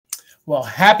Well,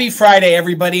 happy Friday,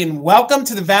 everybody, and welcome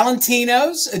to the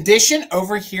Valentinos edition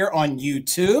over here on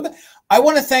YouTube. I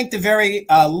want to thank the very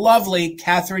lovely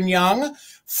Catherine Young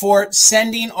for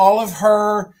sending all of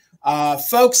her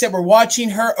folks that were watching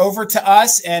her over to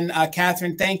us. And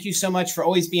Catherine, thank you so much for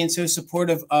always being so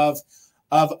supportive of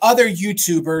other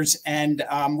YouTubers. And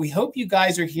we hope you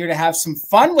guys are here to have some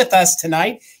fun with us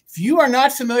tonight. If you are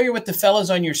not familiar with the fellows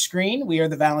on your screen, we are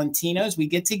the Valentinos. We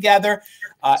get together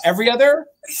every other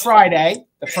Friday.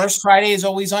 The first Friday is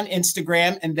always on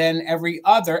Instagram, and then every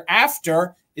other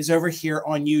after is over here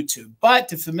on YouTube. But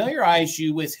to familiarize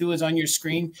you with who is on your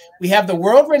screen, we have the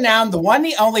world-renowned, the one,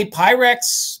 the only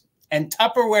Pyrex and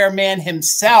Tupperware man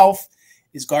himself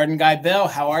is Garden Guy Bill.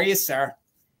 How are you, sir?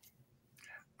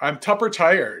 I'm Tupper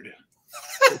tired.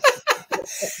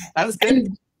 That was good.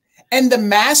 And the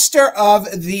master of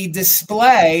the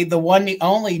display, the one, the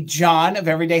only John of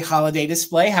Everyday Holiday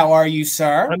Display. How are you,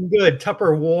 sir? I'm good.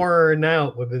 Tupper worn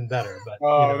out would have been better,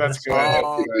 but that's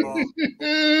good.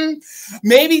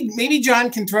 Maybe John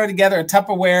can throw together a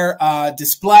Tupperware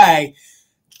display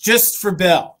just for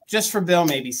Bill. Just for Bill,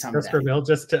 maybe someday. Just for Bill,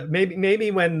 just to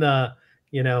maybe when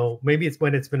maybe it's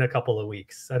when it's been a couple of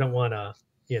weeks. I don't want to,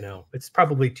 it's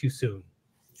probably too soon.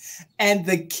 And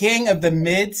the king of the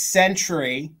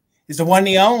mid-century is the one,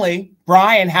 the only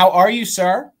Brian. How are you,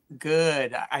 sir?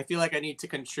 Good. I feel like I need to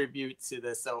contribute to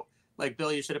this. So, like,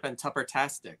 Bill, you should have been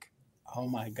Tupper-tastic. Oh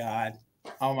my God.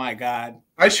 Oh my God.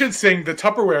 I should sing the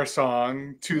Tupperware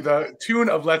song to the tune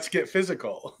of Let's Get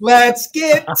Physical. Let's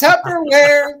get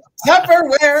Tupperware.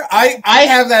 Tupperware. I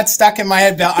have that stuck in my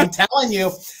head, Bill. I'm telling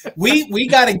you, we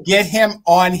got to get him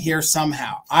on here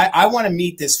somehow. I want to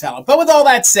meet this fellow. But with all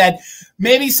that said,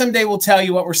 maybe someday we'll tell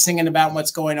you what we're singing about and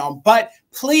what's going on. But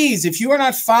please, if you are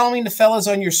not following the fellows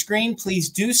on your screen, please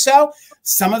do so.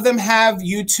 Some of them have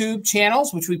YouTube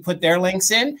channels, which we put their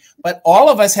links in, but all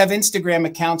of us have Instagram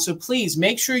accounts. So please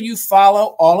make sure you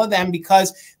follow all of them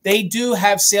because they do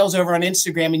have sales over on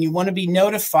Instagram and you want to be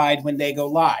notified when they go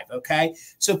live. Okay.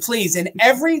 So please, and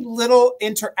every little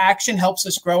interaction helps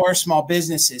us grow our small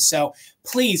businesses. So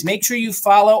please make sure you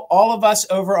follow all of us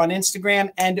over on Instagram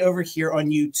and over here on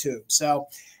YouTube. So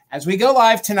as we go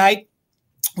live tonight,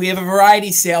 we have a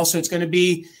variety sale. So it's going to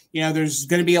be, there's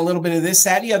going to be a little bit of this,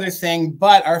 that, the other thing,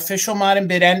 but our official mod and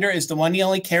bid ender is the one, the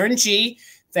only Karen G.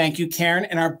 Thank you, Karen.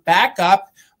 And our backup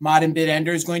mod and bid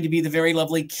ender is going to be the very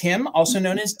lovely Kim, also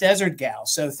known as Desert Gal.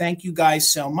 So thank you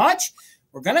guys so much.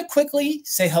 We're going to quickly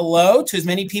say hello to as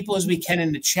many people as we can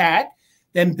in the chat.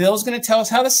 Then Bill's going to tell us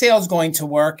how the sale is going to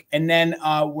work. And then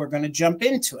we're going to jump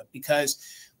into it because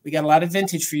we got a lot of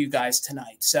vintage for you guys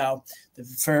tonight. So the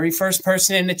very first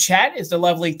person in the chat is the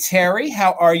lovely Terry.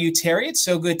 How are you, Terry? It's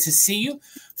so good to see you.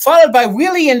 Followed by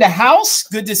Willie in the house.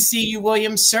 Good to see you,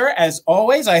 William, sir. As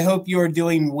always, I hope you are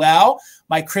doing well.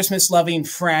 My Christmas-loving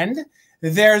friend.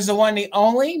 There's the one, the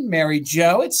only, Mary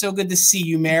Jo. It's so good to see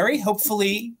you, Mary.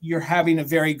 Hopefully, you're having a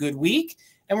very good week.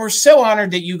 And we're so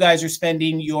honored that you guys are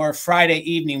spending your Friday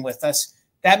evening with us.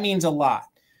 That means a lot.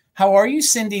 How are you,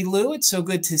 Cindy Lou? It's so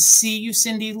good to see you,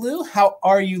 Cindy Lou. How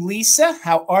are you, Lisa?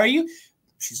 How are you?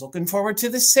 She's looking forward to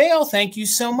the sale. Thank you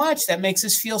so much. That makes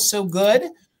us feel so good.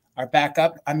 Our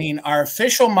backup, our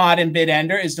official mod and bid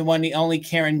ender is the one, the only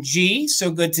Karen G. So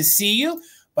good to see you.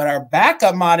 But our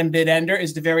backup mod and bid ender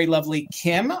is the very lovely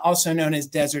Kim, also known as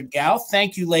Desert Gal.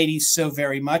 Thank you, ladies, so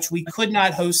very much. We could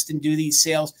not host and do these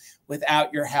sales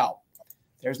without your help.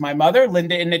 There's my mother,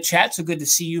 Linda, in the chat. So good to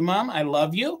see you, Mom. I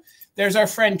love you. There's our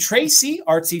friend Tracy,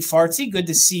 Artsy Fartsy. Good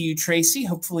to see you, Tracy.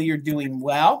 Hopefully you're doing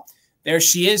well. There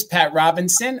she is, Pat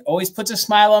Robinson. Always puts a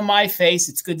smile on my face.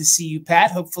 It's good to see you,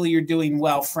 Pat. Hopefully you're doing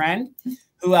well, friend.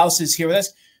 Who else is here with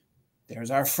us?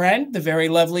 There's our friend, the very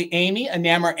lovely Amy,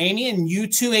 Enamor Amy. And you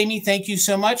too, Amy, thank you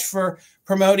so much for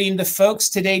promoting the folks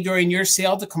today during your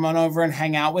sale to come on over and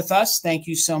hang out with us. Thank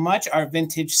you so much. Our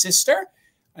vintage sister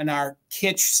and our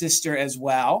kitsch sister as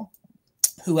well.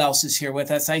 Who else is here with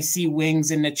us? I see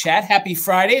Wings in the chat. Happy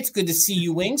Friday. It's good to see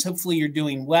you, Wings. Hopefully you're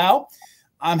doing well.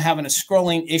 I'm having a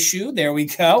scrolling issue. There we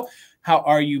go. How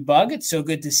are you, Bug? It's so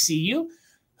good to see you.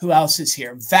 Who else is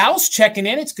here? Val's checking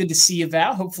in. It's good to see you,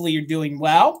 Val. Hopefully you're doing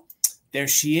well. There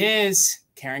she is.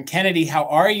 Karen Kennedy, how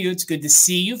are you? It's good to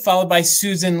see you. Followed by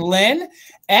Susan Lynn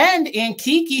and Aunt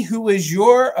Kiki, who was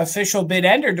your official bid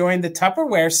ender during the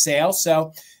Tupperware sale.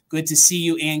 So good to see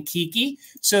you, Aunt Kiki.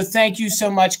 So thank you so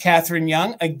much, Catherine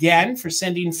Young, again, for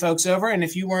sending folks over. And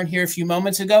if you weren't here a few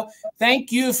moments ago,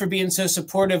 thank you for being so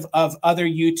supportive of other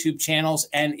YouTube channels.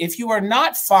 And if you are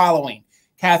not following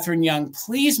Catherine Young,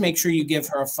 please make sure you give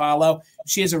her a follow.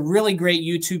 She has a really great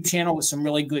YouTube channel with some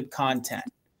really good content.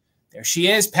 There she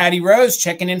is, Patty Rose,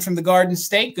 checking in from the Garden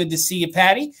State. Good to see you,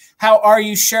 Patty. How are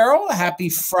you, Cheryl? Happy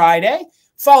Friday.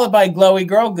 Followed by Glowy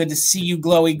Girl. Good to see you,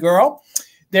 Glowy Girl.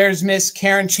 There's Miss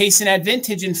Karen chasing at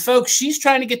vintage. And folks, she's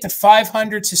trying to get to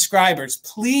 500 subscribers.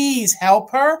 Please help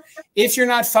her. If you're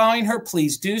not following her,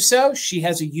 please do so. She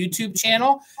has a YouTube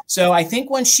channel. So I think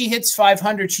when she hits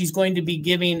 500, she's going to be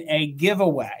giving a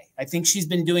giveaway. I think she's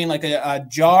been doing like a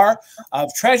jar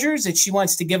of treasures that she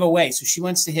wants to give away. So she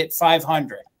wants to hit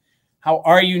 500. How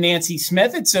are you, Nancy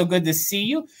Smith? It's so good to see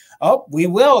you. Oh, we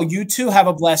will. You too have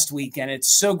a blessed weekend.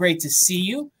 It's so great to see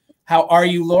you. How are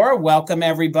you, Laura? Welcome,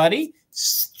 everybody.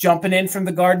 Jumping in from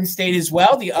the Garden State as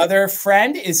well. The other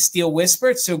friend is Steel Whisper.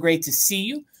 It's so great to see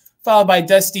you. Followed by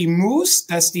Dusty Moose.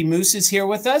 Dusty Moose is here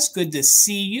with us. Good to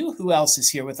see you. Who else is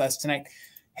here with us tonight?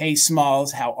 Hey,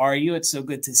 Smalls, how are you? It's so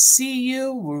good to see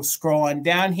you. We'll scroll on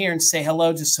down here and say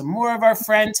hello to some more of our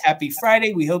friends. Happy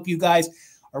Friday. We hope you guys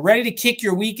are ready to kick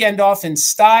your weekend off in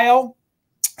style.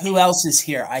 Who else is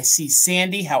here? I see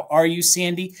Sandy. How are you,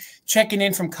 Sandy? Checking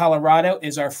in from Colorado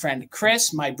is our friend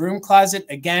Chris, my broom closet.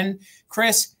 Again,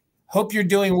 Chris, hope you're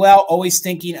doing well. Always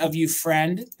thinking of you,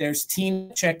 friend. There's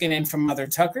Tina checking in from Mother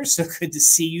Tucker. So good to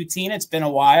see you, Tina. It's been a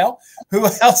while. Who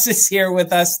else is here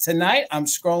with us tonight? I'm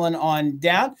scrolling on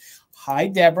down. Hi,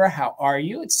 Deborah. How are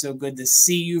you? It's so good to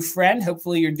see you, friend.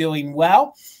 Hopefully you're doing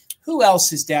well. Who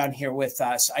else is down here with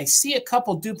us? I see a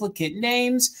couple duplicate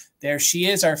names. There she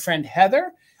is, our friend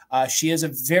Heather. She has a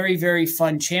very, very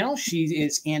fun channel. She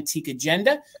is Antique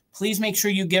Agenda. Please make sure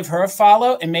you give her a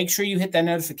follow and make sure you hit that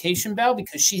notification bell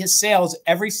because she has sales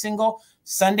every single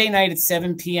Sunday night at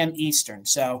 7 p.m. Eastern.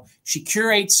 So she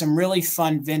curates some really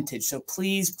fun vintage. So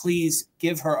please, please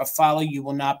give her a follow. You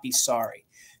will not be sorry.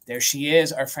 There she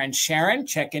is, our friend Sharon,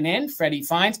 checking in. Freddie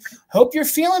Fines. Hope you're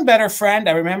feeling better, friend.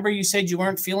 I remember you said you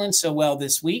weren't feeling so well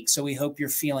this week, so we hope you're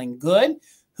feeling good.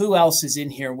 Who else is in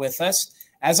here with us?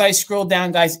 As I scroll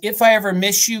down, guys, if I ever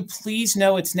miss you, please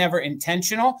know it's never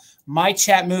intentional. My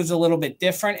chat moves a little bit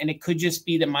different, and it could just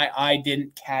be that my eye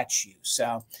didn't catch you.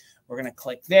 So we're going to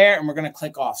click there, and we're going to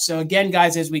click off. So again,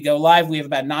 guys, as we go live, we have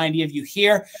about 90 of you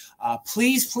here.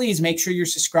 Please, please make sure you're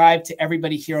subscribed to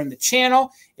everybody here on the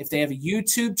channel. If they have a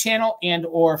YouTube channel and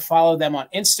or follow them on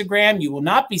Instagram, you will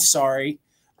not be sorry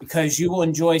because you will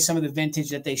enjoy some of the vintage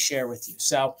that they share with you.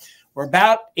 So we're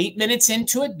about 8 minutes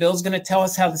into it. Bill's going to tell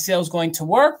us how the sale is going to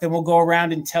work. Then we'll go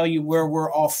around and tell you where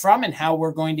we're all from and how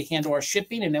we're going to handle our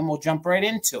shipping, and then we'll jump right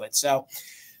into it. So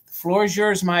the floor is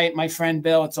yours, my friend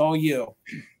Bill. It's all you.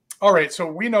 All right,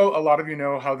 so we know a lot of you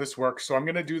know how this works, so I'm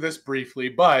going to do this briefly.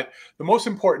 But the most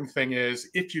important thing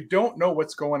is if you don't know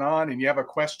what's going on and you have a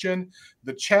question,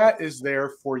 the chat is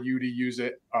there for you to use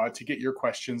it to get your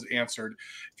questions answered.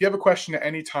 If you have a question at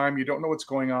any time, you don't know what's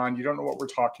going on, you don't know what we're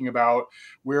talking about,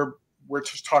 we're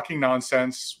just talking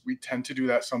nonsense. We tend to do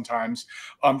that sometimes.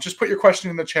 Just put your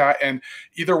question in the chat and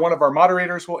either one of our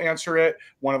moderators will answer it,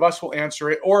 one of us will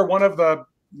answer it, or one of the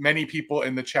many people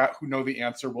in the chat who know the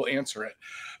answer will answer it.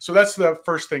 So that's the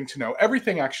first thing to know.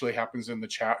 Everything actually happens in the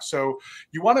chat. So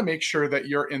you want to make sure that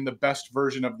you're in the best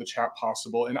version of the chat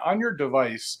possible. And on your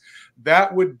device,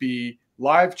 that would be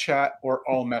live chat or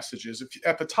all messages. If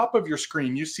at the top of your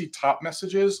screen, you see top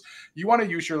messages, you want to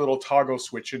use your little toggle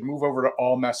switch and move over to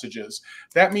all messages.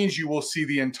 That means you will see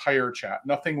the entire chat.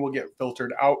 Nothing will get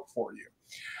filtered out for you.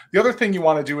 The other thing you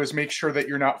want to do is make sure that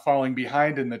you're not falling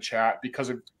behind in the chat because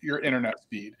of your internet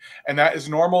speed. And that is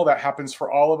normal. That happens for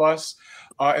all of us.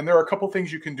 And there are a couple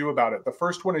things you can do about it. The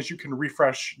first one is you can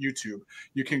refresh YouTube.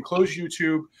 You can close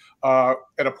YouTube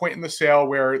at a point in the sale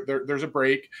where there's a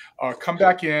break. Come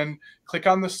back in, click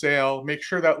on the sale, make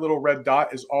sure that little red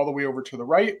dot is all the way over to the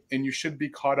right, and you should be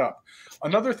caught up.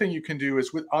 Another thing you can do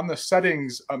is on the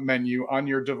settings menu on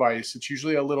your device, it's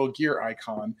usually a little gear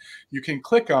icon. You can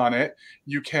click on it.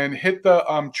 You can hit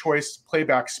the choice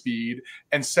playback speed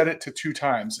and set it to 2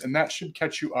 times, and that should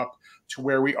catch you up to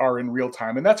where we are in real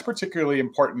time. And that's particularly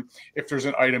important if there's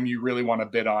an item you really want to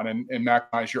bid on and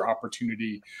maximize your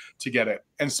opportunity to get it.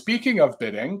 And speaking of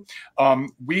bidding,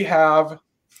 we have,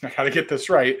 I got to get this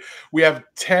right, we have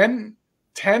 10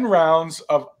 rounds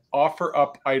of offer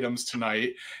up items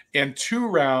tonight and 2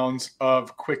 rounds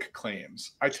of quick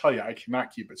claims. I tell you, I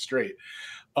cannot keep it straight.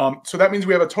 So that means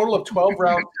we have a total of 12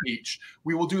 rounds each.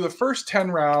 We will do the first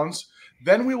 10 rounds.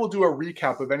 Then we will do a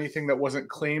recap of anything that wasn't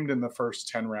claimed in the first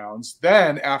 10 rounds.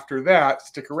 Then after that,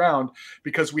 stick around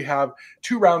because we have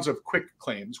 2 rounds of quick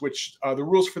claims, which the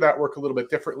rules for that work a little bit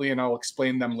differently, and I'll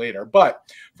explain them later. But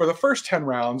for the first 10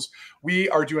 rounds, we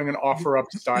are doing an offer up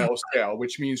style sale,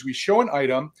 which means we show an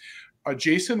item.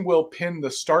 Jason will pin the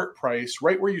start price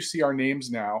right where you see our names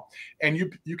now, and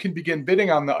you can begin bidding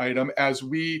on the item as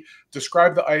we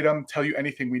describe the item, tell you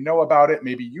anything we know about it.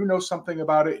 Maybe you know something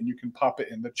about it, and you can pop it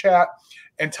in the chat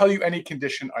and tell you any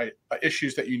condition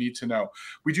issues that you need to know.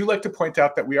 We do like to point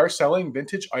out that we are selling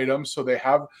vintage items, so they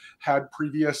have had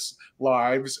previous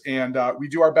lives, and we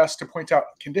do our best to point out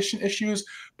condition issues.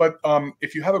 But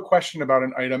if you have a question about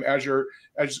an item as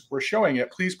we're showing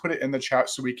it, please put it in the chat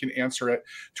so we can answer it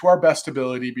to our best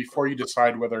ability before you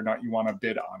decide whether or not you want to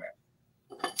bid on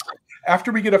it.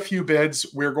 After we get a few bids,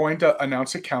 we're going to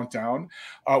announce a countdown.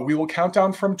 We will count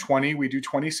down from 20. We do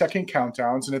 20-second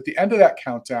countdowns. And at the end of that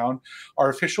countdown, our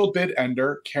official bid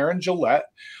ender, Karen Gillette,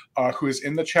 who is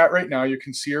in the chat right now, you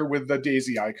can see her with the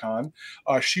daisy icon.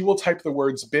 She will type the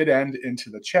words bid end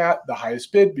into the chat. The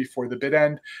highest bid before the bid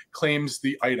end claims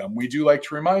the item. We do like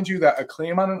to remind you that a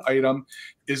claim on an item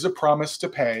is a promise to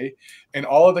pay. And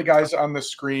all of the guys on the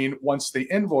screen, once they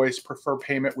invoice, prefer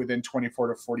payment within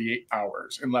 24 to 48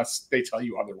 hours, unless they tell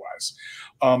you otherwise.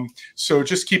 So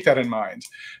just keep that in mind.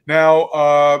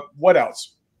 Now, what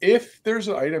else? If there's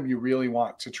an item you really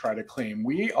want to try to claim,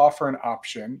 we offer an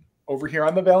option over here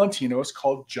on the Valentinos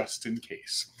called Just in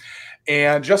Case.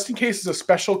 And Just in Case is a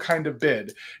special kind of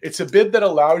bid. It's a bid that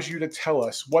allows you to tell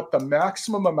us what the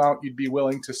maximum amount you'd be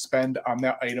willing to spend on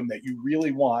that item that you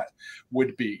really want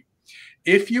would be.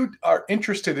 If you are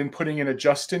interested in putting in a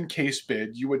just in case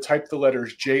bid, you would type the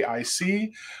letters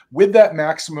JIC with that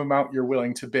maximum amount you're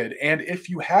willing to bid. And if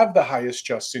you have the highest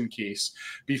just in case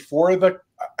before the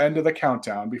end of the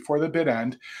countdown, before the bid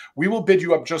end, we will bid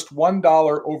you up just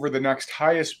 $1 over the next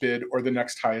highest bid or the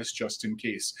next highest just in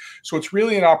case. So it's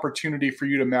really an opportunity for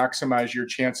you to maximize your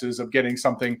chances of getting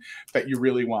something that you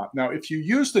really want. Now, if you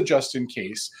use the just in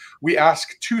case, we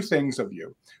ask two things of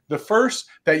you. The first,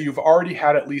 that you've already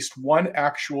had at least one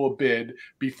actual bid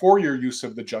before your use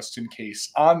of the just in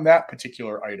case on that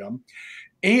particular item,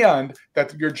 and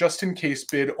that your just in case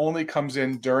bid only comes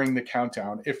in during the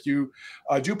countdown. If you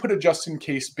do put a just in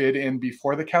case bid in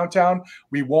before the countdown,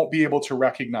 we won't be able to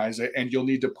recognize it, and you'll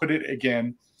need to put it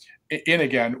again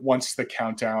once the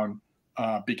countdown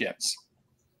begins.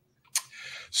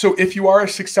 So if you are a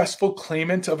successful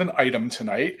claimant of an item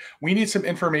tonight, we need some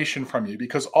information from you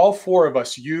because all four of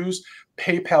us use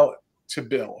PayPal to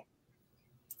bill.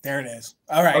 There it is.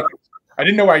 All right. Okay. I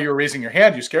didn't know why you were raising your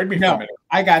hand. You scared me for a minute.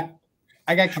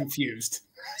 I got confused.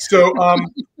 So,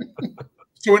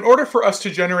 so in order for us to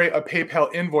generate a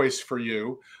PayPal invoice for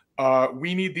you,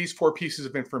 we need these four pieces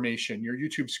of information: your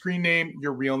YouTube screen name,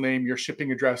 your real name, your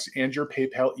shipping address, and your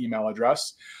PayPal email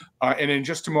address. And in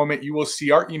just a moment, you will see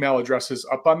our email addresses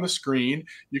up on the screen.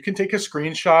 You can take a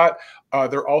screenshot.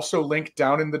 They're also linked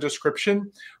down in the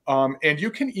description. And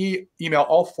you can email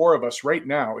all four of us right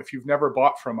now if you've never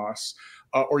bought from us.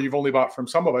 Or you've only bought from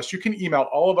some of us, you can email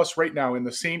all of us right now in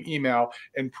the same email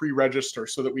and pre-register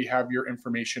so that we have your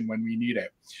information when we need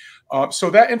it. So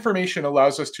that information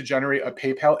allows us to generate a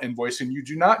PayPal invoice, and you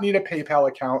do not need a PayPal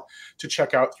account to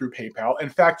check out through PayPal. In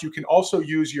fact, you can also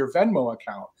use your Venmo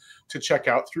account to check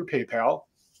out through PayPal.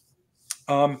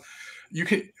 You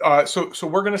can, so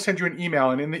we're going to send you an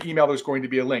email, and in the email, there's going to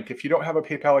be a link. If you don't have a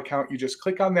PayPal account, you just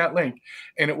click on that link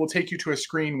and it will take you to a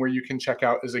screen where you can check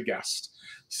out as a guest.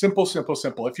 Simple, simple,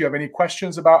 simple. If you have any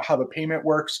questions about how the payment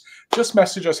works, just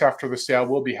message us after the sale.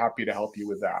 We'll be happy to help you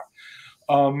with that.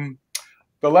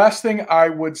 The last thing I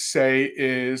would say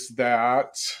is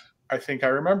that I think I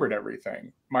remembered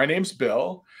everything. My name's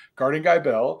Bill, Garden Guy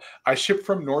Bill. I ship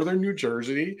from northern New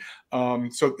Jersey.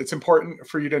 So it's important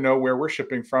for you to know where we're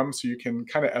shipping from so you can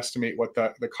kind of estimate what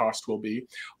the cost will be.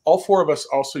 All four of us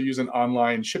also use an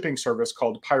online shipping service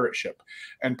called Pirate Ship.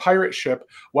 And Pirate Ship,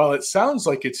 while it sounds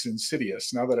like it's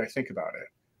insidious now that I think about it,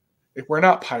 if we're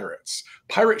not pirates.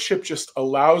 Pirate Ship just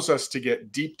allows us to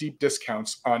get deep, deep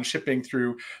discounts on shipping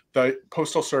through the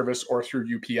Postal Service or through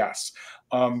UPS.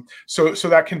 So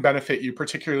that can benefit you,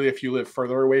 particularly if you live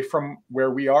further away from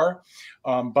where we are.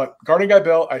 But Garden Guy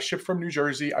Bill, I ship from New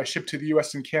Jersey. I ship to the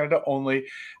US and Canada only,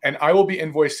 and I will be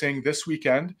invoicing this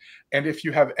weekend. And if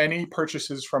you have any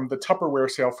purchases from the Tupperware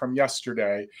sale from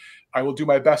yesterday, I will do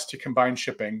my best to combine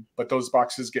shipping, but those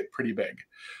boxes get pretty big.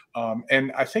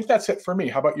 And I think that's it for me.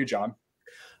 How about you, John?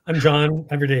 I'm John,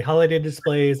 Everyday Holiday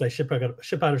Displays. I ship out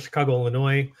of Chicago,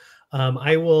 Illinois.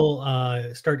 I will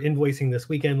start invoicing this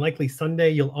weekend, likely Sunday.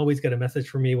 You'll always get a message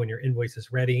from me when your invoice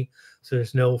is ready, so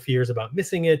there's no fears about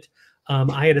missing it.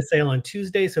 I had a sale on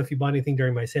Tuesday, so if you bought anything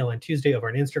during my sale on Tuesday over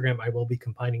on Instagram, I will be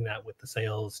combining that with the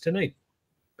sales tonight.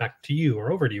 Back to you,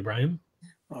 or over to you, Brian.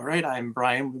 All right, I'm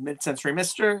Brian with MidCentury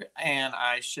Mister, and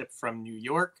I ship from New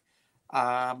York.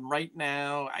 Right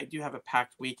now, I do have a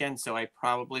packed weekend, so I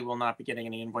probably will not be getting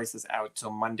any invoices out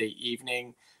till Monday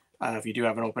evening. If you do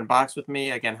have an open box with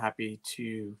me, again, happy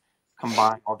to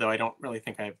combine, although I don't really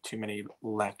think I have too many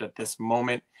left at this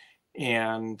moment.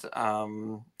 And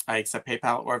I accept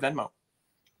PayPal or Venmo.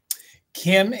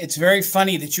 Kim, it's very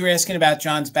funny that you were asking about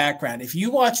John's background. If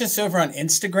you watch us over on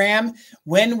Instagram,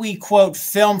 when we quote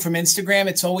film from Instagram,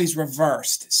 it's always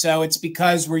reversed. So it's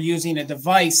because we're using a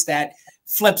device that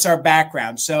flips our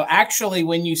background. So actually,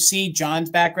 when you see John's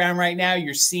background right now,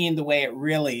 you're seeing the way it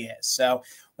really is. So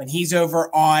when he's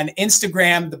over on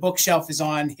Instagram, the bookshelf is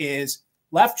on his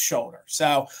left shoulder.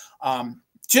 So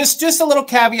just a little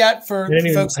caveat for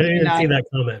folks I didn't even see that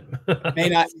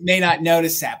comment. may not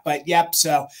notice that. But yep,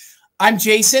 so I'm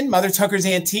Jason, Mother Tucker's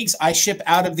Antiques. I ship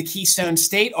out of the Keystone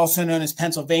State, also known as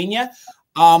Pennsylvania.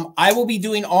 I will be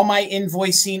doing all my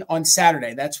invoicing on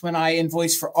Saturday. That's when I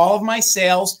invoice for all of my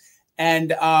sales.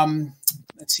 And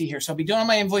let's see here. So I'll be doing all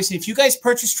my invoicing. If you guys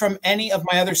purchased from any of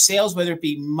my other sales, whether it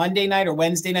be Monday night or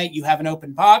Wednesday night, you have an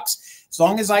open box. As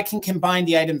long as I can combine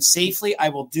the items safely, I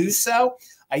will do so.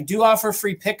 I do offer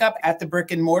free pickup at the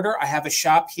brick and mortar. I have a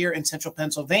shop here in central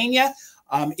Pennsylvania.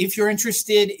 If you're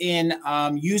interested in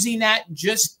using that,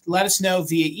 just let us know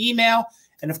via email.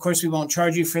 And of course, we won't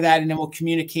charge you for that. And then we'll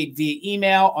communicate via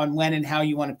email on when and how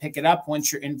you want to pick it up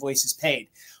once your invoice is paid.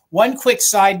 One quick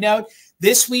side note,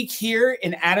 this week here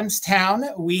in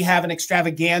Adamstown, we have an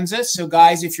extravaganza. So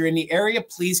guys, if you're in the area,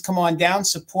 please come on down,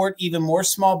 support even more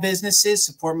small businesses,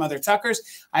 support Mother Tucker's.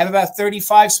 I have about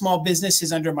 35 small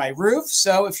businesses under my roof.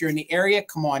 So if you're in the area,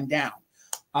 come on down.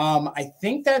 I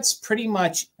think that's pretty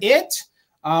much it.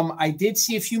 I did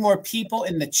see a few more people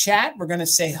in the chat. We're going to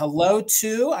say hello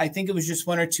to, I think it was just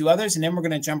one or two others, and then we're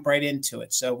going to jump right into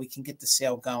it so we can get the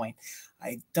sale going.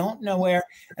 I don't know where,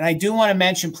 and I do want to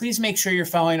mention, please make sure you're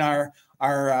following our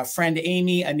friend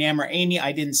Amy, Anamra Amy.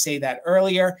 I didn't say that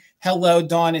earlier. Hello,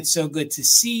 Dawn. It's so good to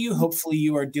see you. Hopefully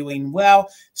you are doing well.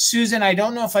 Susan, I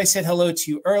don't know if I said hello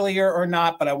to you earlier or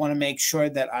not, but I want to make sure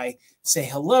that I say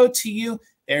hello to you.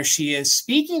 There she is.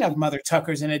 Speaking of Mother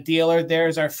Tucker's and a dealer,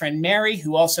 there's our friend Mary,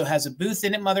 who also has a booth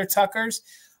in at Mother Tucker's.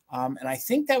 And I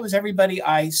think that was everybody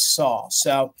I saw.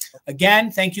 So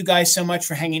again, thank you guys so much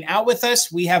for hanging out with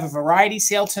us. We have a variety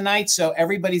sale tonight, so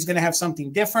everybody's going to have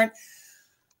something different.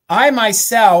 I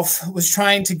myself was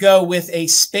trying to go with a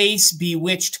space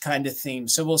bewitched kind of theme.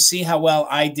 So we'll see how well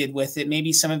I did with it.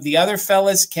 Maybe some of the other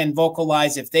fellas can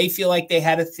vocalize if they feel like they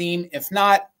had a theme. If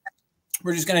not,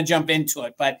 we're just going to jump into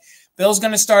it. But Bill's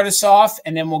going to start us off,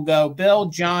 and then we'll go Bill,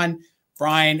 John,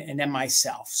 Brian, and then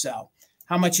myself. So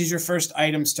how much is your first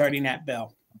item starting at,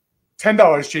 Bill?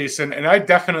 $10, Jason. And I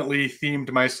definitely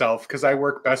themed myself because I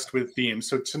work best with themes.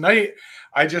 So tonight,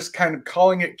 I just kind of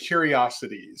calling it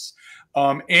curiosities.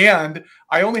 And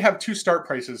I only have two start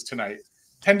prices tonight,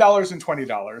 $10 and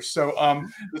 $20. So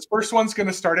this first one's going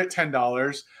to start at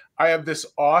 $10. I have this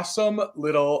awesome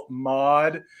little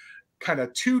mod kind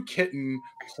of 2-kitten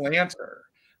planter.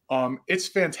 It's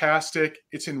fantastic.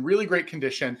 It's in really great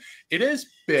condition. It is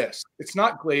bisque. It's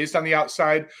not glazed on the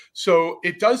outside. So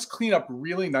it does clean up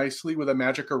really nicely with a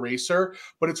magic eraser,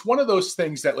 but it's one of those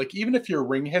things that, like, even if your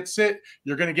ring hits it,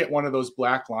 you're going to get one of those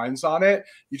black lines on it.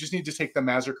 You just need to take the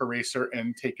magic eraser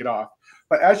and take it off.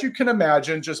 But as you can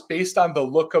imagine, just based on the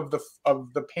look of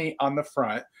the paint on the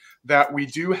front, that we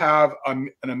do have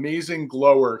an amazing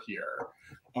glower here.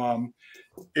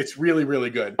 It's really, really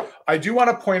good. I do want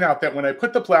to point out that when I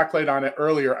put the black light on it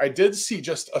earlier, I did see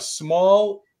just a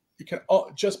small, you can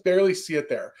just barely see it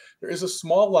there. There is a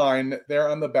small line there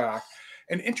on the back.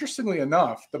 And interestingly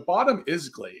enough, the bottom is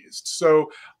glazed.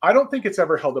 So I don't think it's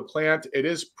ever held a plant. It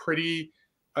is pretty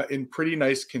in pretty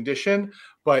nice condition,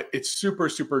 but it's super,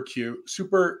 super cute,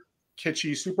 super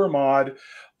kitschy, super mod.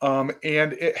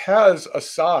 And it has a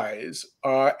size,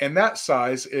 and that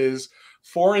size is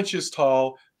 4 inches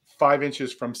tall, 5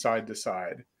 inches from side to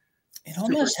side. It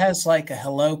almost has like a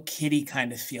Hello Kitty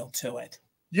kind of feel to it.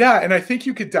 Yeah, and I think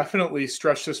you could definitely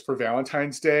stretch this for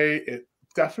Valentine's Day. It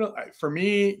definitely, for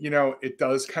me, you know, it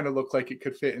does kind of look like it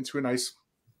could fit into a nice,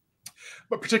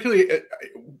 but particularly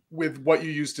with what you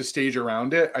use to stage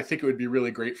around it, I think it would be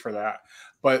really great for that.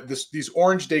 But these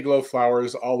orange day glow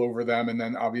flowers all over them, and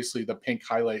then obviously the pink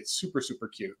highlight, super, super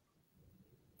cute.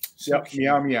 So yep, cute.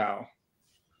 meow, meow.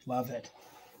 Love it.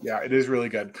 Yeah, it is really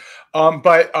good.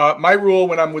 But my rule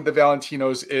when I'm with the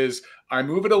Valentinos is I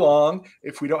move it along.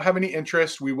 If we don't have any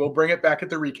interest, we will bring it back at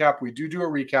the recap. We do a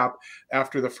recap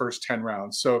after the first 10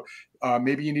 rounds. So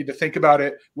maybe you need to think about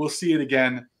it. We'll see it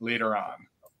again later on.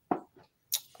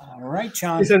 All right,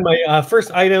 John. This is my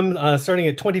first item, starting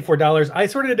at $24. I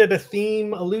sort of did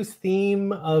a loose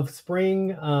theme of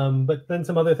spring, but then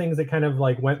some other things that kind of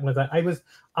like went with it.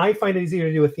 I find it easier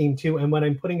to do a theme too, and when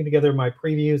I'm putting together my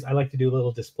previews, I like to do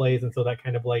little displays, and so that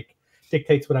kind of like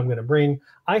dictates what I'm going to bring.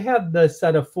 I have the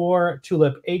set of 4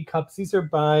 tulip egg cups. These are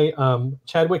by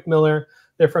Chadwick Miller.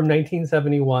 They're from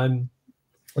 1971.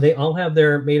 They all have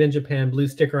their made in Japan blue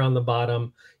sticker on the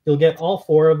bottom. You'll get all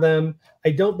 4 of them. I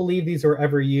don't believe these were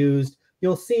ever used.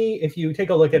 You'll see, if you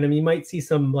take a look at them, you might see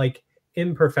some like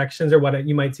imperfections, or what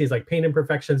you might see is like paint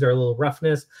imperfections or a little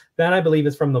roughness. That I believe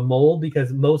is from the mold,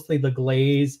 because mostly the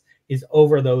glaze is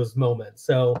over those moments.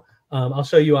 So I'll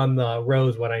show you on the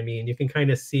rows what I mean. You can kind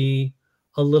of see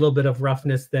a little bit of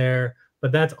roughness there,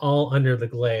 but that's all under the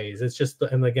glaze. It's just,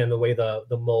 and again, the way the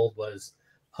mold was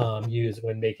used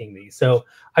when making these. So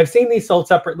I've seen these sold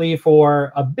separately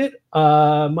for a bit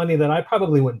money that I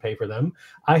probably wouldn't pay for them.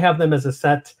 I have them as a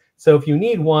set. So if you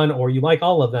need one or you like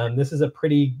all of them, this is a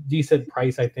pretty decent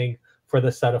price, I think, for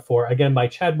the set of 4. Again, by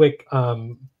Chadwick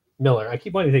Miller. I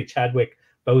keep wanting to say Chadwick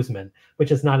Boseman,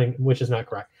 which is not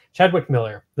correct. Chadwick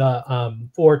Miller, the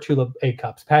 4 tulip egg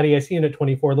cups. Patty, I see you at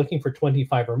 24, looking for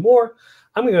 25 or more.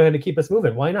 I'm gonna go ahead and keep us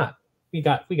moving. Why not? We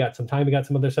got some time. We got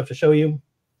some other stuff to show you.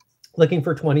 Looking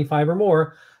for 25 or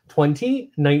more.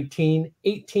 20, 19,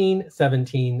 18,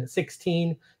 17,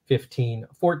 16, 15,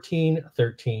 14,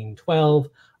 13, 12,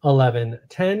 11,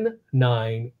 10,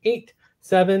 9, 8,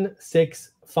 7,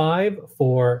 6, 5,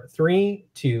 4, 3,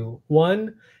 2,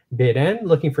 1. Bid end.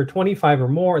 Looking for 25 or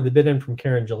more. The bid end from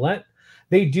Karen Gillette.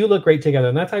 They do look great together,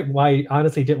 and that's why I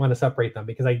honestly didn't want to separate them,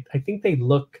 because I think they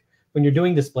look, when you're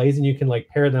doing displays and you can like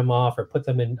pair them off or put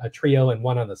them in a trio and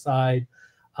one on the side.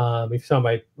 If you saw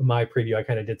my preview, I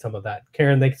kind of did some of that.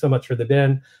 Karen, thanks so much for the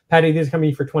bid. Patty, these are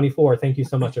coming for 24. Thank you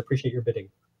so much. I appreciate your bidding.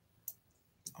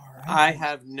 All right. I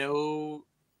have no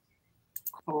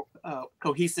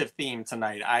cohesive theme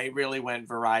tonight. I really went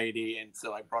variety, and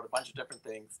so I brought a bunch of different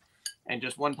things. And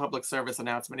just one public service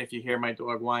announcement: if you hear my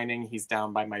dog whining, he's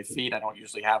down by my feet. I don't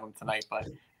usually have him tonight, but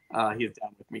he's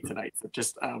down with me tonight. So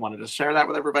just wanted to share that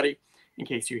with everybody in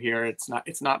case you hear it's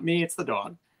not me, it's the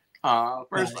dog.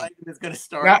 First item is going to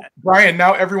start. Now, Brian,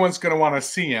 now everyone's going to want to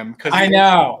see him, because I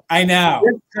know. He's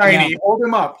tiny. Hold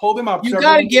him up. You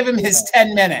got to give him his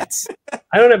 10 minutes.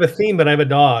 I don't have a theme, but I have a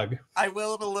dog. I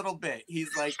will in a little bit.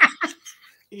 He's like,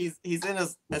 he's in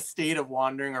a state of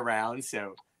wandering around.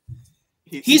 So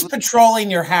he's patrolling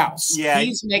your house. Yeah,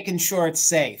 he's making sure it's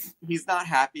safe. He's not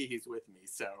happy he's with me,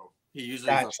 so he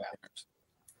usually. Gotcha.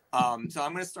 So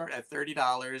I'm going to start at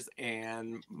 $30,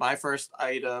 and my first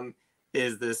item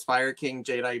is this Fire King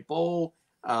Jadeite bowl.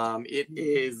 It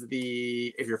is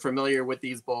if you're familiar with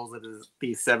these bowls, it is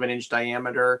the 7-inch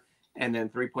diameter and then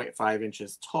 3.5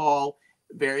 inches tall.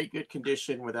 Very good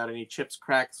condition without any chips,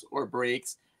 cracks, or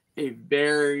breaks. A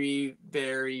very,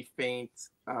 very faint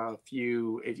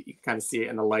few, if you can kind of see it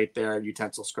in the light there,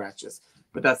 utensil scratches.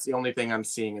 But that's the only thing I'm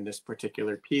seeing in this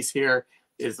particular piece here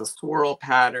is a swirl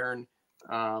pattern.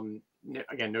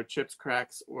 Again, no chips,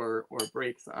 cracks, or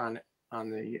breaks on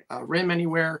the rim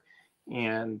anywhere,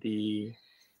 and the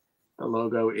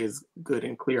logo is good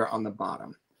and clear on the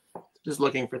bottom. Just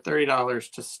looking for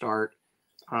 $30 to start.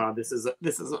 This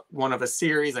is one of a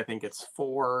series. I think it's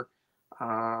 4.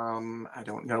 I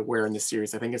don't know where in the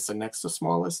series. I think it's the next to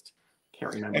smallest.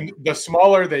 Can't remember. And the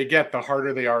smaller they get, the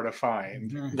harder they are to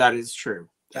find. That is true.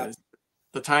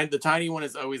 The tiny one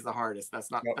is always the hardest. That's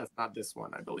not this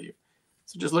one, I believe.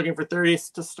 So just looking for 30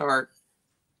 to start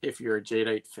if you're a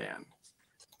Jadeite fan.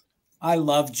 I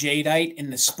love Jadeite in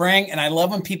the spring, and I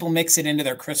love when people mix it into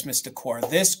their Christmas decor.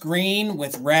 This green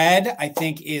with red, I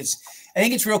think it's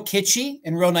real kitschy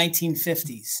and real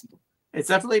 1950s. It's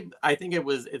definitely, I think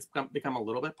it's become a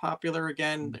little bit popular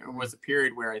again. There was a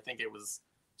period where I think it was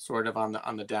sort of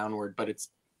on the downward, but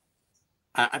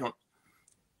I don't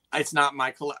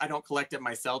collect it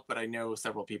myself, but I know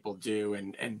several people do,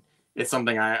 and it's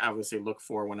something I obviously look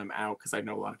for when I'm out, because I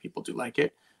know a lot of people do like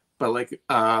it. But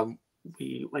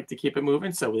we like to keep it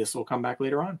moving, so this will come back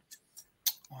later on.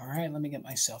 All right, let me get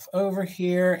myself over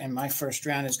here, and my first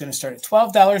round is going to start at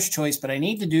 $12 choice, but I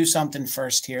need to do something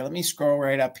first here. Let me scroll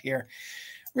right up here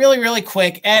really, really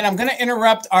quick, and I'm going to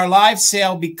interrupt our live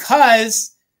sale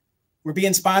because we're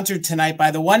being sponsored tonight by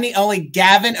the one and only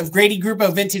Gavin of Grady Group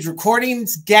of Vintage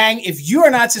Recordings. Gang, if you are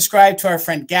not subscribed to our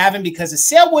friend Gavin, because a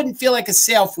sale wouldn't feel like a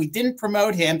sale if we didn't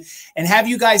promote him, and have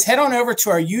you guys head on over to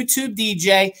our YouTube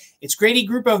DJ. It's Grady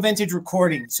Group of Vintage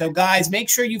Recording. So, guys, make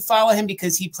sure you follow him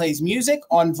because he plays music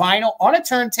on vinyl on a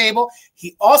turntable.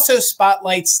 He also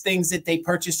spotlights things that they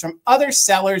purchase from other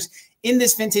sellers in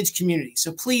this vintage community.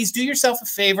 So please do yourself a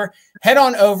favor, head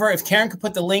on over. If Karen could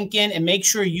put the link in, and make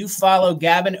sure you follow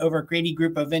Gavin over at Grady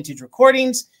Group of Vintage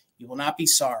Recordings. You will not be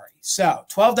sorry. So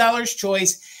 $12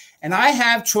 choice. And I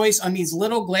have choice on these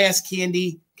little glass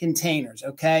candy containers,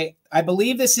 okay? I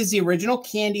believe this is the original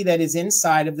candy that is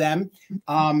inside of them.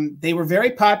 They were very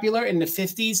popular in the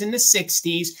 50s and the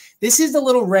 60s. This is the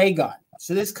little ray gun.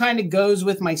 So this kind of goes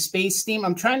with my space theme.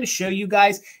 I'm trying to show you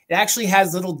guys. It actually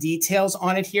has little details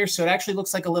on it here. So it actually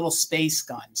looks like a little space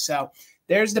gun. So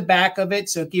there's the back of it.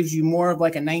 So it gives you more of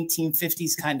like a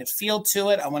 1950s kind of feel to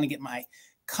it. I want to get my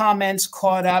comments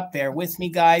caught up. Bear with me,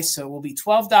 guys. So it will be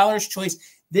 $12 choice.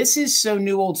 This is so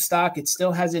new old stock. It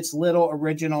still has its little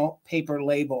original paper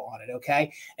label on it,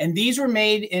 okay? And these were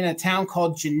made in a town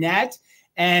called Jeanette,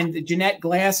 and the Jeanette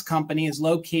Glass Company is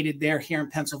located there here in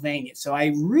Pennsylvania. So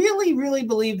I really, really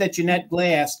believe that Jeanette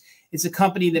Glass is a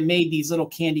company that made these little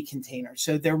candy containers.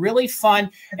 So they're really fun,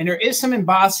 and there is some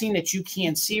embossing that you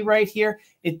can't see right here.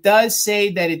 It does say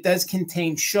that it does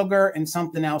contain sugar and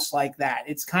something else like that.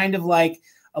 It's kind of like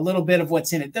a little bit of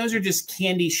what's in it. Those are just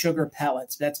candy sugar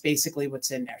pellets. That's basically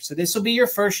what's in there. So this will be your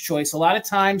first choice. A lot of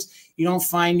times you don't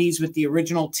find these with the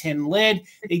original tin lid.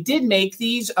 They did make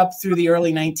these up through the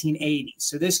early 1980s.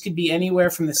 So this could be anywhere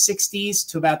from the 60s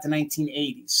to about the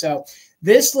 1980s. So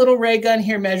this little ray gun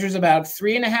here measures about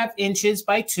 3.5 inches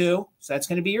by 2. So that's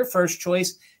going to be your first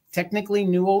choice. Technically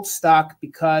new old stock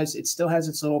because it still has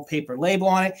its little paper label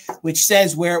on it, which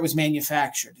says where it was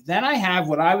manufactured. Then I have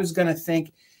what I was going to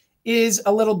think is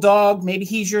a little dog. Maybe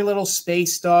he's your little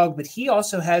space dog, but he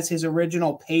also has his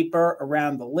original paper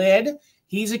around the lid.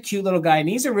 He's a cute little guy, and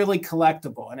these are really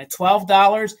collectible. And at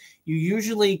 $12, you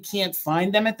usually can't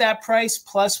find them at that price,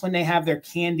 plus when they have their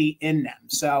candy in them.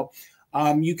 So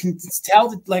you can tell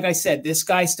that, like I said, this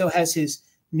guy still has his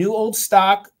new old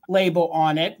stock label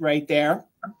on it right there.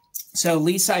 So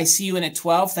Lisa, I see you in at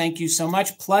 12. Thank you so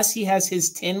much. Plus he has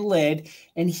his tin lid,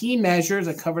 and he measures,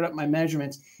 I covered up my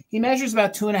measurements, he measures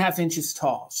about 2.5 inches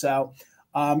tall. So,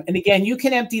 and again, you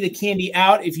can empty the candy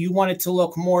out if you want it to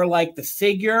look more like the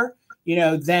figure, you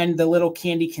know, than the little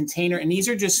candy container. And these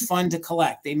are just fun to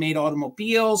collect. They made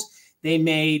automobiles. They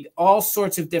made all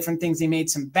sorts of different things. They made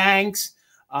some banks,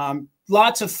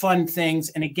 lots of fun things.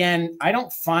 And again, I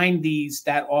don't find these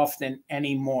that often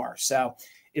anymore. So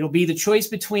it'll be the choice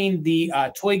between the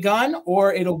toy gun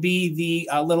or it'll be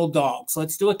the little dog. So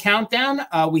let's do a countdown.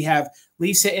 We have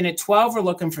Lisa in at 12. We're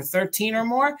looking for 13 or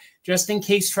more, just in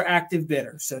case for active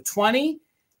bidder. So 20,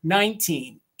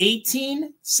 19,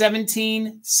 18,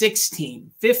 17,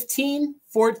 16, 15,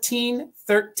 14,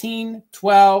 13,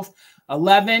 12,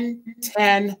 11,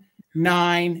 10,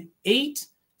 9, 8,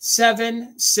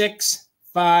 7, 6,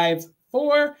 5,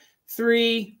 4,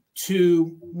 3,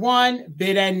 2, 1.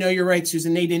 Bid end. No, you're right,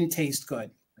 Susan. They didn't taste good.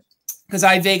 Because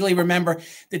I vaguely remember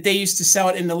that they used to sell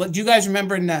it in the, do you guys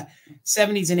remember in the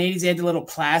 70s and 80s, they had the little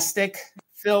plastic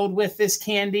filled with this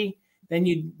candy? Then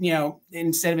you know,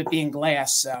 instead of it being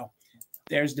glass. So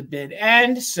there's the bid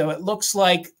end. So it looks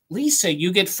like, Lisa,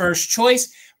 you get first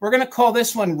choice. We're going to call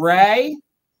this one Ray,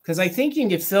 because I think you can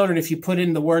get filtered if you put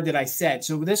in the word that I said.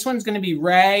 So this one's going to be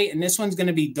Ray, and this one's going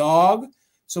to be dog.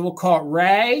 So we'll call it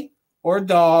Ray or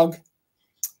dog.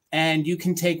 And you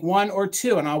can take 1 or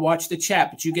 2, and I'll watch the chat.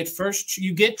 But you get first,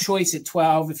 you get choice at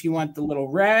 12 if you want the little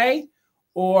Ray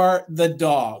or the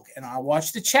dog. And I'll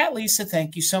watch the chat, Lisa.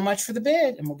 Thank you so much for the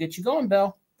bid, and we'll get you going,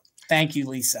 Bill. Thank you,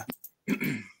 Lisa.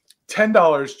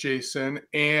 $10, Jason.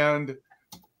 And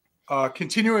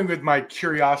continuing with my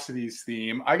curiosities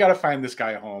theme, I got to find this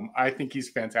guy a home. I think he's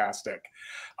fantastic.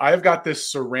 I've got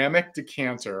this ceramic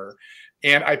decanter.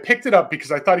 And I picked it up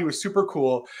because I thought he was super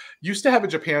cool. Used to have a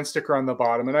Japan sticker on the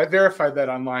bottom, and I verified that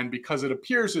online because it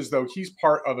appears as though he's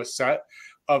part of a set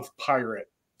of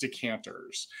pirate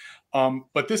decanters.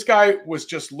 But this guy was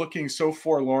just looking so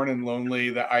forlorn and lonely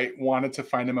that I wanted to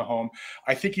find him a home.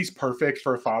 I think he's perfect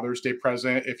for a Father's Day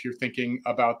present if you're thinking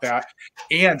about that.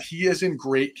 And he is in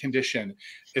great condition.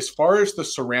 As far as the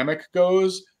ceramic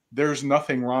goes, there's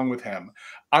nothing wrong with him.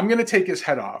 I'm going to take his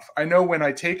head off. I know when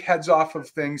I take heads off of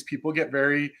things, people get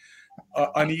very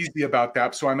uneasy about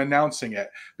that. So I'm announcing it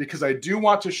because I do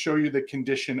want to show you the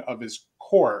condition of his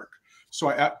cork. So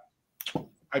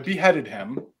I beheaded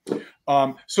him.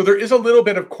 So there is a little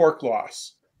bit of cork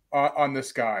loss on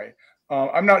this guy.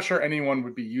 I'm not sure anyone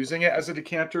would be using it as a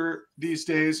decanter these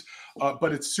days,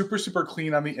 but it's super, super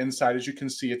clean on the inside. As you can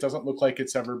see, it doesn't look like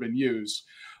it's ever been used.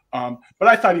 But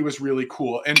I thought he was really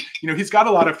cool. And, you know, he's got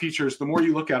a lot of features. The more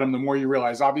you look at him, the more you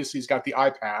realize, obviously, he's got the eye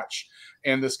patch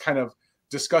and this kind of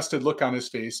disgusted look on his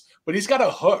face. But he's got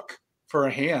a hook for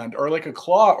a hand or like a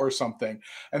claw or something.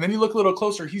 And then you look a little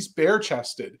closer, he's bare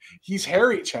chested. He's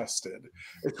hairy chested.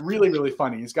 It's really, really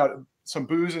funny. He's got some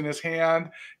booze in his hand.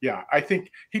 Yeah, I think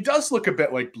he does look a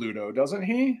bit like Bluto, doesn't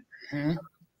he? Mm-hmm.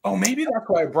 Oh, maybe that's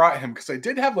why I brought him, because I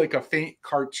did have like a faint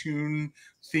cartoon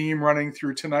theme running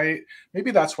through tonight.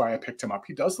 Maybe that's why I picked him up.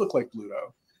 He does look like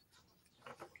Bluto.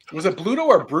 Was it Bluto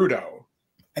or Bruto?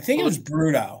 I think it was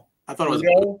Bruto. I thought it was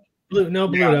Bluto.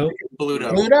 Bluto.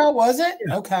 Bluto. Bluto, was it?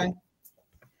 Yeah. Okay.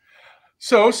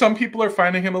 So some people are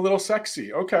finding him a little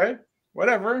sexy. Okay,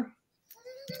 whatever.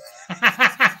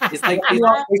 It's like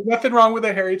There's nothing wrong with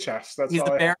a hairy chest. That's he's all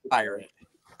the I bear pirate.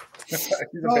 He's a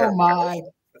bear Oh my.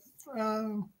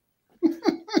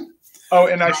 Oh,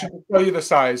 and I should tell you the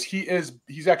size.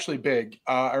 He's actually big.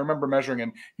 I remember measuring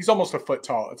him. He's almost a foot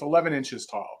tall. It's 11 inches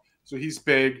tall. So he's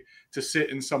big to sit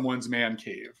in someone's man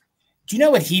cave. Do you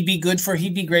know what he'd be good for?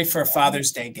 He'd be great for a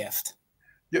Father's Day gift.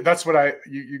 Yeah, that's what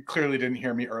you clearly didn't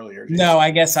hear me earlier. No,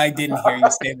 I guess I didn't hear you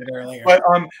say that earlier. But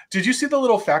did you see the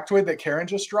little factoid that Karen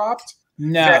just dropped?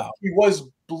 No. That he was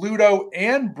Bluto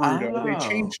and Bruto. Oh. They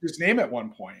changed his name at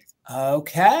one point.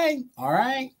 Okay. All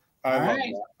right.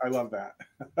 I love that.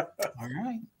 All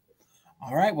right.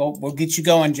 All right. Well, we'll get you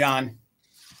going, John.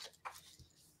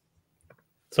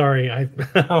 Sorry, I'm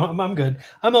good.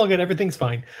 I'm all good. Everything's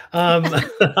fine.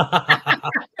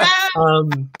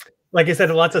 Like I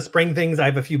said, lots of spring things. I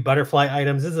have a few butterfly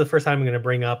items. This is the first time I'm going to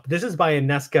bring up. This is by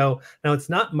Enesco. Now, it's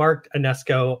not marked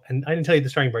Enesco, and I didn't tell you the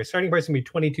starting price. Starting price is going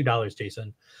to be $22,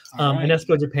 Jason. Right.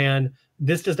 Enesco Japan.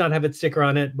 This does not have its sticker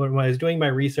on it, but when I was doing my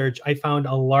research, I found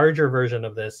a larger version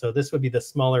of this. So this would be the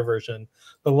smaller version.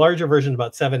 The larger version is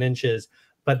about 7 inches,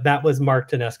 but that was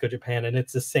marked Enesco Japan, and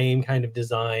it's the same kind of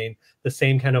design, the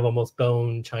same kind of almost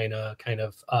bone china kind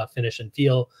of finish and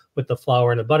feel with the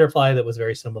flower and a butterfly that was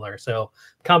very similar. So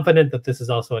confident that this is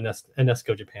also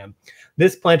Enesco Japan.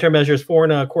 This planter measures 4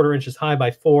 1/4 inches high by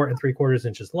 4 3/4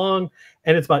 inches long,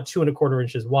 and it's about 2 1/4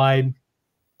 inches wide.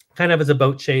 Kind of as a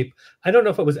boat shape. I don't know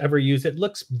if it was ever used. It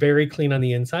looks very clean on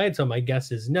the inside, so my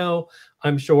guess is no.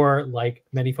 I'm sure, like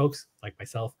many folks, like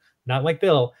myself, not like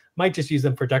Bill, might just use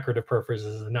them for decorative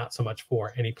purposes and not so much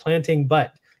for any planting,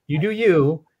 but you do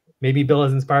you. Maybe Bill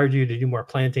has inspired you to do more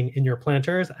planting in your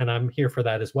planters, and I'm here for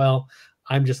that as well.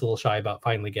 I'm just a little shy about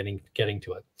finally getting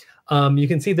to it. You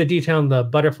can see the detail on the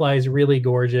butterfly is really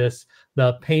gorgeous.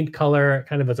 The paint color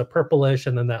kind of is a purplish,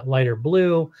 and then that lighter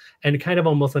blue, and kind of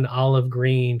almost an olive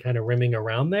green kind of rimming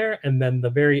around there. And then the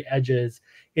very edges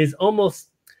is almost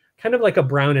kind of like a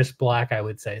brownish black, I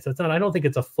would say. So it's not, I don't think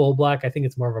it's a full black. I think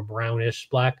it's more of a brownish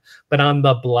black, but on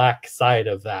the black side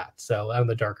of that. So on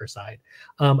the darker side.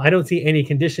 I don't see any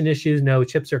condition issues, no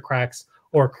chips or cracks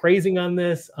or crazing on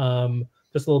this. Just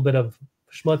a little bit of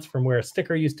schmutz from where a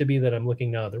sticker used to be that I'm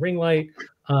looking now at the ring light.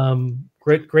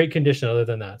 Great condition other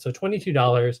than that. So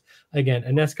 $22. Again,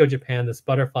 Enesco Japan, this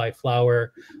butterfly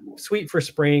flower, sweet for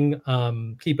spring.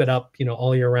 Keep it up,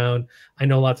 all year round. I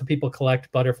know lots of people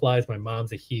collect butterflies. My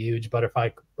mom's a huge butterfly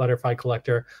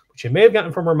collector, which she may have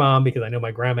gotten from her mom, because I know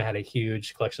my grandma had a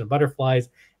huge collection of butterflies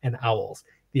and owls.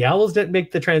 The owls didn't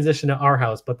make the transition to our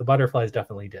house, but the butterflies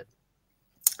definitely did.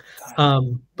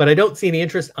 But I don't see any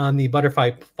interest on the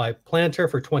butterfly planter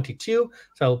for 22.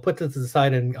 So I'll put this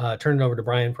aside and turn it over to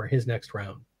Brian for his next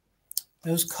round.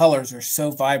 Those colors are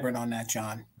so vibrant on that,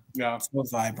 John. Yeah. So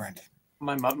vibrant.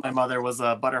 My mother was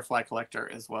a butterfly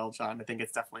collector as well, John. I think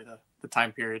it's definitely the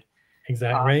time period.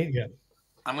 Exactly, right? Yeah.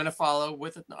 I'm going to follow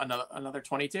with another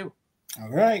 22. All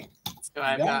right. So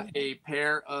I've got a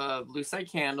pair of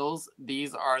lucite candles.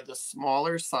 These are the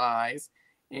smaller size,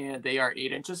 and they are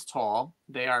 8 inches tall.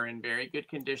 They are in very good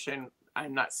condition.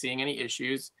 I'm not seeing any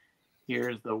issues.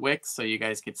 Here's the wicks, so you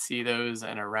guys could see those,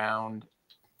 and around,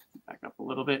 back up a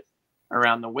little bit,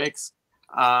 around the wicks.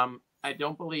 I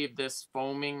don't believe this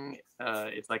foaming,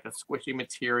 it's like a squishy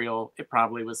material. It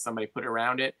probably was somebody put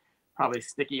around it, probably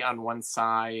sticky on one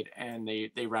side, and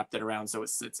they wrapped it around so it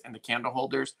sits in the candle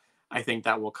holders. I think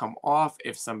that will come off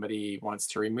if somebody wants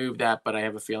to remove that, but I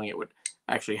have a feeling it would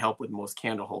actually help with most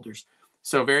candle holders.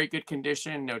 So very good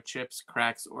condition, no chips,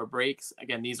 cracks, or breaks.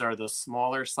 Again, these are the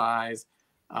smaller size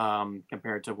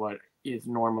compared to what is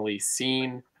normally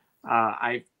seen.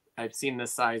 I've seen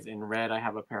this size in red. I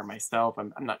have a pair myself.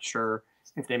 I'm not sure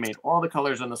if they made all the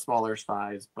colors in the smaller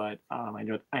size, but I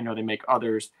know they make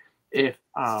others if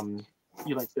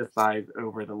you like this size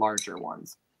over the larger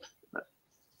ones. But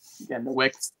again, the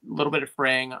wicks, a little bit of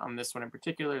fraying on this one in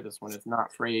particular. This one is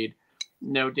not frayed.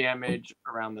 No damage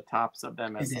around the tops of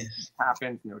them as something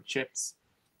happens. No chips.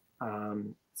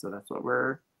 So that's what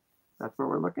we're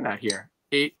looking at here.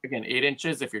 8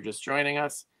 inches if you're just joining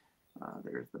us.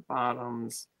 There's the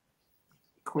bottoms.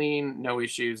 clean, no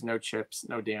issues, no chips,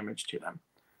 no damage to them.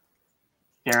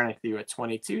 Karen, I see you at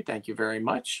 22. Thank you very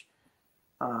much.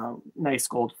 Nice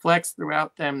gold flecks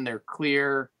throughout them. They're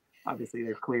clear. Obviously,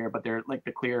 they're clear, but they're like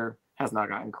the clear has not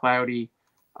gotten cloudy.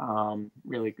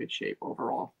 Really good shape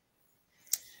overall.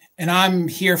 And I'm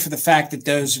here for the fact that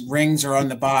those rings are on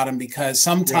the bottom, because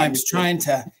sometimes trying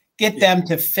to get them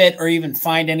to fit or even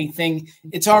find anything,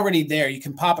 it's already there. You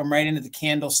can pop them right into the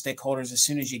candlestick holders as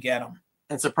soon as you get them.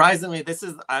 And surprisingly, this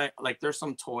is like there's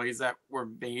some toys that were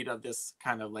made of this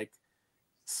kind of like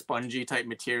spongy type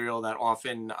material that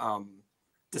often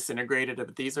disintegrated,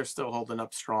 but these are still holding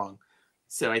up strong.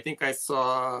 So I think I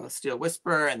saw Steel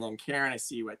Whisper, and then Karen, I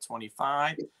see you at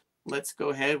 25. Let's go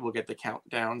ahead. We'll get the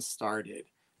countdown started.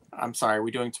 I'm sorry, are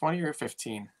we doing 20 or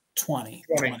 15? 20.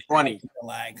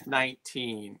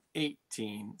 19,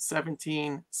 18,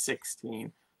 17,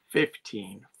 16,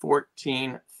 15,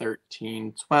 14,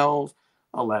 13, 12,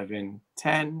 11,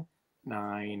 10,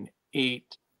 9,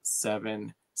 8,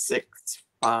 7, 6,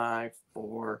 5,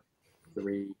 4,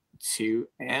 3, 2,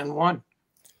 and 1.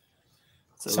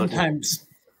 So sometimes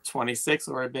 26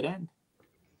 or a bit end.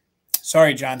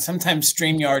 Sorry, John. Sometimes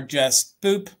StreamYard just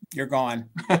boop, you're gone.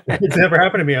 It's never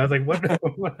happened to me. I was like,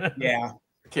 what? Yeah.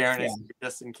 Karen is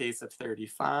just in case of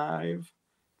 35.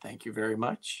 Thank you very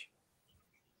much.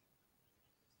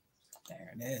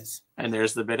 There it is. And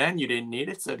there's the bid end. You didn't need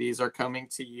it, so these are coming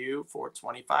to you for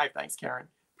 25. Thanks, Karen.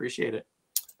 Appreciate it.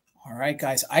 All right,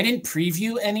 guys. I didn't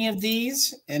preview any of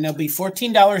these, and they'll be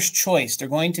 $14 choice. They're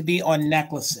going to be on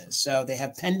necklaces. So they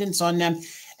have pendants on them.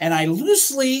 And I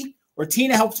loosely, or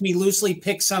Tina helped me loosely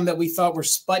pick some that we thought were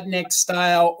Sputnik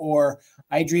style or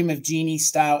I Dream of Jeannie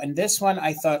style. And this one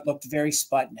I thought looked very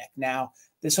Sputnik. Now,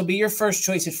 this will be your first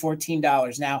choice at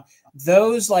 $14. Now,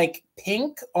 those like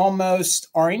pink, almost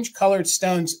orange colored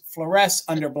stones fluoresce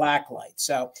under black light.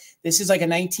 So this is like a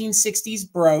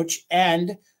 1960s brooch,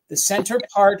 and the center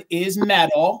part is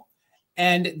metal,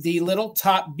 and the little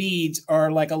top beads are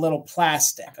like a little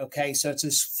plastic, okay? So it's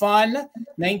this fun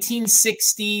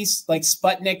 1960s, like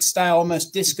Sputnik style,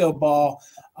 almost disco ball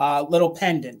little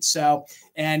pendant. So,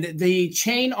 and the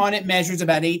chain on it measures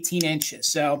about 18 inches.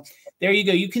 So there you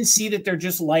go. You can see that they're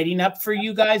just lighting up for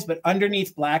you guys, but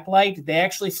underneath black light, they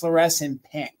actually fluoresce in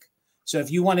pink. So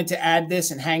if you wanted to add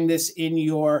this and hang this in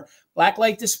your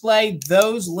blacklight display,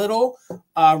 those little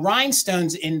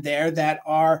rhinestones in there that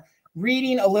are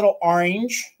reading a little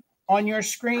orange on your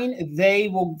screen, they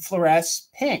will fluoresce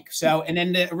pink. So, and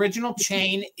then the original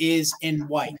chain is in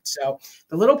white. So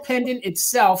the little pendant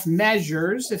itself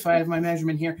measures, if I have my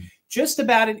measurement here, just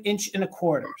about 1.25 inches.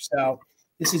 So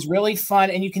this is really fun.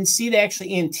 And you can see they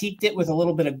actually antiqued it with a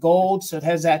little bit of gold. So it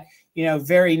has that, you know,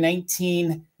 very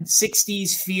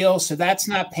 1960s feel. So that's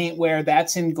not paint wear,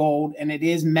 that's in gold, and it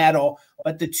is metal.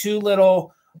 But the two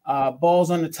little balls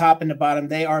on the top and the bottom,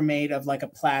 they are made of like a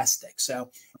plastic.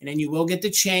 So, and then you will get the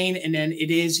chain, and then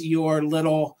it is your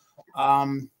little,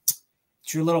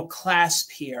 it's your little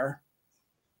clasp here.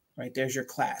 Right, there's your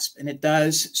clasp, and it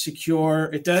does secure,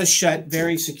 it does shut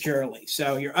very securely.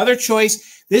 So your other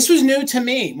choice, this was new to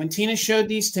me. When Tina showed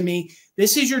these to me,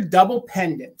 this is your double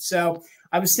pendant. So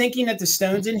I was thinking that the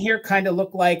stones in here kind of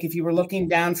look like if you were looking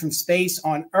down from space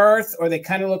on Earth, or they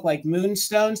kind of look like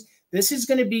moonstones. This is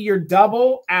going to be your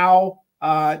double owl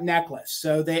necklace.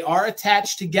 So they are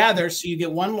attached together. So you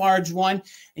get one large one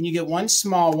and you get one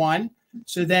small one.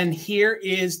 So then here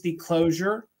is the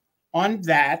closure on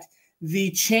that.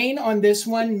 The chain on this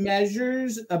one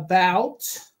measures about,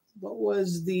 what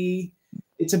was the,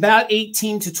 it's about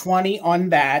 18 to 20 on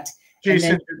that.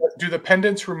 Jason, do the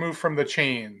pendants remove from the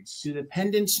chains? Do the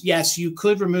pendants? Yes, you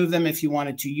could remove them if you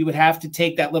wanted to. You would have to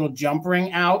take that little jump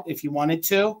ring out if you wanted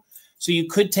to. So you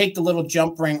could take the little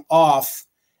jump ring off,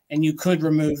 and you could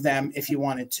remove them if you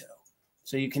wanted to.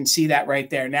 So you can see that right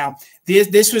there. Now,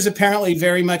 this was apparently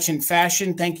very much in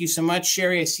fashion. Thank you so much,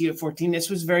 Sherry. I see you at 14. This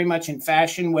was very much in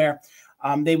fashion where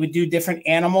they would do different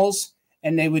animals,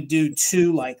 and they would do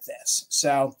two like this.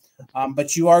 So,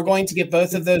 but you are going to get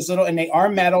both of those little, and they are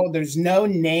metal. There's no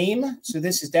name. So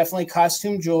this is definitely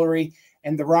costume jewelry.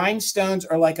 And the rhinestones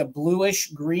are like a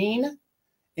bluish green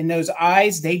in those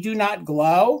eyes. They do not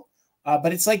glow,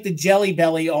 but it's like the Jelly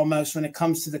Belly almost when it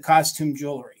comes to the costume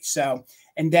jewelry. So,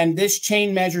 and then this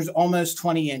chain measures almost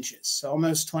 20 inches. So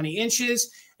almost 20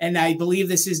 inches. And I believe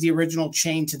this is the original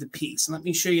chain to the piece. And let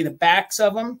me show you the backs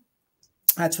of them.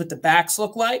 That's what the backs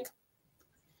look like.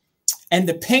 And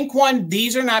the pink one,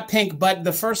 these are not pink, but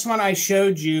the first one I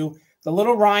showed you, the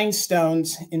little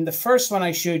rhinestones in the first one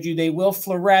I showed you, they will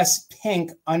fluoresce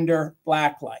pink under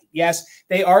black light. Yes,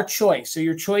 they are choice. So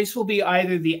your choice will be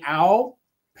either the owl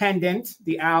pendant,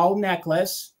 the owl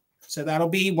necklace. So that'll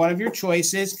be one of your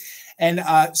choices. And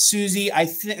Suzette,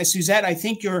 I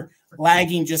think you're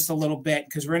lagging just a little bit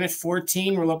because we're in at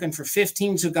 14. We're looking for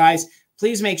 15. So guys,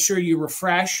 please make sure you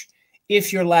refresh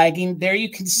if you're lagging. There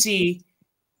you can see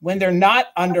when they're not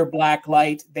under black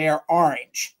light, they are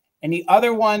orange. And the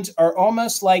other ones are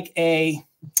almost like they're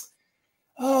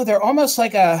almost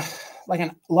like an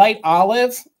light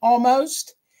olive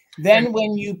almost. Then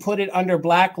when you put it under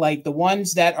black light, the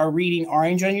ones that are reading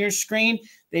orange on your screen,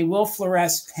 they will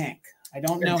fluoresce pink. I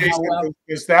don't know how well.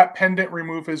 Is that pendant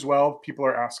remove as well? People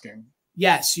are asking.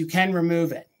 Yes, you can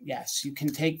remove it. Yes, you can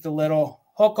take the little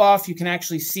hook off. You can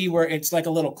actually see where it's like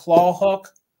a little claw hook.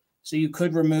 So you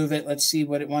could remove it. Let's see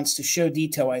what it wants to show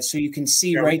detail-wise. So you can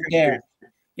see right there.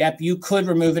 Yep, you could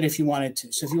remove it if you wanted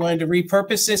to. So if you wanted to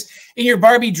repurpose this in your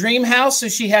Barbie dream house so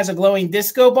she has a glowing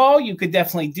disco ball, you could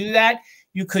definitely do that.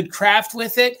 You could craft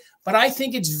with it. But I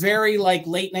think it's very like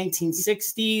late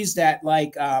 1960s, that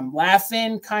like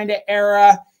Laugh-In kind of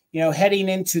era, you know, heading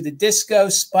into the disco,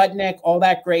 Sputnik, all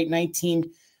that great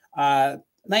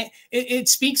it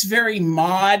speaks very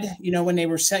mod, you know, when they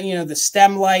were setting, you know, the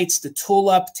stem lights, the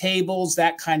tulip tables,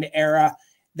 that kind of era,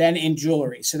 then in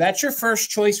jewelry. So that's your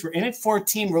first choice. We're in at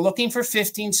 14. We're looking for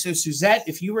 15. So Suzette,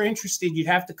 if you were interested, you'd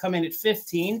have to come in at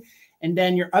 15. And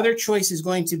then your other choice is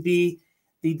going to be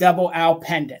the double owl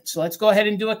pendant. So let's go ahead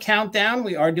and do a countdown.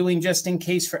 We are doing just in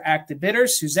case for active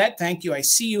bidders. Suzette, thank you. I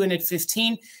see you in at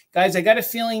 15. Guys, I got a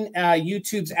feeling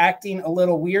YouTube's acting a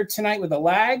little weird tonight with a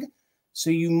lag,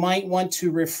 so you might want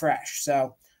to refresh.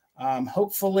 So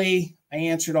hopefully I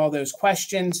answered all those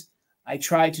questions. I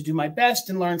tried to do my best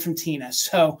and learn from Tina.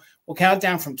 So we'll count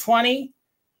down from 20,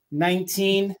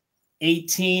 19,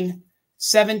 18,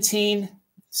 17,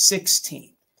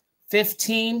 16,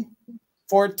 15,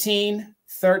 14,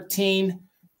 13,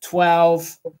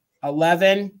 12,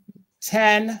 11,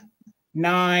 10,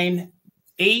 9,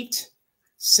 8,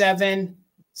 7,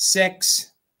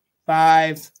 6,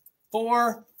 5,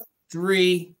 4,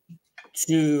 3,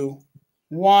 2,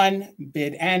 1.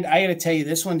 Bid end. I got to tell you,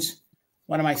 this one's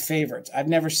one of my favorites. I've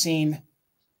never seen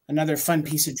another fun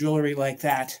piece of jewelry like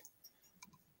that,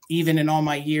 even in all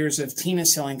my years of Tina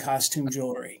selling costume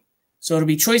jewelry. So it'll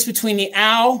be choice between the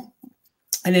owl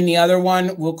and then the other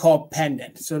one we'll call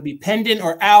pendant. So it'll be pendant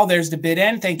or owl. There's the bid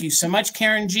end. Thank you so much,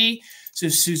 Karen G. So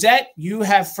Suzette, you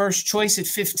have first choice at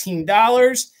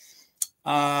 $15.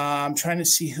 I'm trying to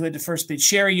see who had the first bid.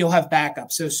 Sherry, you'll have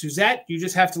backup. So Suzette, you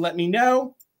just have to let me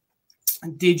know.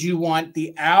 Did you want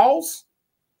the owls?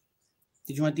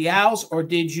 Did you want the owls or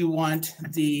did you want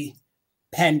the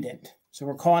pendant? So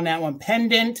we're calling that one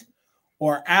pendant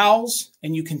or owls,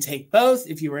 and you can take both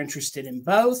if you were interested in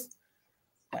both.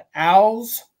 But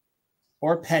owls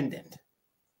or pendant.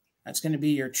 That's going to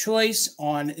be your choice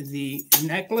on the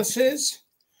necklaces.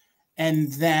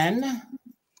 And then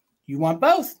you want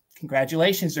both.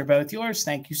 Congratulations, they're both yours.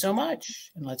 Thank you so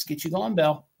much. And let's get you going,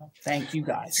 Bill. Thank you,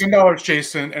 guys. $10,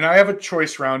 Jason. And I have a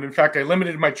choice round. In fact, I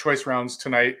limited my choice rounds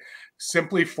tonight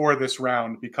simply for this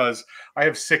round because I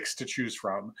have 6 to choose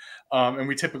from. And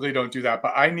we typically don't do that.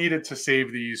 But I needed to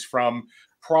save these from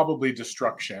probably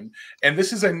destruction. And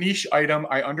this is a niche item.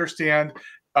 I understand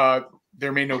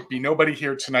there may be nobody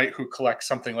here tonight who collects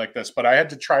something like this, but I had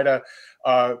to try to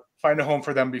find a home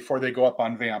for them before they go up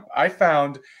on Vamp. I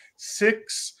found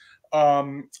 6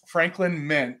 Franklin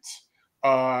Mint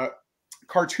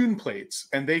cartoon plates,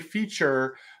 and they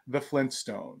feature the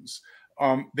Flintstones.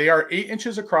 They are 8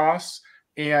 inches across,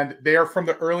 and they are from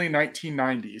the early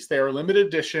 1990s. They are limited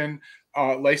edition,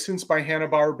 licensed by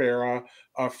Hanna-Barbera,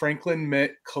 Franklin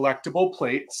Mint collectible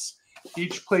plates.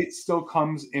 Each plate still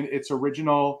comes in its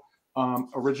original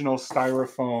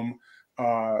styrofoam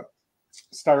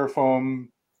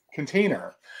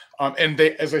container. And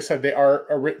they, as I said, they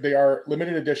are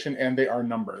limited edition and they are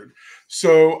numbered.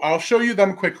 So I'll show you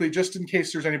them quickly, just in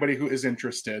case there's anybody who is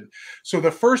interested. So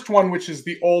the first one, which is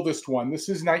the oldest one, this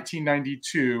is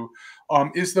 1992,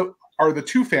 are the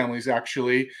 2 families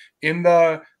actually in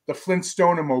the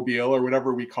Flintstonemobile or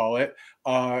whatever we call it.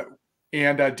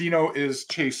 And Dino is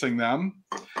chasing them.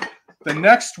 The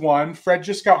next one, Fred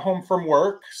just got home from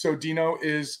work, so Dino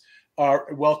is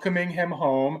welcoming him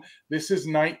home. This is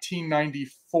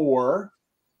 1994.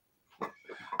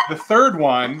 The third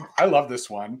one, I love this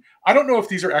one. I don't know if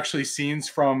these are actually scenes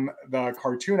from the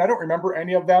cartoon. I don't remember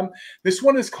any of them. This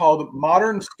one is called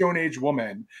Modern Stone Age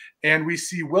Woman. And we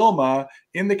see Wilma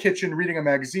in the kitchen reading a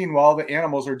magazine while the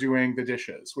animals are doing the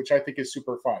dishes, which I think is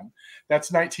super fun.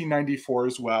 That's 1994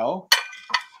 as well.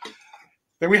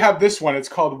 Then we have this one. It's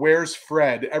called Where's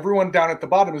Fred? Everyone down at the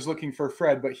bottom is looking for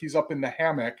Fred, but he's up in the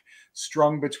hammock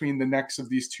strung between the necks of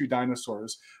these two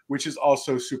dinosaurs, which is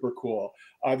also super cool.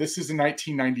 This is a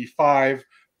 1995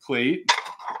 plate.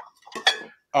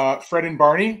 Fred and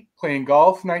Barney playing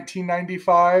golf,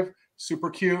 1995.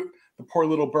 Super cute. The poor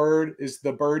little bird is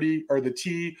the birdie or the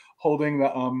tee holding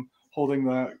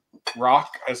the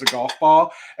rock as a golf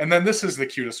ball. And then this is the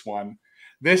cutest one.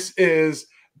 This is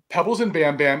Pebbles and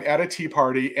Bam Bam at a tea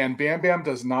party, and Bam Bam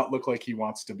does not look like he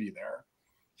wants to be there.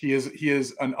 He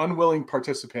is an unwilling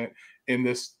participant in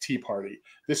this tea party.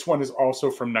 This one is also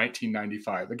from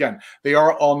 1995. Again, they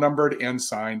are all numbered and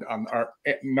signed are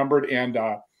numbered and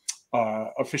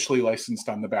officially licensed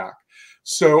on the back.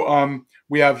 So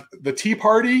we have the tea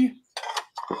party,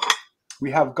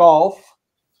 we have golf,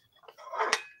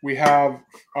 we have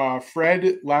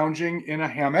Fred lounging in a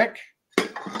hammock,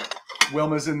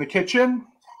 Wilma's in the kitchen,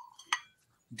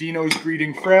 Dino's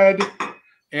greeting Fred,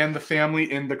 and the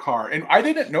family in the car. And I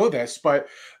didn't know this, but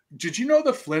did you know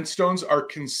the Flintstones are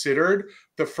considered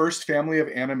the first family of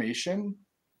animation?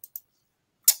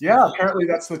 Yeah, apparently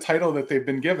that's the title that they've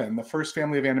been given, the first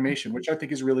family of animation, which I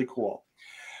think is really cool.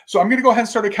 So I'm going to go ahead and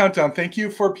start a countdown. Thank you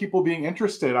for people being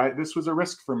interested. This was a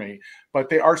risk for me, but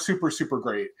they are super, super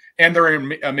great. And they're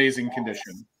in amazing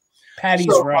condition. Patty's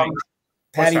right.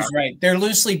 Patty's right. They're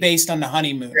loosely based on the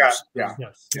honeymooners. Yeah.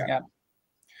 Yeah.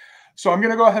 So I'm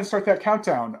going to go ahead and start that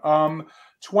countdown.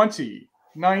 20,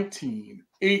 19,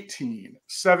 18,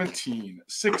 17,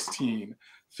 16,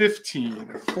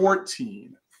 15,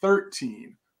 14,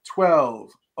 13,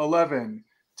 12, 11,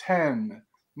 10,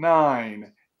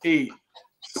 9, 8,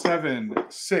 7,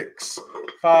 6,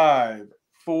 5,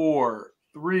 4,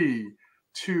 3,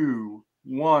 2,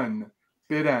 1,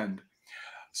 bid end.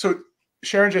 So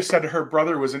Sharon just said her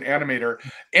brother was an animator.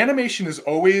 Animation has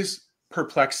always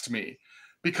perplexed me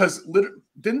because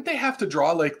didn't they have to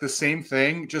draw like the same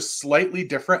thing, just slightly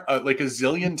different, like a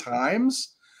zillion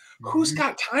times? Mm-hmm. Who's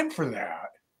got time for that?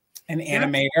 An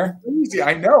animator. Easy.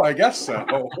 I know. I guess so.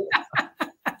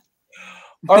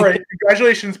 All right.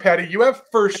 Congratulations, Patty. You have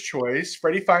first choice.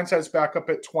 Freddie Fines has back up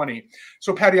at 20.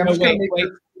 So, Patty, I'm just going to make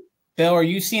Bill, are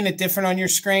you seeing it different on your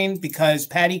screen? Because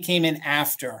Patty came in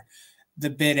after the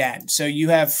bid end. So you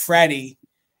have Freddie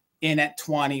in at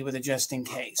 20 with a just in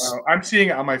case. I'm seeing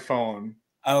it on my phone.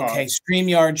 Okay.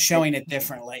 StreamYard showing it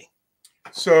differently.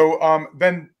 So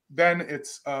then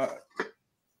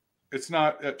it's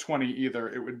not at 20 either.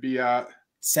 It would be at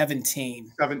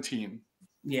 17. 17.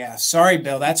 Yeah. Sorry,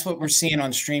 Bill. That's what we're seeing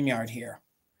on StreamYard here.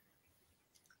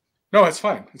 No, it's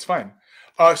fine. It's fine.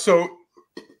 So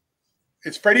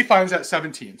it's Freddie Fines at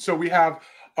 17. So we have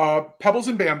Pebbles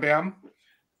and Bam Bam.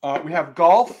 We have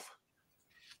golf.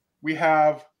 We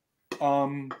have,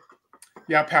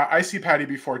 Pat. I see Patty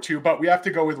before too, but we have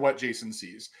to go with what Jason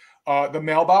sees. The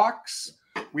mailbox.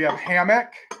 We have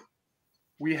hammock.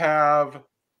 We have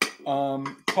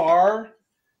car,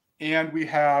 and we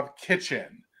have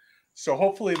kitchen. So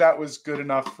hopefully that was good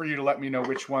enough for you to let me know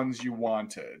which ones you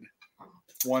wanted.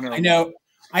 I know,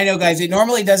 guys. It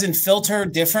normally doesn't filter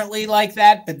differently like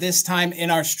that, but this time in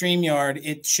our StreamYard,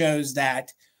 it shows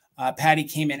that Patty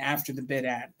came in after the bid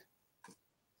end.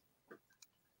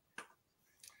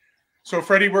 So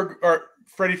Freddie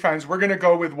Fines, we're going to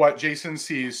go with what Jason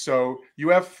sees. So you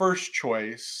have first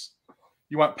choice.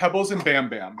 You want Pebbles and Bam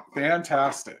Bam.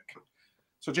 Fantastic.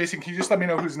 So Jason, can you just let me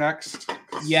know who's next?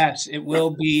 Yes, it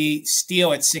will be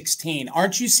Steele at 16.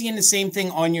 Aren't you seeing the same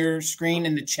thing on your screen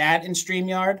in the chat in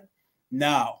StreamYard?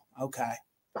 No. Okay.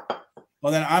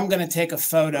 Well, then I'm going to take a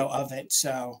photo of it.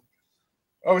 So.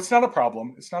 Oh, it's not a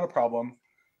problem. It's not a problem.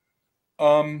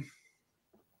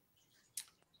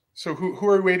 So who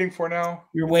are we waiting for now?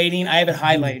 You're waiting. I have it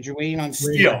highlighted. You're waiting on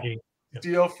Steele.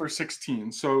 Steele for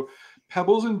 16. So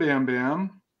Pebbles and Bam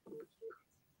Bam.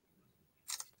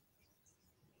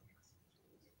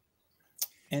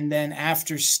 And then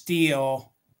after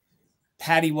Steele,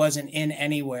 Patty wasn't in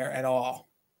anywhere at all.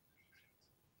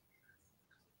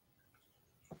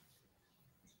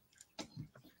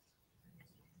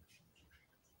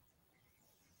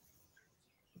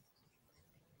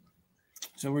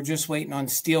 So we're just waiting on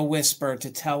Steel Whisper to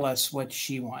tell us what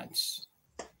she wants.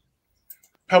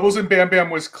 Pebbles and Bam Bam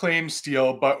was claim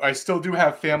Steele, but I still do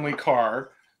have Family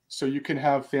Car. So you can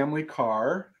have Family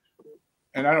Car.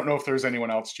 And I don't know if there's anyone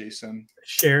else, Jason.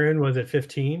 Sharon was at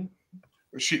 15.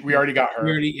 We already got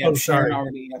her. Sorry.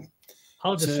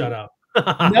 I'll just shut up.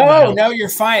 No, you're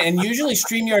fine. And usually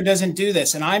StreamYard doesn't do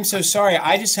this. And I'm so sorry.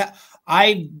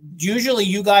 Usually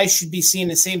you guys should be seeing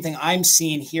the same thing I'm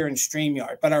seeing here in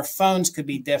StreamYard, but our phones could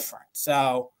be different.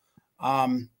 So,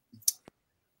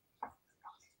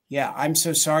 yeah, I'm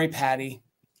so sorry, Patty.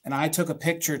 And I took a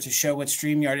picture to show what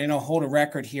StreamYard, and it'll hold a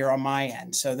record here on my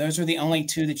end. So those are the only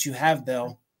two that you have,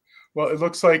 Bill. Well, it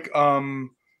looks like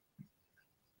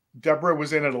Deborah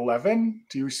was in at 11.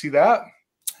 Do you see that?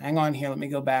 Hang on here. Let me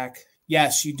go back.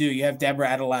 Yes, you do. You have Deborah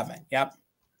at 11. Yep.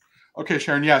 Okay,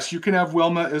 Sharon. Yes, you can have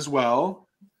Wilma as well.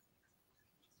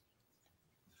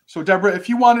 So, Deborah, if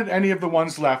you wanted any of the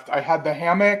ones left, I had the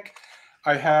hammock,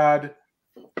 I had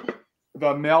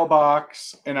the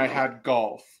mailbox, and I had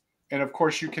golf. And, of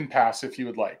course, you can pass if you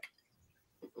would like.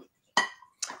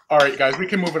 All right, guys, we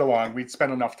can move it along. We'd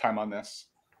spent enough time on this.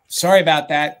 Sorry about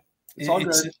that. It's all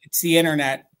good. It's the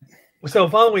internet. So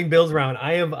following Bill's round,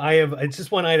 I have it's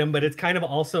just one item, but it's kind of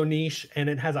also niche, and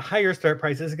it has a higher start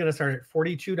price. This is going to start at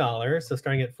 $42, so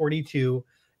starting at 42.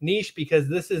 Niche because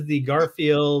this is the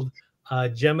Garfield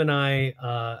Gemini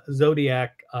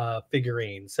Zodiac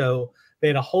figurine. So they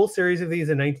had a whole series of these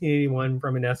in 1981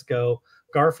 from UNESCO.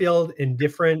 Garfield in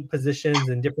different positions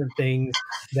and different things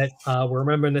that were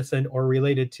reminiscent or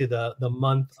related to the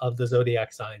month of the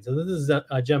zodiac sign. So this is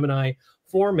a Gemini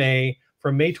for May,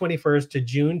 from May 21st to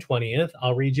June 20th.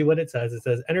 I'll read you what it says. It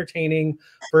says, entertaining,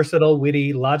 versatile,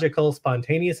 witty, logical,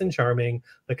 spontaneous, and charming,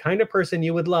 the kind of person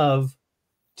you would love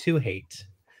to hate.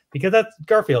 Because that's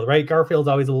Garfield, right? Garfield's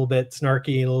always a little bit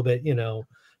snarky, a little bit,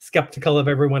 skeptical of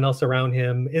everyone else around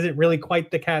him. Isn't really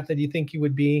quite the cat that you think he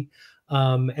would be.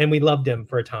 And we loved him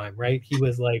for a time, right? He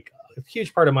was like a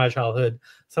huge part of my childhood.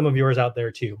 Some of yours out there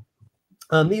too.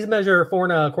 These measure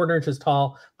 4¼ inches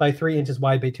tall by 3 inches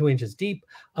wide by 2 inches deep.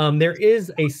 There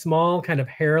is a small kind of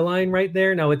hairline right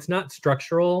there. Now it's not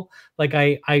structural. Like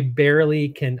I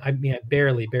barely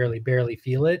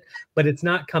feel it, but it's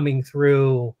not coming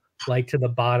through like to the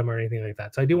bottom or anything like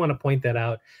that. So I do want to point that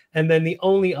out. And then the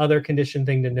only other condition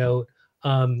thing to note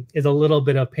is a little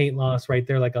bit of paint loss right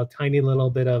there, like a tiny little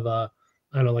bit of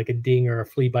I don't know, like a ding or a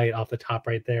flea bite off the top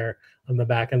right there on the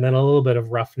back, and then a little bit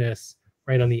of roughness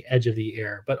right on the edge of the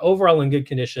ear, but overall in good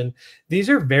condition. These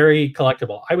are very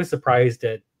collectible. I was surprised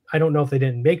at, I don't know if they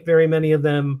didn't make very many of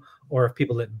them or if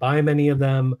people didn't buy many of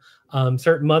them.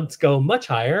 Certain months go much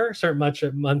higher, certain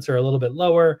months are a little bit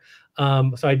lower.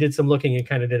 So I did some looking and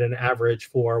kind of did an average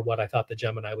for what I thought the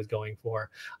Gemini was going for.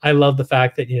 I love the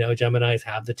fact that, Geminis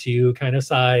have the two kind of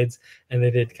sides, and they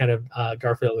did kind of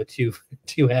Garfield with two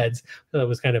heads. So that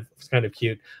was kind of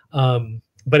cute.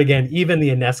 But again, even the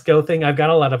UNESCO thing, I've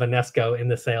got a lot of UNESCO in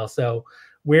the sale. So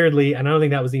weirdly, and I don't think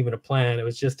that was even a plan. It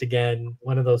was just, again,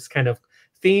 one of those kind of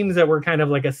themes that were kind of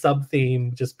like a sub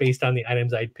theme just based on the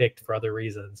items I'd picked for other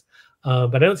reasons.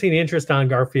 But I don't see any interest on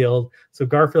Garfield. So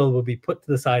Garfield will be put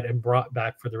to the side and brought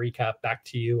back for the recap back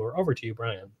to you or over to you,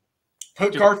 Brian.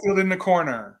 Put Garfield in the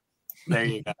corner. There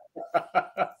you go.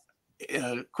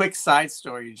 Quick side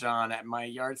story, John. At my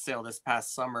yard sale this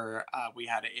past summer, we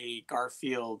had a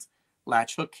Garfield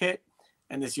latch hook kit,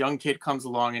 and this young kid comes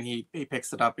along and he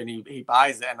picks it up and he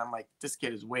buys it, and I'm like, this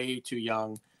kid is way too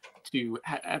young to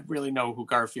really know who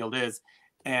Garfield is.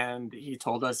 And he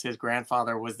told us his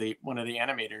grandfather was one of the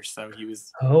animators, so he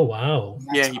was. Oh wow!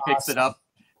 Yeah, he picks it up.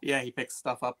 Yeah, he picks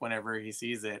stuff up whenever he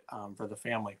sees it for the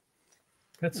family.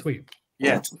 That's sweet.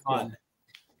 Yeah, it's fun.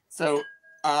 So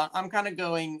I'm kind of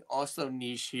going also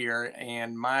niche here,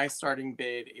 and my starting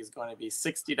bid is going to be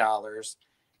 $60.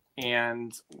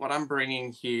 And what I'm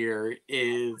bringing here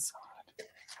is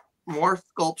more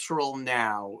sculptural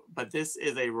now, but this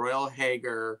is a Royal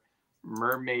Hager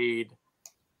mermaid.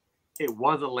 It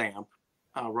was a lamp.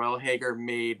 Royal Hager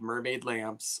made mermaid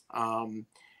lamps.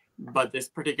 But this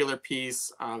particular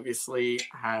piece obviously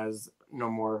has no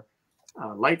more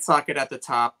light socket at the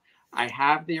top. I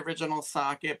have the original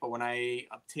socket, but when I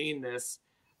obtained this,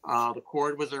 the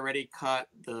cord was already cut.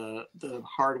 The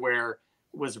hardware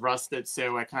was rusted.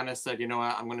 So I kind of said, you know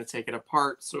what, I'm going to take it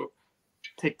apart. So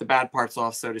take the bad parts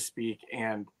off, so to speak,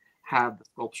 and have the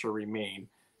sculpture remain.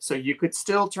 So you could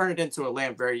still turn it into a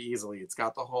lamp very easily. It's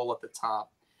got the hole at the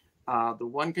top. The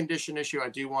one condition issue I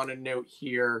do want to note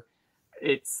here,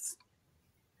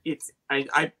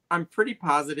 I'm pretty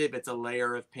positive it's a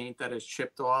layer of paint that is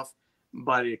chipped off,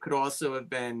 but it could also have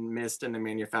been missed in the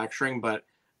manufacturing, but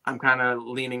I'm kind of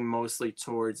leaning mostly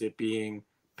towards it being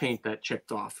paint that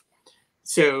chipped off.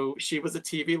 So she was a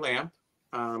TV lamp,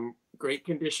 great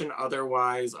condition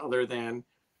otherwise, other than,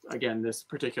 again, this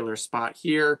particular spot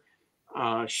here.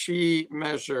 She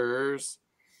measures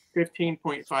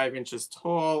 15.5 inches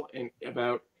tall and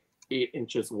about 8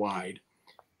 inches wide.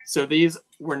 So these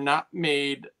were not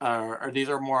made, or these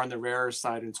are more on the rarer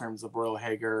side in terms of Royal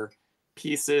Hager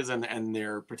pieces and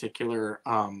their particular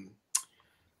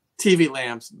TV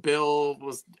lamps. Bill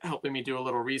was helping me do a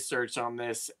little research on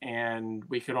this, and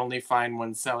we could only find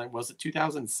one selling. Was it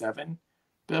 2007,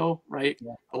 bill, right?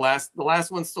 Yeah. The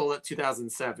last one stole at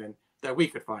 2007 that we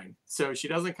could find. So she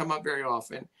doesn't come up very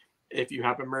often. If you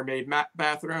have a mermaid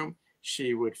bathroom,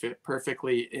 she would fit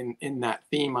perfectly in that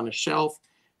theme on a shelf.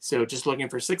 So just looking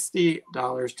for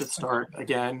 $60 to start.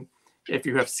 Again, if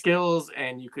you have skills,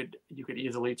 and you could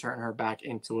easily turn her back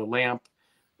into a lamp,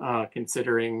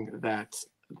 considering that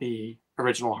the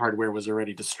original hardware was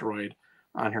already destroyed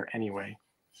on her anyway.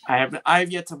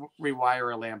 I've yet to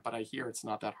rewire a lamp, but I hear it's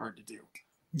not that hard to do.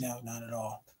 No, not at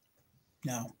all.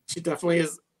 No. She definitely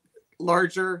is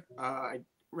larger. I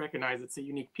recognize it's a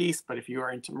unique piece, but if you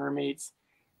are into mermaids,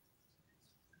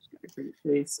 she's got a great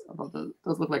face. Although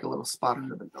those look like a little spot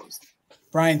under the nose.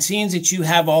 Brian, seeing that you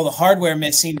have all the hardware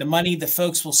missing, the money the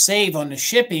folks will save on the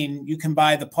shipping, you can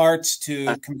buy the parts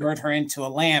to convert her into a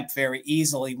lamp very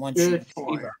easily once you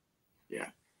receive her.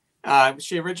 Yeah.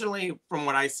 She originally, from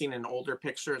what I've seen in older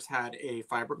pictures, had a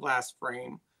fiberglass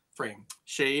frame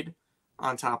shade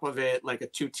on top of it, like a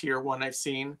 2-tier one I've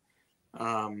seen.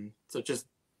 So just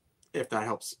if that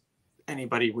helps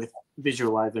anybody with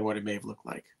visualizing what it may have looked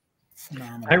like.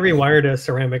 Phenomenal. I rewired a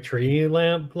ceramic tree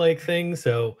lamp like thing.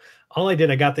 So all I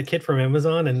did, I got the kit from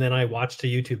Amazon, and then I watched a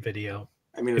YouTube video.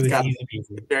 I mean, it's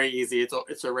very easy.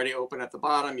 It's already open at the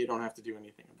bottom. You don't have to do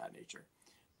anything of that nature.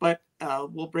 But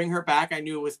we'll bring her back. I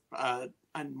knew it was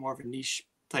more of a niche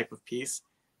type of piece,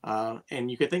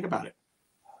 and you could think about it.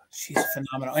 She's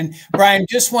phenomenal. And Brian,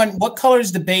 just what color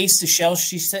is the base, the shell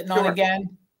she's sitting on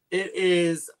again? It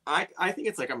is, I think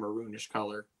it's like a maroonish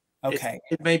color. Okay.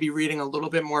 It may be reading a little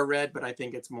bit more red, but I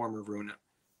think it's more maroon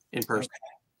in person.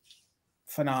 Okay.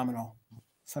 Phenomenal.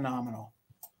 Phenomenal.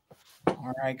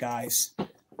 All right, guys.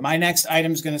 My next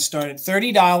item is going to start at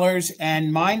 $30,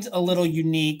 and mine's a little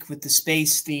unique with the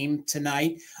space theme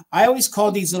tonight. I always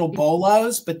call these little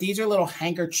bolos, but these are little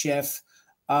handkerchief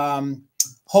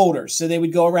holders. So they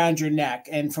would go around your neck.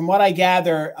 And from what I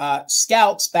gather,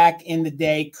 scouts back in the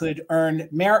day could earn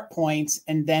merit points,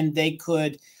 and then they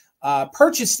could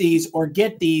purchase these or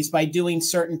get these by doing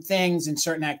certain things and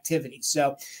certain activities.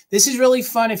 So this is really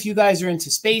fun if you guys are into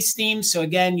space themes. So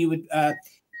again, you would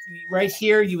right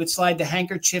here, you would slide the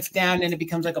handkerchief down and it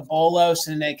becomes like a bolos,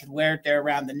 and they could wear it there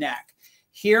around the neck.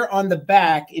 Here on the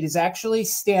back, it is actually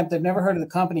stamped. I've never heard of the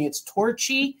company. It's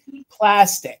Torchy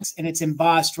Plastics, and it's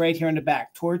embossed right here on the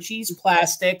back. Torchy's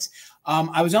Plastics.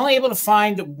 I was only able to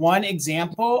find one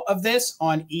example of this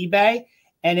on eBay,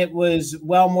 and it was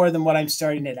well more than what I'm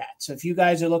starting it at. So if you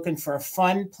guys are looking for a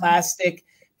fun plastic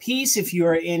piece, if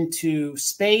you're into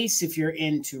space, if you're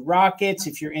into rockets,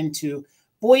 if you're into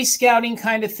Boy Scouting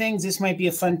kind of things, this might be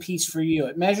a fun piece for you.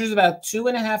 It measures about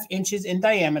 2.5 inches in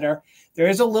diameter. There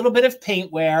is a little bit of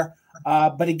paint wear,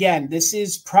 but again, this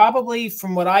is probably,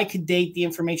 from what I could date, the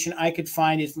information I could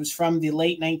find, it was from the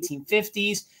late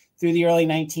 1950s through the early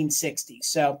 1960s.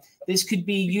 So this could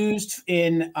be used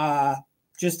in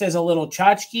just as a little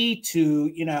tchotchke to,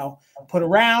 you know, put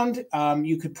around.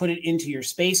 You could put it into your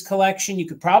space collection. You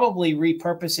could probably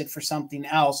repurpose it for something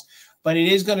else, but it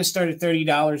is going to start at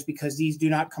 $30 because these do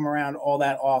not come around all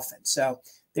that often. So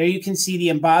there you can see the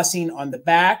embossing on the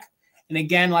back. And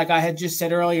again, like I had just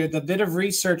said earlier, the bit of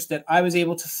research that I was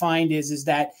able to find is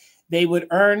that they would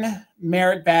earn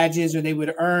merit badges, or they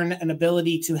would earn an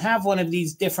ability to have one of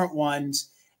these different ones,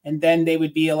 and then they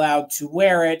would be allowed to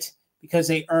wear it because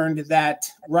they earned that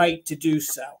right to do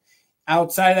so.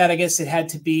 Outside of that, I guess it had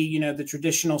to be, you know, the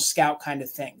traditional scout kind of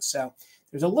thing. So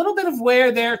there's a little bit of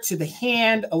wear there to the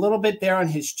hand, a little bit there on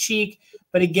his cheek.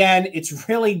 But again, it's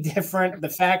really different. The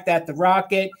fact that the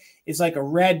rocket is like a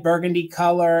red burgundy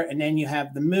color, and then you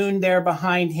have the moon there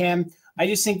behind him. I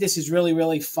just think this is really,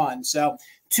 really fun. So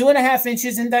 2.5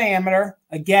 inches in diameter.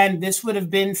 Again, this would have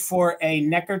been for a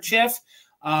neckerchief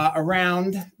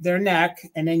around their neck,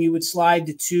 and then you would slide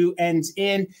the two ends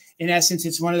in. In essence,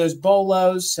 it's one of those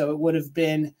bolos, so it would have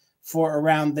been for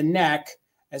around the neck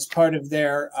as part of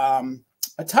their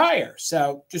attire.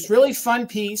 So just really fun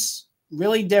piece,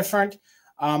 really different.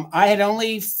 I had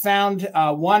only found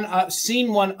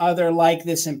seen one other like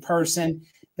this in person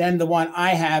than the one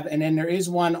I have, and then there is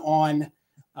one on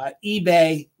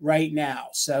eBay right now.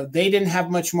 So they didn't have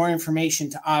much more information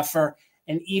to offer,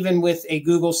 and even with a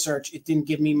Google search, it didn't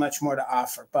give me much more to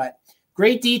offer. But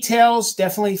great details,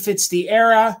 definitely fits the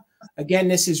era. Again,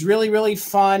 this is really, really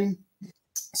fun,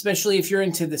 especially if you're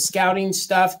into the scouting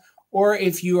stuff, or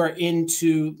if you are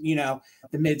into, you know,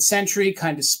 the mid-century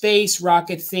kind of space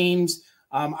rocket themes.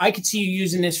 I could see you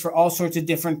using this for all sorts of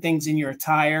different things in your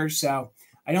attire. So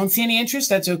I don't see any interest.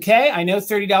 That's okay. I know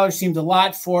 $30 seems a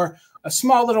lot for a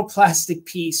small little plastic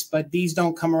piece, but these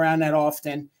don't come around that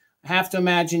often. I have to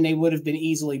imagine they would have been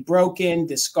easily broken,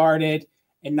 discarded,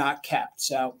 and not kept.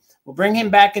 So We'll bring him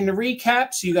back into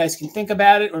recap so you guys can think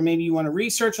about it, or maybe you want to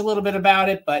research a little bit about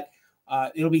it, but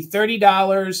it'll be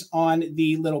 $30 on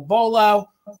the little bolo,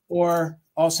 or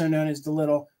also known as the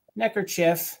little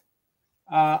neckerchief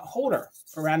holder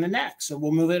around the neck. So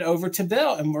we'll move it over to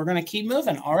Bill, and we're going to keep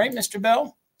moving. All right, Mr.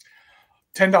 Bill.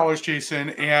 $10,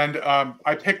 Jason. And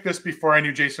I picked this before I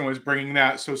knew Jason was bringing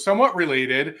that. So somewhat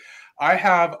related, I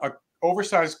have a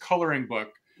oversized coloring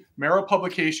book, Merrill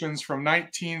Publications from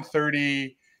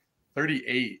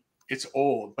 1938. It's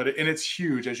old, and it's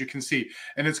huge, as you can see.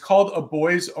 And it's called A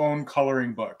Boy's Own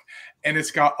Coloring Book. And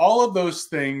it's got all of those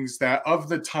things that of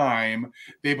the time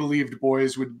they believed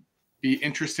boys would be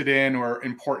interested in or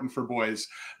important for boys.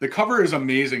 The cover is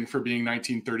amazing for being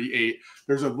 1938.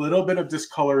 There's a little bit of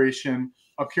discoloration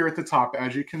up here at the top,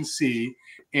 as you can see,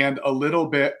 and a little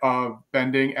bit of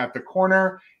bending at the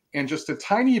corner, and just a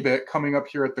tiny bit coming up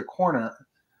here at the corner.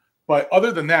 But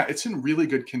other than that, it's in really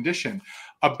good condition.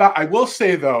 I will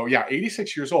say though, yeah,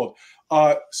 86 years old.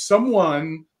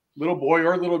 Someone, little boy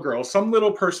or little girl, some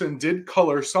little person did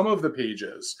color some of the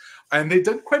pages, and they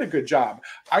did quite a good job.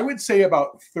 I would say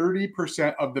about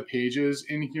 30% of the pages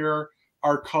in here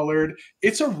are colored.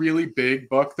 It's a really big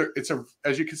book.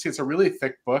 As you can see, it's a really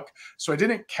thick book. So I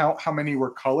didn't count how many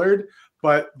were colored,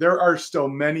 but there are still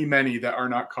many, many that are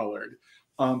not colored.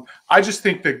 I just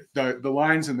think that the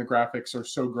lines and the graphics are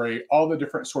so great. All the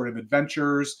different sort of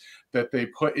adventures that they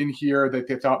put in here that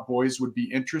they thought boys would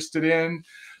be interested in.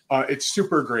 It's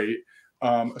super great.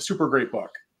 A super great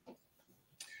book.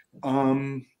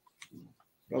 What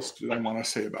else did I want to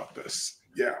say about this?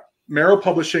 Yeah. Merrill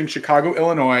Publishing, Chicago,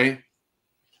 Illinois,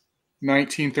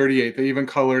 1938. They even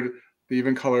colored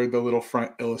the little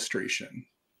front illustration.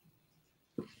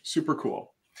 Super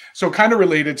cool. So kind of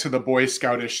related to the Boy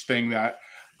Scoutish thing that,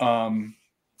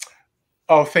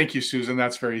 oh, thank you, Susan.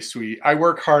 That's very sweet. I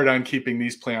work hard on keeping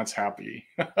these plants happy.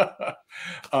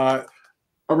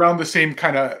 Around the same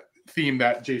kind of theme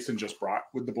that Jason just brought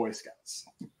with the Boy Scouts.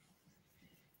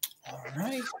 All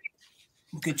right.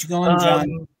 We'll get you going,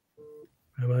 John.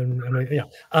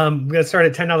 I'm going to start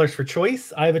at $10 for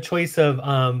choice. I have a choice of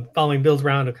following Bill's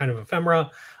round of kind of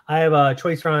ephemera. I have a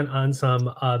choice round on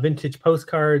some vintage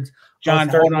postcards. John,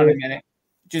 hold on a minute.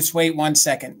 Just wait 1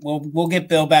 second. We'll get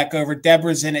Bill back over.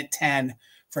 Deborah's in at 10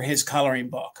 for his coloring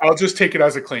book. I'll just take it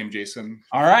as a claim, Jason.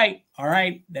 All right.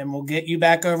 Then we'll get you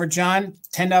back over, John.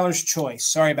 $10 choice.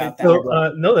 Sorry about that.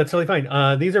 So, no, that's totally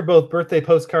fine. These are both birthday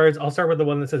postcards. I'll start with the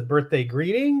one that says birthday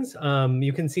greetings.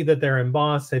 You can see that they're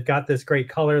embossed. They've got this great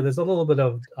color. There's a little bit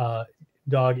of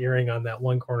dog earring on that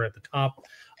one corner at the top.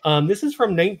 This is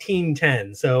from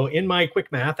 1910. So in my quick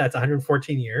math, that's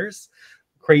 114 years.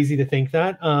 Crazy to think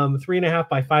that. 3.5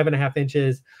 by 5.5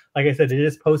 inches. Like I said, it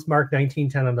is postmarked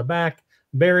 1910 on the back.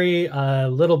 Very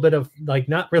little bit of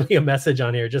not really a message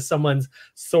on here, just someone's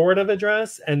sort of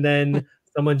address, and then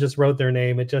someone just wrote their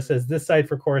name. It just says this side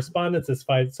for correspondence, this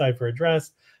side for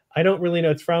address. I don't really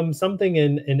know. It's from something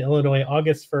in Illinois,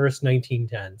 August 1st,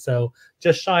 1910. So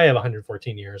just shy of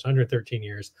 114 years, 113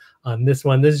 years on this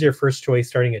one. This is your first choice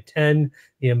starting at 10,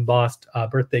 the embossed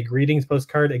birthday greetings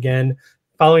postcard. Again,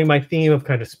 following my theme of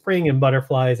kind of spring and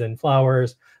butterflies and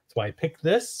flowers. That's why I picked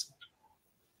this.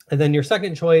 And then your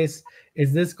second choice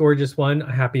is this gorgeous one,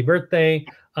 a happy birthday.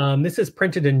 This is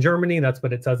printed in Germany. That's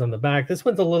what it says on the back. This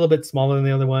one's a little bit smaller than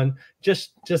the other one,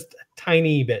 just a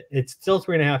tiny bit. It's still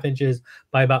 3.5 inches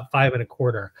by about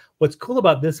 5.25. What's cool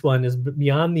about this one is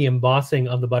beyond the embossing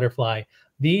of the butterfly,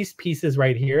 these pieces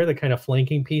right here, the kind of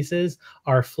flanking pieces,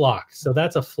 are flocked. So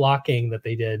that's a flocking that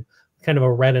they did, kind of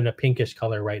a red and a pinkish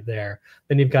color right there.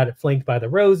 Then you've got it flanked by the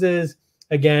roses.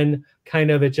 Again, kind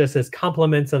of it just says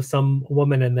compliments of some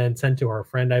woman and then sent to her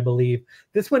friend, I believe.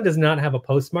 This one does not have a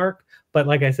postmark, but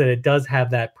like I said, it does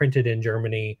have that printed in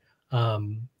Germany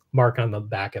mark on the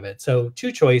back of it. So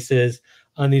two choices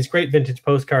on these great vintage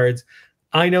postcards.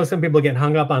 I know some people get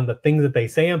hung up on the things that they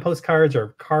say on postcards or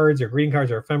cards or greeting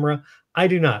cards or ephemera. I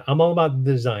do not. I'm all about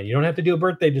the design. You don't have to do a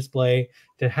birthday display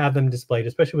to have them displayed,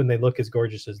 especially when they look as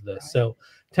gorgeous as this. So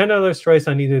 $10 choice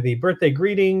on either the birthday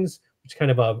greetings, which is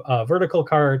kind of a vertical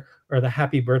card, or the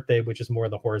happy birthday, which is more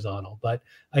the horizontal. But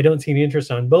I don't see any interest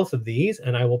on both of these,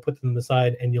 and I will put them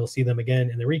aside, and you'll see them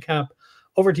again in the recap.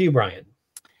 Over to you, Brian.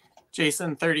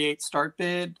 Jason, 38 start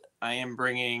bid. I am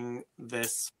bringing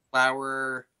this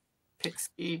flower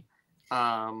pixie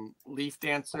leaf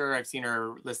dancer. I've seen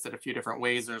her listed a few different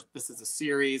ways. This is a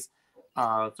series.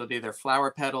 So they're either flower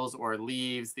petals or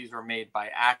leaves. These were made by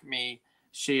Acme.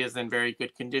 She is in very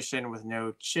good condition with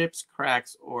no chips,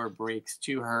 cracks, or breaks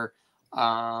to her.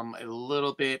 A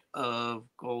little bit of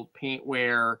gold paint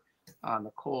wear on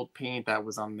the cold paint that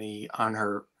was on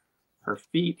her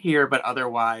feet here, but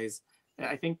otherwise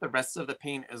I think the rest of the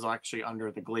paint is actually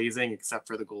under the glazing, except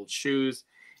for the gold shoes.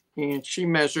 And she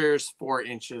measures 4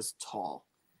 inches tall.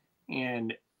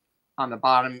 And on the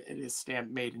bottom, it is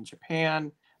stamped made in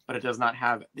Japan, but it does not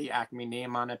have the Acme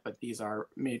name on it, but these are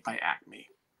made by Acme.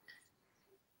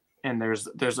 And there's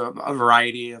a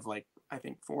variety of, like, I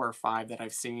think 4 or 5 that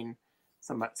I've seen.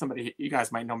 Somebody, you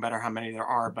guys might know better how many there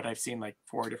are, but I've seen like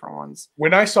 4 different ones.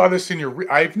 When I saw this in your,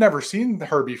 I've never seen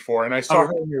her before, and I saw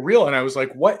her in your reel, and I was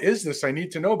like, "What is this? I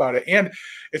need to know about it." And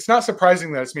it's not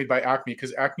surprising that it's made by Acme,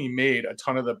 because Acme made a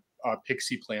ton of the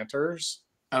pixie planters.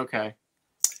 Okay,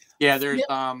 yeah, there's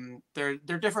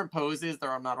they're different poses.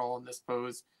 They're not all in this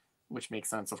pose, which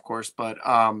makes sense, of course, but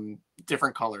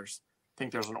different colors. I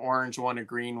think there's an orange one, a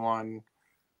green one,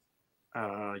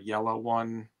 a yellow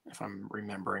one, if I'm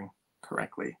remembering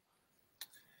correctly.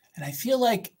 And I feel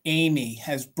like Amy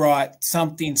has brought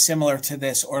something similar to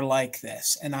this or like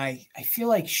this. And I feel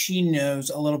like she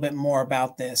knows a little bit more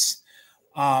about this.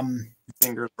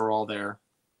 Fingers are all there.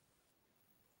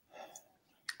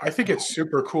 I think it's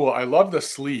super cool. I love the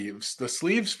sleeves. The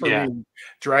sleeves for me,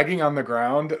 dragging on the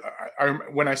ground.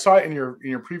 When I saw it in your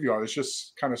preview, I was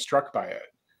just kind of struck by it.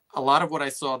 A lot of what I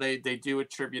saw, they do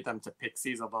attribute them to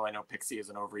pixies, although I know pixie is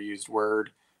an overused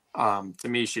word. To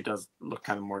me, she does look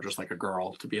kind of more just like a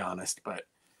girl, to be honest, but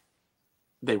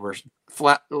they were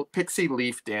flat pixie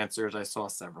leaf dancers I saw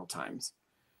several times.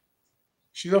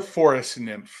 She's a forest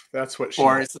nymph. That's what she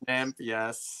Forest nymph,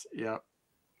 yes. Yep.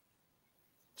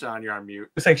 John, you're on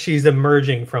mute. It's like she's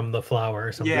emerging from the flower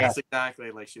or something. Yes,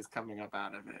 exactly. Like she's coming up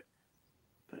out of it.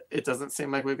 But it doesn't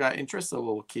seem like we've got interest, so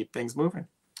we'll keep things moving.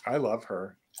 I love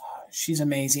her. She's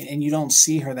amazing, and you don't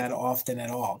see her that often at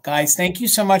all. Guys, thank you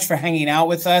so much for hanging out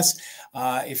with us.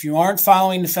 If you aren't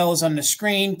following the fellows on the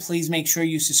screen, please make sure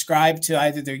you subscribe to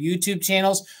either their YouTube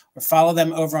channels or follow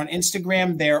them over on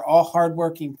Instagram. They're all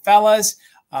hardworking fellas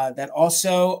that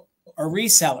also are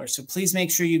resellers, so please make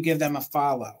sure you give them a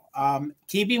follow.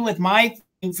 Keeping with my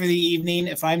theme for the evening,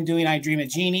 if I'm doing I Dream a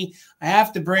Genie, I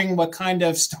have to bring what kind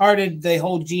of started the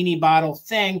whole genie bottle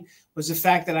thing, was the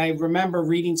fact that I remember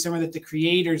reading somewhere that the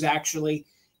creators actually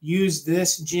used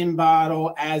this gin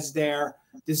bottle as their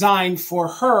design for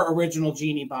her original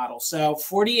genie bottle. So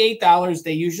 $48,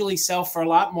 they usually sell for a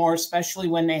lot more, especially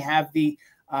when they have the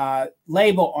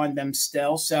label on them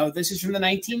still. So this is from the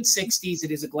 1960s.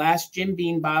 It is a glass Jim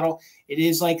Beam bottle. It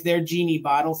is like their genie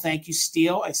bottle. Thank you,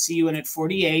 Steele. I see you in at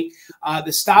 48.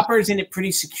 The stopper is in it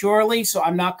pretty securely, so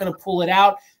I'm not going to pull it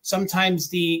out. Sometimes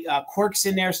the corks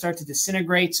in there start to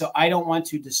disintegrate, so I don't want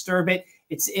to disturb it.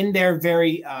 It's in there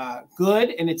very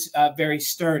good, and it's very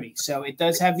sturdy. So it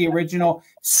does have the original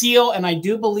seal, and I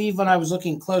do believe when I was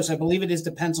looking close, I believe it is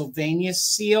the Pennsylvania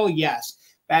seal. Yes.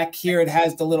 Back here, it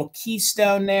has the little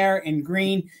keystone there in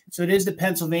green. So it is the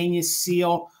Pennsylvania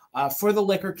seal for the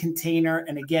liquor container.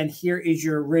 And again, here is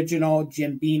your original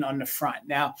Jim Beam on the front.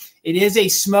 Now, it is a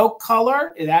smoke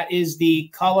color. That is the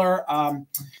color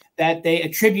that they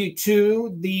attribute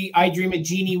to the I Dream a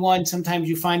Genie one. Sometimes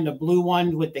you find the blue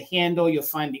one with the handle. You'll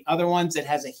find the other ones that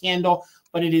has a handle,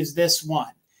 but it is this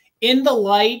one. In the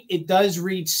light, it does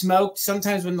read smoked.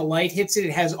 Sometimes when the light hits it,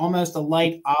 it has almost a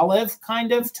light olive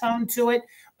kind of tone to it.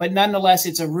 But nonetheless,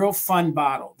 it's a real fun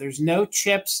bottle. There's no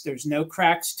chips. There's no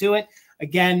cracks to it.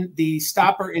 Again, the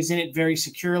stopper is in it very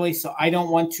securely, so I don't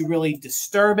want to really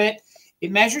disturb it.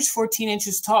 It measures 14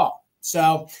 inches tall.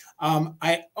 So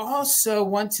I also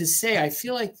want to say, I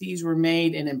feel like these were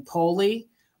made in Empoli,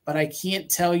 but I can't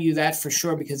tell you that for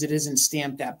sure because it isn't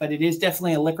stamped that. But it is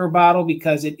definitely a liquor bottle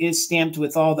because it is stamped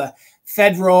with all the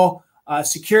federal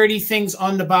security things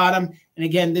on the bottom. And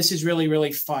again, this is really,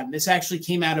 really fun. This actually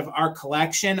came out of our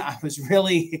collection. I was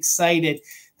really excited.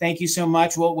 Thank you so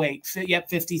much. Well, wait, yep,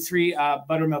 53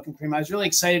 buttermilk and cream. I was really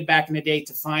excited back in the day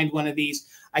to find one of these.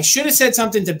 I should have said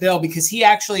something to Bill because he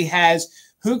actually has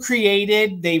who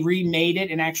created, they remade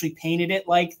it and actually painted it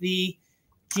like the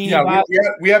Genie bottle.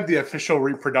 We have the official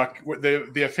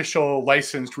the official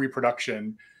licensed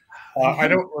reproduction. I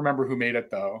don't remember who made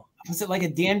it though. Was it like a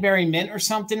Danbury Mint or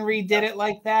something redid it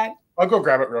like that? I'll go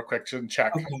grab it real quick and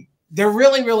check. Okay. They're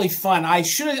really, really fun. I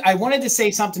wanted to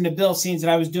say something to Bill since that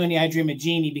I was doing the I Dream a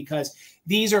Genie because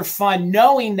these are fun,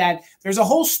 knowing that there's a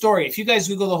whole story. If you guys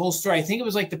Google the whole story, I think it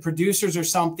was like the producers or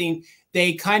something,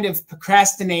 they kind of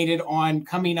procrastinated on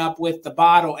coming up with the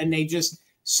bottle and they just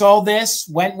saw this,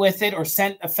 went with it, or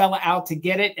sent a fella out to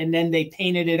get it, and then they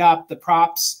painted it up. The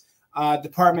props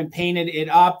department painted it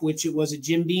up, which it was a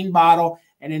Jim Beam bottle,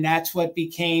 and then that's what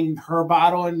became her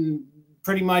bottle. And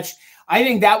pretty much, I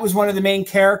think that was one of the main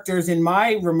characters in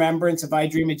my remembrance of I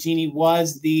Dream a Genie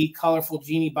was the colorful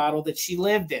genie bottle that she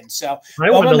lived in. So I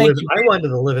wanted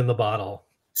to live in the bottle.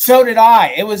 So did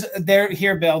I. It was there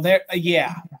here, Bill. There,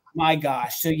 yeah. My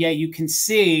gosh. So yeah, you can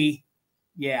see.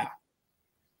 Yeah.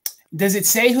 Does it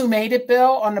say who made it,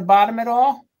 Bill, on the bottom at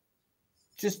all?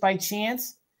 Just by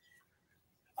chance?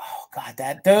 Oh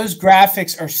God, those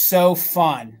graphics are so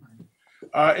fun.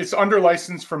 It's under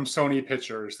license from Sony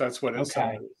Pictures. That's what it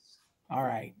says. All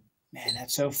right. Man,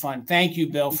 that's so fun. Thank you,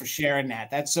 Bill, for sharing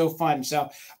that. That's so fun. So,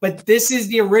 but this is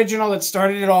the original that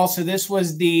started it all. So this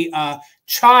was the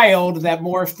child that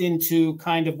morphed into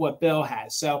kind of what Bill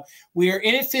has. So we are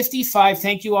in at 55.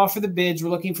 Thank you all for the bids.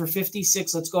 We're looking for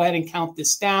 56. Let's go ahead and count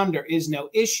this down. There is no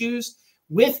issues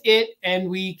with it. And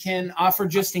we can offer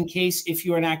just in case if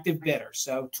you're an active bidder.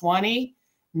 So 20,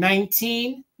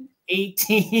 19,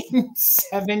 18,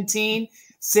 17,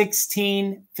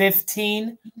 16,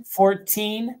 15,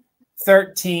 14,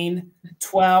 13,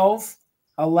 12,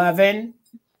 11,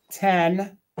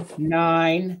 10,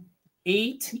 9,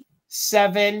 8,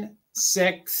 7,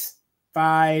 6,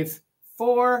 5,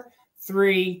 4,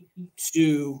 3,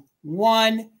 2,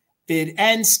 1. Bid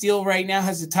end. Steel right now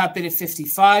has the top bid at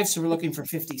 55, so we're looking for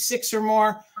 56 or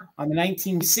more. On the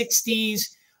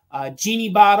 1960s, Genie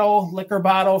bottle, liquor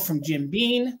bottle from Jim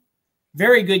Beam.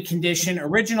 Very good condition,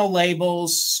 original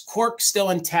labels, cork still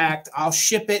intact. I'll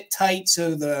ship it tight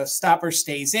so the stopper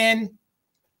stays in.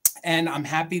 And I'm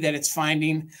happy that it's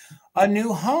finding a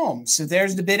new home. So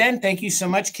there's the bid end. Thank you so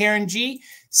much, Karen G.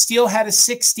 Steel had a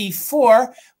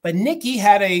 64, but Nikki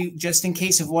had a just in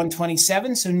case of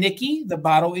 127. So Nikki, the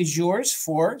bottle is yours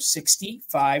for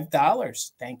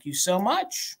 $65. Thank you so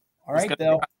much. All right,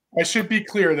 Bill. I should be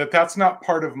clear that that's not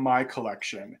part of my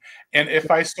collection. And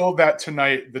if I sold that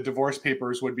tonight, the divorce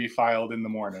papers would be filed in the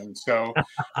morning. So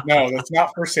no, that's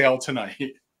not for sale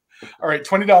tonight. All right,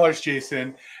 $20,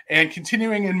 Jason. And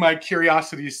continuing in my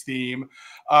curiosities theme,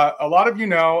 a lot of you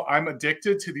know I'm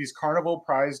addicted to these carnival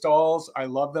prize dolls. I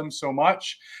love them so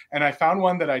much. And I found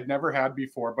one that I'd never had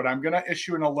before, but I'm going to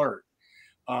issue an alert.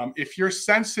 If you're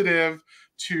sensitive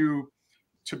to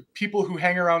people who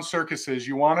hang around circuses,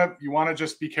 you want to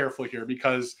just be careful here,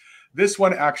 because this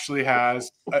one actually has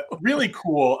a really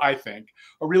cool, I think,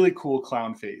 a really cool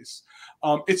clown face.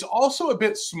 It's also a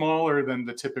bit smaller than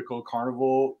the typical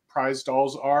carnival prize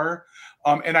dolls are.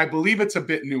 And I believe it's a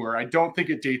bit newer. I don't think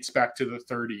it dates back to the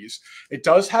 30s. It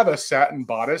does have a satin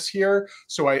bodice here.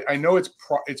 So I know it's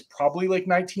probably like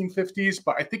 1950s,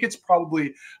 but I think it's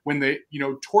probably when they,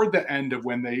 toward the end of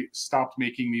when they stopped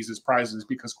making these as prizes,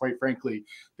 because quite frankly,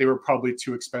 they were probably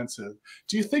too expensive.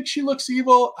 Do you think she looks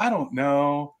evil? I don't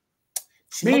know.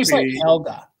 She looks like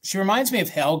Helga. She reminds me of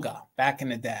Helga back in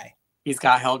the day. He's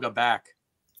got Helga back.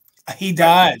 He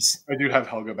does. I do have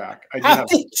Helga back. I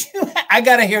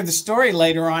got to hear the story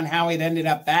later on how it ended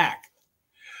up back.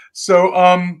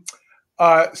 So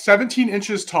 17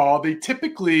 inches tall. They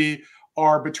typically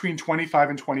are between 25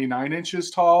 and 29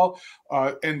 inches tall,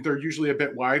 and they're usually a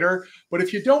bit wider. But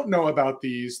if you don't know about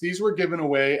these were given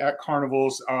away at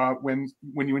carnivals when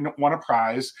you won a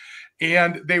prize,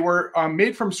 and they were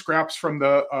made from scraps from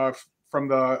the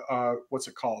what's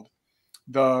it called?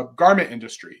 The garment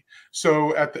industry.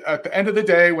 So at the end of the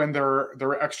day, when there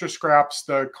were extra scraps,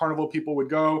 the carnival people would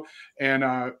go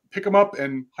and pick them up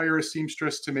and hire a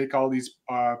seamstress to make all these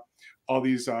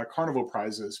carnival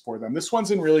prizes for them. This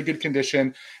one's in really good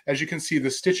condition. As you can see,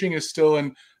 the stitching is still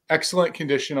in excellent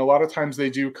condition. A lot of times they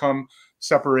do come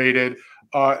separated.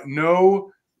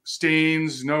 No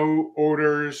stains, no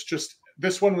odors. Just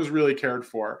this one was really cared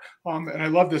for. And I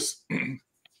love this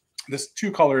this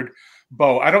two-colored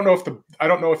bow. I don't know if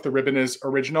the ribbon is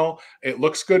original. It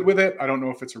looks good with it. I don't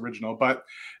know if it's original, but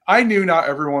I knew not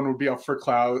everyone would be up for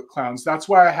clowns. That's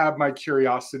why I have my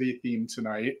curiosity theme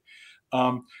tonight.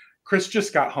 Chris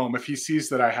just got home. If he sees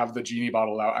that I have the genie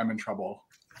bottle out, I'm in trouble.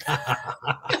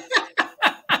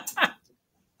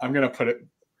 I'm gonna put it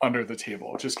under the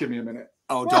table. Just give me a minute.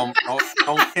 Oh, don't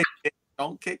kick it.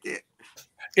 Don't kick it.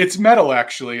 It's metal,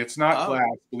 actually. It's not glass,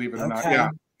 believe it or not. Yeah.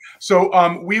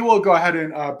 So we will go ahead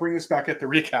and bring this back at the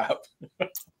recap.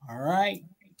 All right.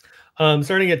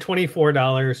 Starting at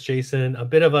 $24, Jason, a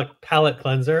bit of a palate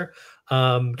cleanser.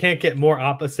 Can't get more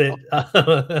opposite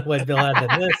what Bill had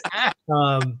than this.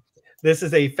 This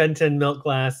is a Fenton milk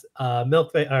glass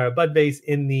bud vase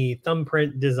in the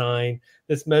thumbprint design.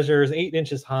 This measures 8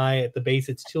 inches high. At the base,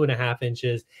 it's 2.5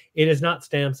 inches. It is not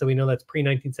stamped, so we know that's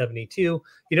pre-1972. You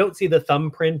don't see the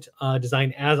thumbprint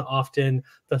design as often.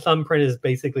 The thumbprint is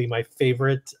basically my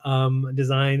favorite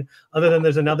design. Other than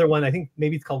there's another one, I think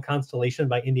maybe it's called Constellation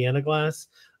by Indiana Glass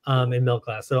in milk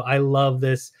glass. So I love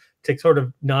this to sort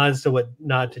of nod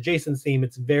to Jason's theme.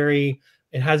 It's very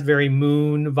It has very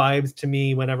moon vibes to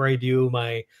me whenever I do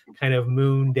my kind of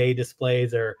moon day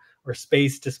displays or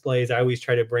space displays. I always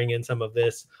try to bring in some of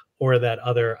this or that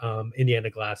other Indiana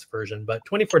glass version. But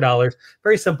 $24,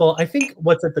 very simple. I think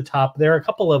what's at the top, there are a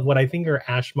couple of what I think are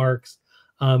ash marks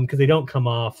because they don't come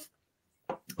off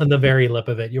on the very lip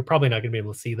of it. You're probably not going to be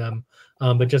able to see them,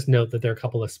 but just note that there are a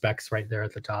couple of specks right there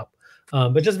at the top.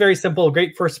 But just very simple,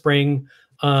 great for spring.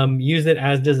 Use it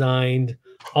as designed.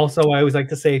 Also, I always like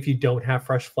to say if you don't have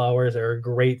fresh flowers, there are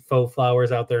great faux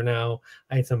flowers out there now.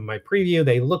 I had some in my preview.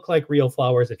 They look like real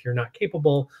flowers. If you're not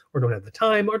capable or don't have the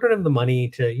time or don't have the money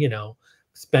to, you know,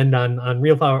 spend on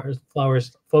real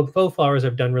flowers, faux flowers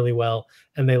have done really well,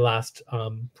 and they last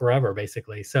forever,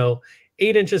 basically. So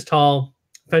 8 inches tall,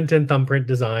 Fenton thumbprint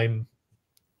design,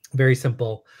 very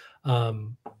simple.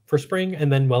 For spring and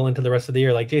then well into the rest of the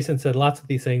year. Like Jason said, lots of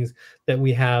these things that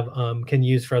we have can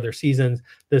use for other seasons.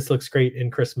 This looks great in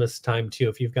Christmas time too.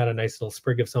 If you've got a nice little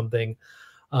sprig of something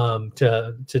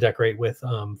to decorate with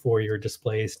for your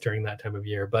displays during that time of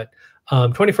year. But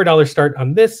 $24 start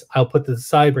on this. I'll put this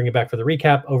aside, bring it back for the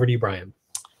recap. Over to you, Brian.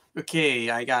 Okay,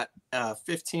 I got a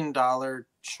 $15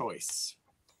 choice.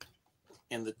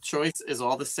 And the choice is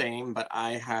all the same, but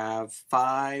I have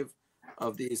 5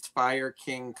 of these Fire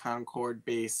King Concord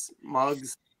base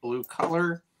mugs, blue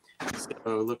color.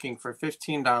 So looking for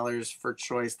 $15 for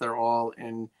choice. They're all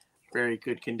in very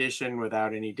good condition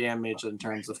without any damage in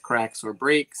terms of cracks or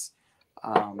breaks.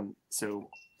 So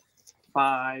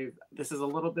 5. This is a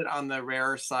little bit on the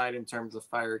rarer side in terms of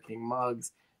Fire King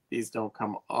mugs. These don't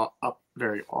come up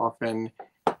very often.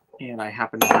 And I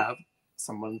happen to have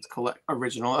someone's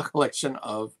original collection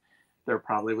of, there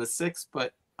probably was 6,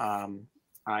 but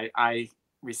I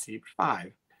received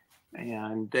 5,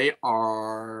 and they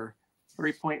are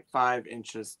 3.5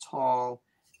 inches tall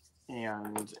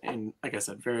and in, like I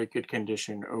said, very good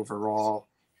condition overall.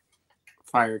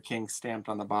 Fire King stamped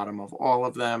on the bottom of all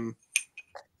of them.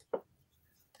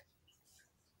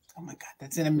 Oh my God,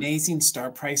 that's an amazing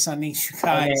start price on these, you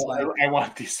guys. I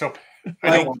want these so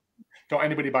bad. Don't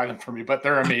anybody buy them for me, but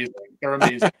they're amazing. They're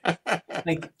amazing.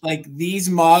 like these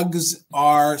mugs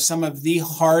are some of the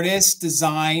hardest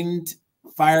designed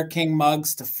Fire King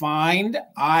mugs to find.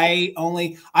 I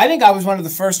think I was one of the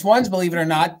first ones, believe it or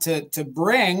not, to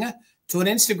bring to an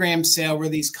Instagram sale were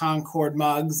these Concord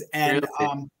mugs. And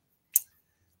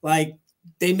like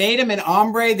they made them in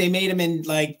ombre, they made them in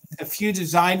like a few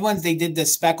designed ones. They did the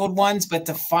speckled ones, but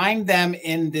to find them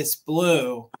in this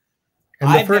blue.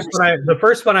 And the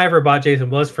first one I ever bought, Jason,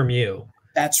 was from you.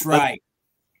 That's right.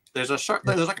 There's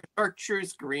like a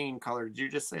chartreuse green color. Did you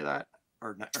just say that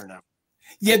or no?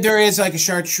 Yeah, there is like a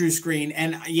chartreuse green.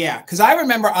 And yeah, because I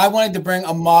remember I wanted to bring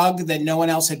a mug that no one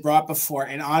else had brought before.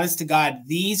 And honest to God,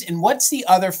 these, and what's the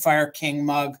other Fire King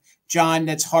mug, John,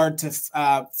 that's hard to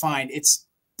find? It's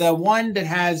the one that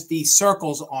has the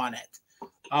circles on it.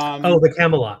 The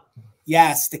Camelot.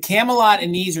 Yes, the Camelot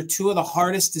and these are 2 of the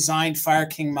hardest designed Fire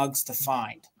King mugs to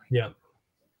find. Yeah.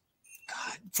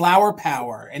 God, flower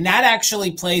power. And that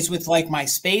actually plays with like my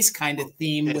space kind of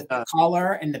theme with the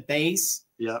color and the base.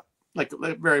 Yeah. Like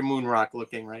very moon rock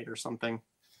looking, right? Or something.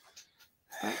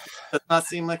 Does not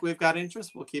seem like we've got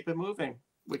interest. We'll keep it moving.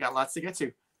 We got lots to get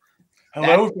to.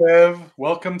 Hello, Viv.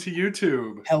 Welcome to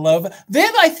YouTube. Hello.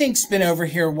 Viv, I think, has been over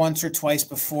here once or twice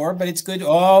before, but it's good.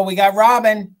 Oh, we got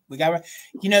Robin.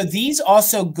 You know, these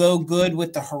also go good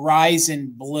with the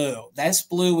Horizon blue. This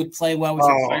blue would play well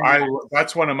with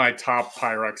that's one of my top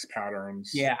Pyrex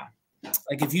patterns. Yeah.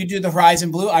 Like if you do the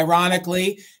Horizon blue,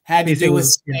 ironically, had to do with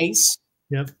space,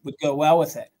 would go well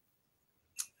with it.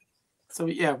 So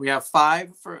yeah, we have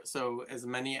 5 so as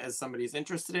many as somebody's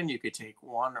interested in, you could take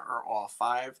 1 or all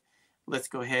 5. Let's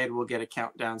go ahead. We'll get a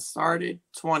countdown started.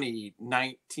 20,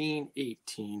 19,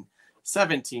 18,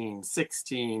 17,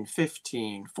 16,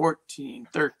 15, 14,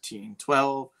 13,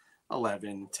 12,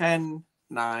 11, 10,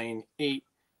 9, 8,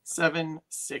 7,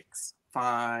 6,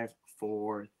 5,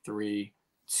 4, 3,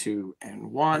 2,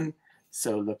 and 1.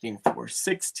 So looking for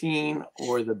 16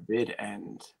 or the bid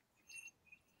end.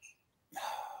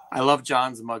 I love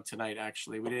John's mug tonight,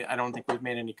 actually. I don't think we've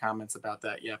made any comments about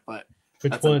that yet, but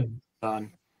which one?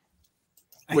 John.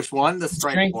 Which one? The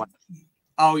striped one.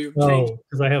 Oh, you've changed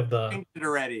because I have changed it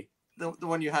already. The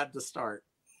one you had to start.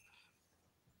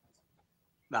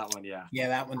 That one, yeah. Yeah,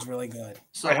 that one's really good.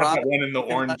 So I have that one in the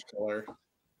orange color.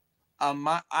 I'm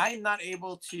not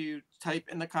able to type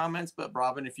in the comments, but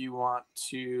Robin, if you want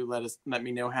to let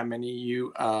me know how many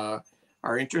you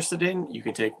are interested in, you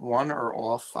can take 1 or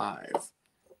all 5.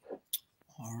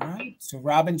 All right. So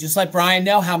Robin, just let Brian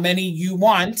know how many you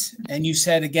want. And you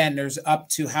said, again, there's up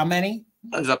to how many?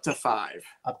 There's up to 5.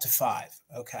 Up to 5.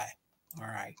 Okay. All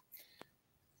right.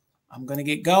 I'm going to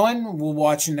get going. We'll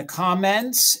watch in the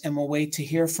comments and we'll wait to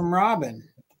hear from Robin.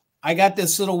 I got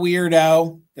this little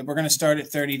weirdo that we're going to start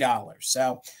at $30.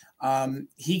 So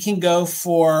he can go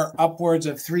for upwards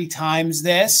of 3 times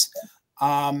this.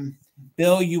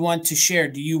 Bill, you want to share?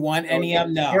 Do you want any of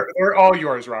them? No. They're all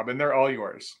yours, Robin. They're all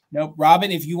yours. Nope. Robin,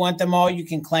 if you want them all, you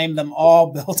can claim them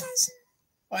all. Bill doesn't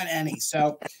want any.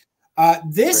 So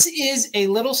this is a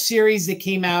little series that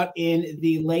came out in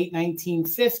the late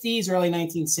 1950s, early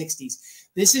 1960s.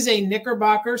 This is a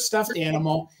Knickerbocker stuffed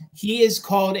animal. He is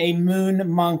called a moon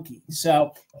monkey.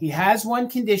 So he has one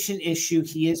condition issue.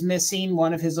 He is missing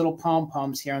one of his little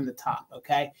pom-poms here on the top,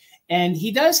 okay? And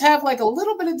he does have like a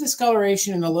little bit of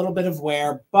discoloration and a little bit of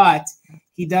wear, but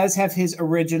he does have his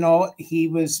original. He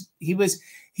was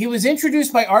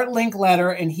introduced by Art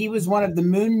Linkletter, and he was one of the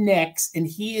Moon Nicks, and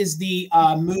he is the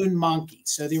moon monkey.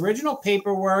 So the original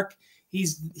paperwork,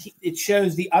 it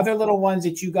shows the other little ones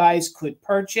that you guys could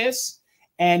purchase.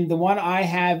 And the one I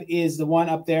have is the one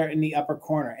up there in the upper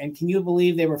corner. And can you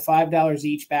believe they were $5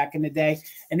 each back in the day?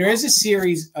 And there is a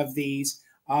series of these.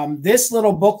 This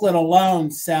little booklet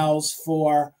alone sells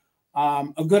for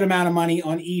a good amount of money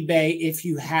on eBay if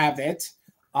you have it,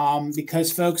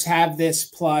 because folks have this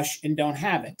plush and don't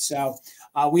have it. So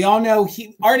we all know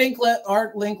Art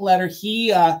Linkletter.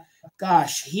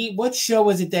 What show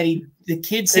was it that the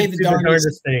kids say the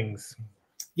darndest things?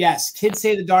 Yes, kids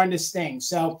say the darndest things.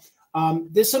 So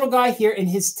this little guy here, and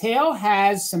his tail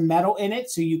has some metal in it,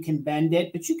 so you can bend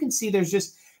it, but you can see there's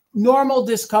just normal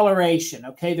discoloration,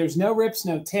 okay? There's no rips,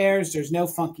 no tears, there's no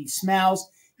funky smells.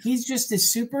 He's just a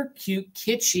super cute,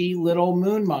 kitschy little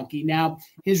moon monkey. Now,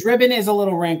 his ribbon is a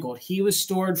little wrinkled. He was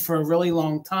stored for a really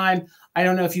long time. I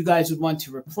don't know if you guys would want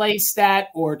to replace that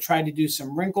or try to do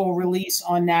some wrinkle release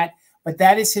on that, but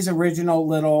that is his original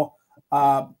little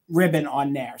ribbon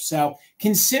on there. So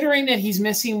considering that he's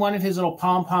missing one of his little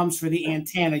pom-poms for the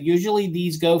antenna, usually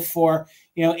these go for,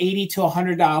 $80 to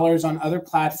 $100 on other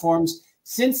platforms.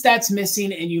 Since that's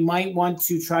missing and you might want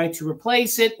to try to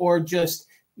replace it or just,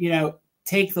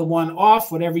 take the one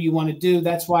off, whatever you want to do.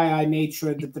 That's why I made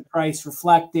sure that the price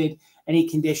reflected any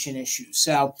condition issues.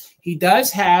 So he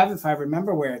does have, if I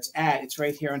remember where it's at, it's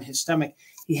right here on his stomach.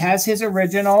 He has his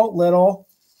original little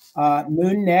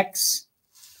Moon Nicks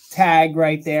tag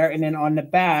right there, and then on the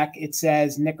back it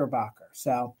says Knickerbocker.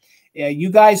 So you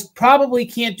guys probably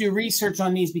can't do research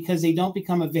on these because they don't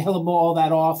become available all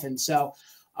that often. So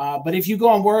but if you go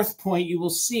on Worth Point, you will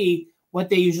see what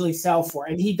they usually sell for.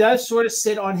 And he does sort of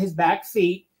sit on his back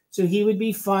feet, so he would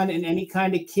be fun in any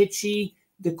kind of kitschy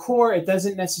decor. It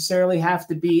doesn't necessarily have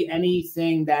to be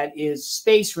anything that is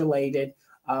space related,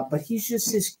 but he's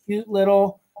just this cute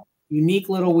little unique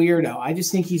little weirdo. I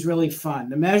just think he's really fun.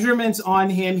 The measurements on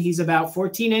him, he's about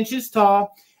 14 inches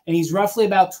tall, and he's roughly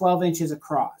about 12 inches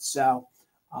across. So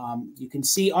you can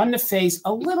see on the face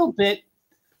a little bit,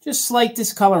 just slight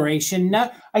discoloration. Now,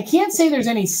 I can't say there's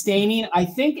any staining. I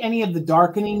think any of the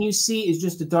darkening you see is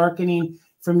just a darkening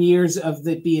from years of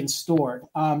it being stored.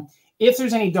 If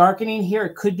there's any darkening here,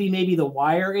 it could be maybe the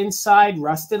wire inside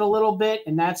rusted a little bit,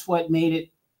 and that's what made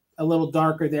it a little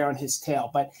darker there on his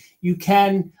tail. But you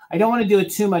can, I don't want to do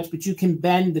it too much, but you can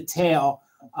bend the tail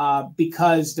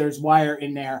because there's wire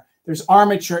in there. There's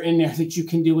armature in there that you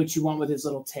can do what you want with his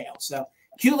little tail. So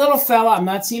cute little fella. I'm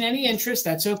not seeing any interest.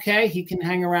 That's okay. He can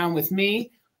hang around with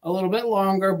me a little bit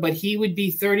longer, but he would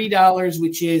be $30,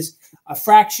 which is a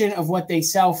fraction of what they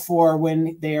sell for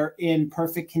when they're in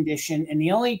perfect condition. And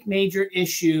the only major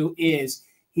issue is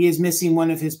he is missing one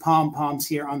of his pom-poms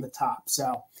here on the top.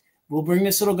 So we'll bring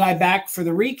this little guy back for the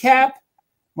recap.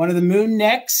 One of the Moon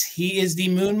Nicks. He is the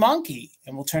Moon Monkey.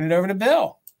 And we'll turn it over to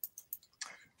Bill.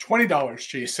 $20,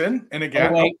 Jason. And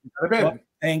again,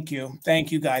 thank you.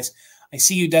 Thank you, guys. I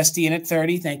see you, Dusty, in at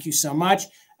 30. Thank you so much.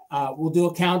 We'll do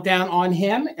a countdown on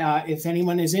him if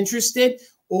anyone is interested.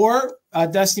 Or,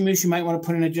 Dusty Moose, you might want to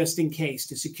put in a just in case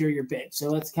to secure your bid. So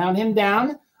let's count him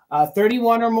down.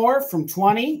 31 or more from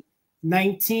 20,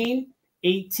 19,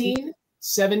 18,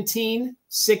 17,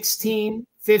 16,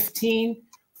 15,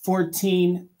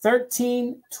 14,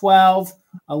 13, 12,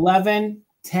 11,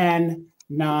 10,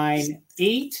 9,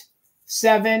 8,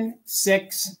 7,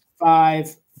 6,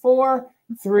 5, 4,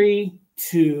 3,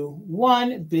 2,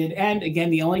 1. Bid end. Again,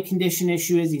 the only condition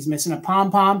issue is he's missing a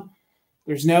pom-pom.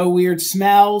 There's no weird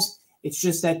smells. It's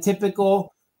just that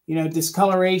typical,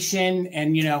 discoloration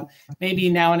and, maybe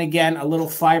now and again a little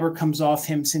fiber comes off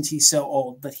him since he's so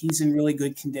old, but he's in really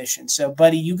good condition. So,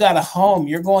 buddy, you got a home.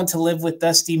 You're going to live with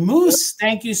Dusty Moose.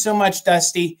 Thank you so much,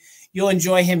 Dusty. You'll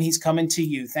enjoy him. He's coming to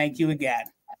you. Thank you again.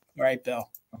 All right, Bill.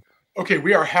 Okay,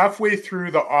 we are halfway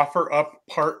through the offer up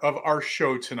part of our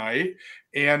show tonight.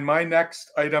 And my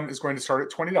next item is going to start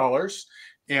at $20.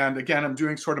 And again, I'm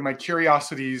doing sort of my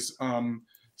curiosities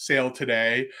sale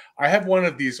today. I have one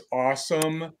of these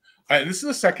awesome, this is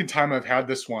the second time I've had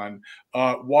this one,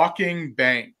 walking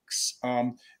banks.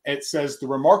 It says the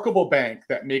remarkable bank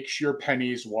that makes your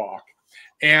pennies walk.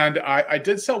 And I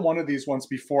did sell one of these once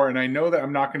before, and I know that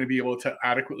I'm not going to be able to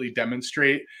adequately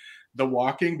demonstrate the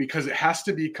walking because it has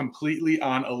to be completely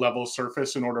on a level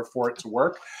surface in order for it to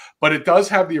work. But it does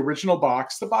have the original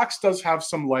box. The box does have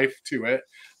some life to it.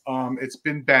 It's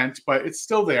been bent, but it's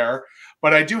still there.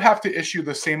 But I do have to issue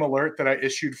the same alert that I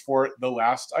issued for the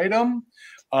last item.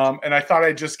 And I thought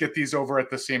I'd just get these over at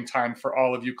the same time for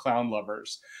all of you clown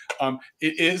lovers.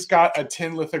 It is got a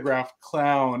tin lithographed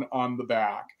clown on the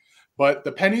back, but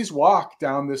the pennies walk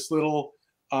down this little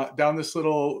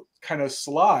kind of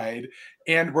slide,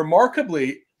 and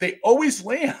remarkably, they always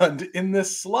land in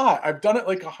this slot. I've done it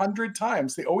like 100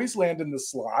 times. They always land in the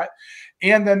slot,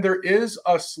 and then there is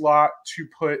a slot to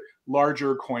put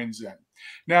larger coins in.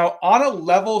 Now, on a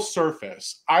level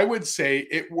surface, I would say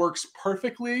it works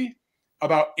perfectly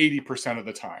about 80% of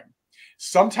the time.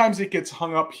 Sometimes it gets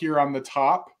hung up here on the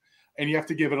top, and you have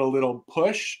to give it a little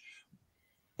push.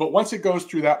 But once it goes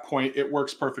through that point, it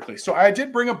works perfectly. So I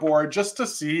did bring a board just to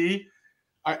see.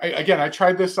 Again, I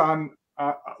tried this on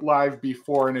live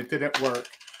before and it didn't work.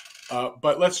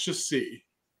 But let's just see.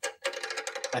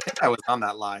 I think I was on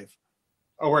that live.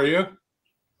 Oh, were you?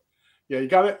 Yeah, you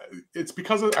got it. It's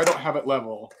because I don't have it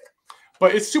level.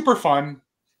 But it's super fun.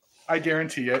 I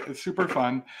guarantee it. It's super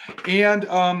fun. And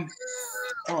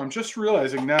I'm just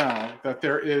realizing now that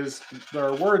there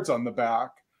are words on the back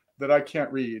that I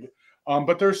can't read.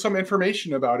 But there's some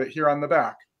information about it here on the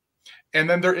back. And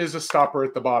then there is a stopper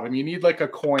at the bottom. You need like a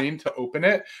coin to open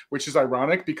it, which is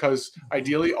ironic because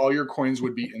ideally all your coins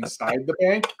would be inside the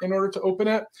bank in order to open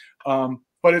it.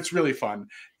 But it's really fun.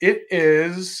 It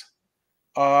is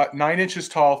 9 inches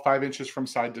tall, 5 inches from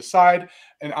side to side.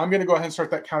 And I'm going to go ahead and start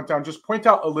that countdown. Just point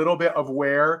out a little bit of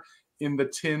where in the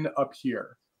tin up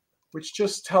here, which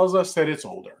just tells us that it's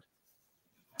older.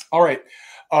 All right.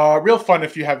 Real fun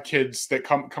if you have kids that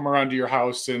come around to your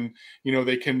house, and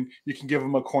you can give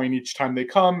them a coin each time they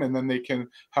come, and then they can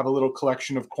have a little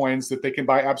collection of coins that they can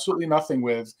buy absolutely nothing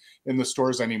with in the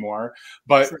stores anymore.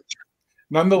 But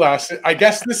nonetheless, I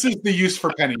guess this is the use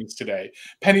for pennies today.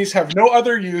 Pennies have no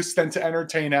other use than to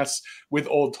entertain us with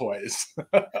old toys.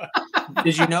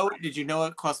 Did you know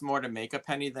it costs more to make a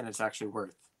penny than it's actually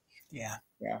worth? Yeah,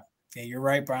 you're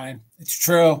right, Brian. It's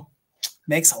true.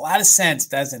 Makes a lot of sense,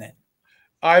 doesn't it?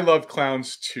 I love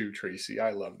clowns too, Tracy.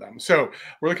 I love them. So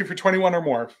we're looking for 21 or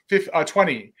more.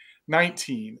 20,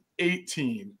 19,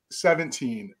 18,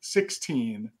 17,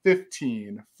 16,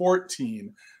 15,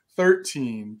 14,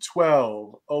 13,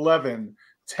 12, 11,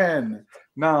 10,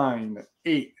 9,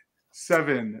 8,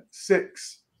 7,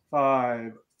 6,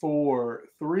 5, 4,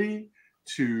 3,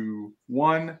 2,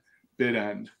 1. Bid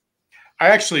end. I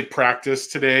actually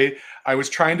practiced today. I was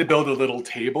trying to build a little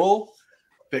table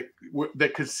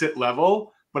that could sit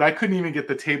level, but I couldn't even get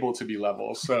the table to be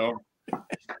level. So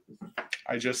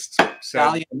I just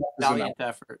said, valiant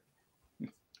effort.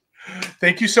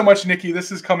 Thank you so much, Nikki.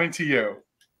 This is coming to you.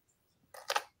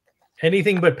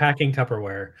 Anything but packing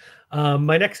Tupperware.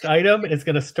 My next item is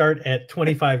going to start at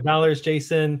 $25,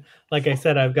 Jason. Like I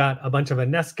said, I've got a bunch of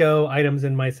Inesco items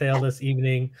in my sale this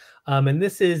evening. And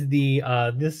this is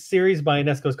this series by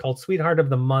Inesco is called Sweetheart of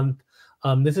the Month.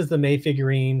 This is the May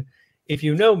figurine. If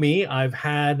you know me, I've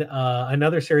had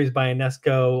another series by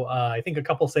Inesco. I think a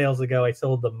couple sales ago, I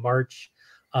sold the March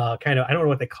I don't know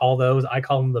what they call those. I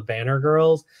call them the Banner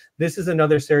Girls. This is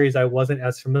another series I wasn't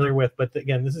as familiar with, but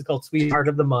again, this is called Sweetheart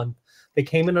of the Month. They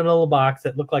came in a little box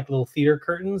that looked like little theater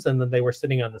curtains, and then they were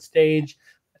sitting on the stage.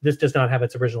 This does not have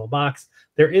its original box.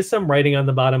 There is some writing on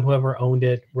the bottom. Whoever owned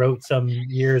it wrote some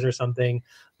years or something.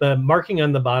 The marking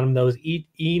on the bottom, though, is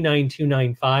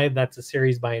E9295. That's a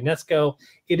series by Inesco.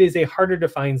 It is a harder to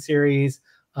find series.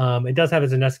 It does have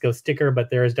its Inesco sticker,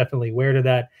 but there is definitely wear to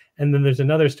that. And then there's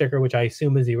another sticker, which I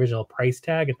assume is the original price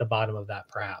tag at the bottom of that,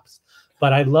 perhaps.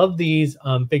 But I love these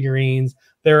figurines.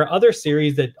 There are other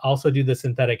series that also do the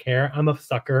synthetic hair. I'm a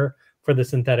sucker for the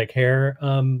synthetic hair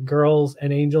girls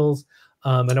and angels.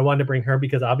 And I wanted to bring her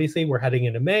because obviously we're heading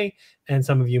into May, and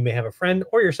some of you may have a friend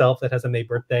or yourself that has a May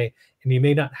birthday, and you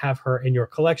may not have her in your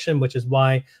collection, which is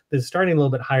why this is starting a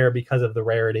little bit higher because of the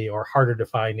rarity or harder to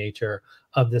find nature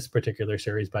of this particular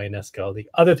series by Inesco. The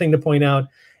other thing to point out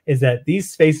is that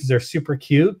these faces are super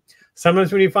cute.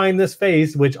 Sometimes when you find this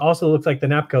face, which also looks like the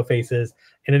Napco faces,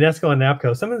 in Enesco and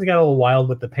Napco, someone's got a little wild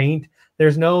with the paint.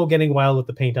 There's no getting wild with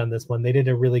the paint on this one. They did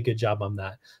a really good job on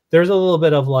that. There's a little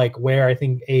bit of like wear, I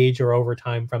think, age or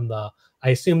overtime from the, I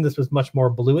assume this was much more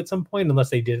blue at some point,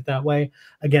 unless they did it that way.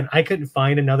 Again, I couldn't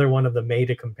find another one of the May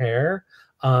to compare.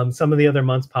 Some of the other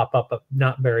months pop up, but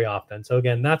not very often. So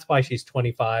again, that's why she's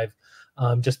 25,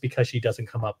 just because she doesn't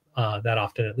come up that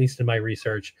often, at least in my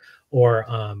research. Or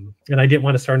and I didn't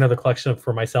want to start another collection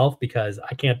for myself because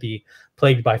I can't be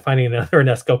plagued by finding another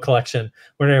Enesco collection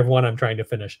whenever one I'm trying to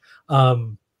finish.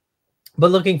 But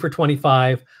looking for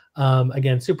 25,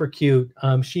 again, super cute.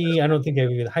 I don't think I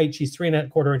have the height. She's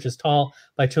 3¼ inches tall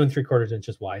by 2 3/4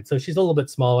 inches wide. So she's a little bit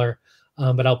smaller,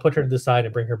 but I'll put her to the side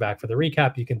and bring her back for the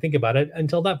recap. You can think about it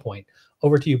until that point.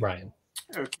 Over to you, Brian.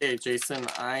 Okay, Jason,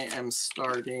 I am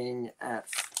starting at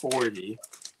 40.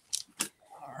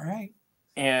 All right.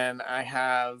 And I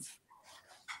have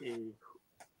a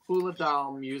Hula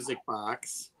Doll music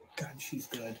box. God, she's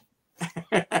good.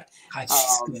 God,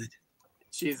 she's good.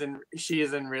 She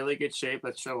is in really good shape.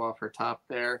 Let's show off her top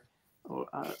there.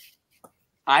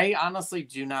 I honestly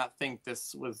do not think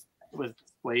this was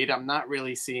displayed. I'm not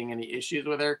really seeing any issues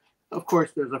with her. Of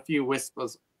course, there's a few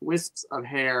wisps of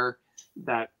hair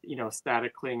that, you know,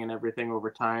 static cling and everything over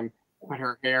time, but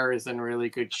her hair is in really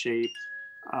good shape.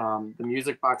 The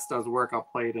music box does work. I'll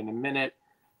play it in a minute.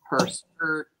 Her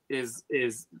skirt is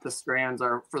the strands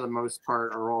are, for the most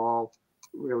part, are all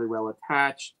really well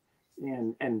attached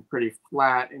and pretty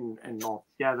flat and all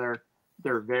together.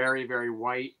 They're very, very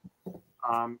white.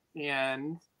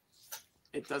 And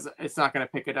it's not going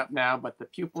to pick it up now, but the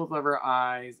pupils of her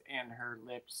eyes and her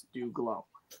lips do glow.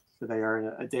 So they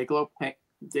are a day glow paint.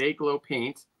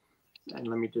 And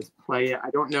let me just play it. I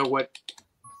don't know what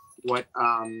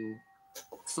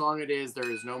song it is. There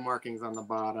is no markings on the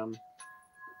bottom. It's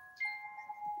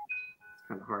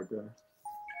kind of hard to.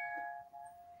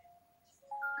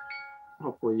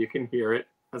 Hopefully you can hear it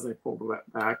as I pull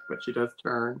that back, but she does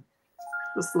turn.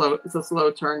 It's a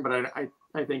slow turn, but I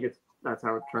think that's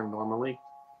how it turned normally.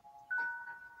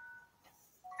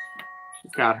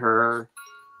 She's got her.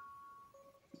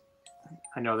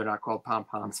 I know they're not called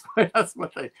pom-poms, but that's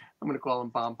what I'm going to call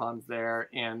them, pom-poms there.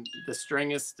 And the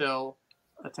string is still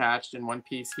attached in one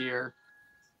piece here.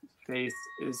 Face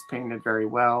is painted very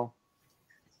well.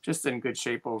 Just in good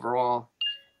shape overall.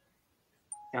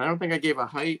 And I don't think I gave a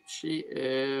height. She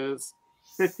is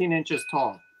 15 inches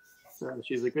tall. So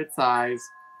she's a good size.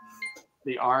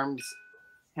 The arms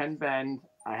can bend.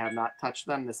 I have not touched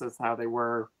them. This is how they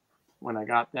were when I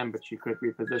got them, but you could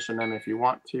reposition them if you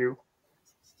want to.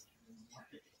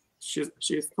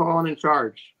 She's tall and in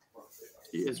charge.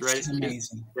 She is ready to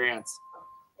dance.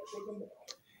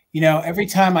 You know, every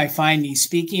time I find these,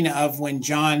 speaking of when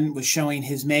John was showing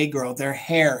his May girl, their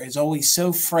hair is always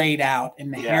so frayed out,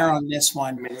 and the hair on this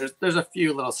one. I mean, there's a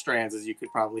few little strands, as you could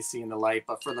probably see in the light,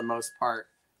 but for the most part,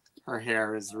 her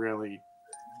hair is really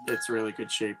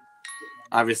good shape.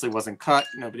 Obviously wasn't cut.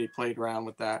 Nobody played around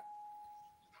with that.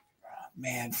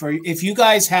 Man, if you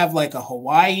guys have like a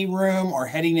Hawaii room or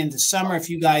heading into summer, if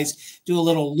you guys do a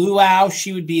little luau,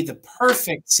 she would be the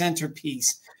perfect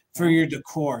centerpiece for your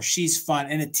decor. She's fun.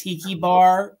 And a tiki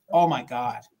bar. Oh my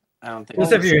God. I don't think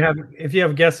just if you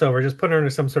have guests over, just put her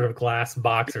into some sort of glass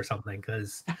box or something,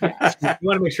 because you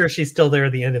want to make sure she's still there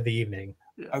at the end of the evening.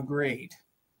 Yeah. Agreed.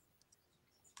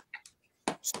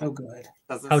 So good.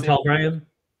 How tall, Brian?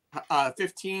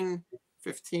 15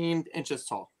 inches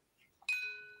tall.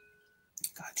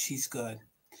 God, she's good.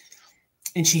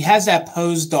 And she has that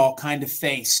pose doll kind of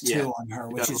face too on her,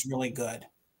 which is really good.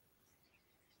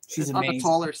 She's amazing.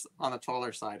 On the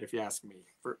taller side, if you ask me,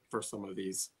 for some of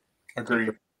these. Agree.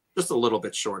 Just a little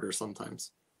bit shorter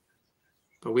sometimes.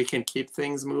 But we can keep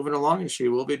things moving along, and she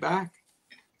will be back.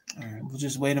 All right, we'll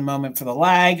just wait a moment for the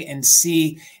lag and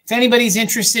see if anybody's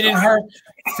interested in her.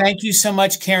 Thank you so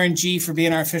much, Karen G, for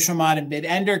being our official mod and bid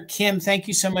ender. Kim, thank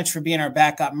you so much for being our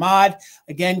backup mod.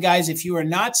 Again, guys, if you are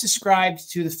not subscribed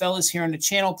to the fellas here on the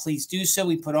channel, please do so.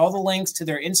 We put all the links to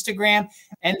their Instagram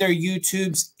and their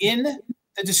YouTubes in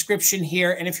the description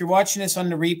here. And if you're watching this on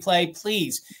the replay,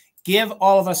 please give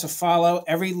all of us a follow.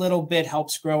 Every little bit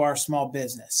helps grow our small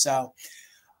business. So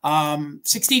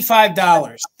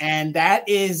 $65, and that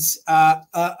is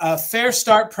a fair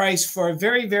start price for a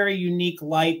very, very unique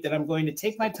light that I'm going to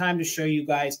take my time to show you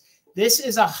guys. This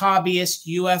is a hobbyist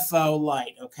UFO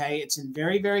light, okay? It's in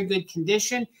very, very good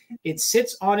condition. It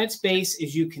sits on its base,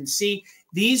 as you can see.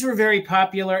 These were very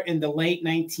popular in the late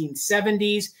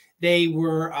 1970s. They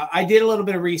were, I did a little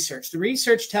bit of research. The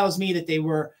research tells me that they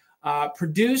were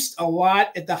produced a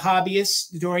lot at the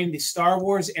hobbyists during the Star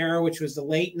Wars era, which was the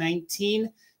late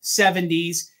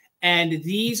 1970s. And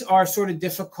these are sort of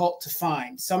difficult to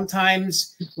find.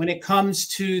 Sometimes when it comes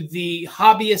to the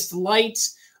hobbyist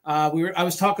lights, I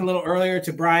was talking a little earlier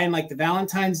to Brian, like the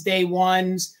Valentine's Day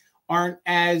ones aren't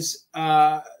as,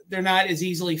 they're not as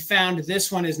easily found.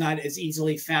 This one is not as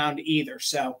easily found either.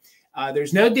 So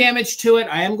there's no damage to it.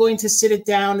 I am going to sit it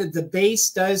down. The base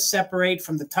does separate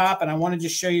from the top, and I want to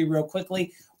just show you real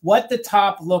quickly what the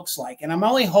top looks like. And I'm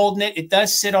only holding it. It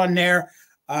does sit on there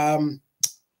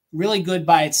really good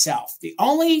by itself. The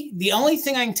only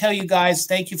thing I can tell you guys,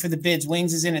 thank you for the bids.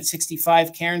 Wings is in at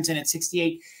 65, Karen's in at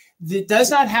 68. It does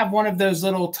not have one of those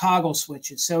little toggle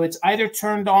switches. So it's either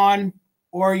turned on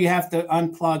or you have to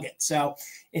unplug it. So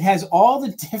it has all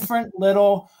the different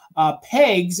little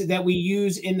pegs that we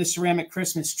use in the ceramic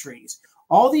Christmas trees.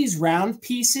 All these round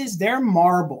pieces, they're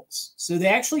marbles. So they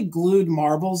actually glued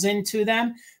marbles into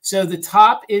them. So the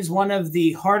top is one of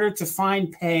the harder to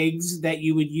find pegs that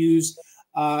you would use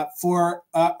for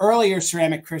earlier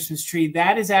ceramic Christmas tree.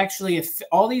 That is actually,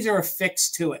 all these are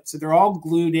affixed to it. So they're all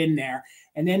glued in there.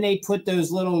 And then they put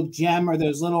those little gem or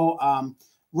those little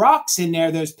rocks in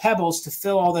there, those pebbles, to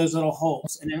fill all those little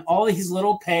holes. And then all these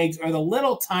little pegs are the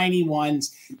little tiny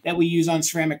ones that we use on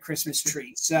ceramic Christmas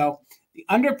trees. So the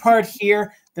under part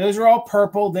here, those are all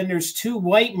purple. Then there's two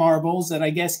white marbles that I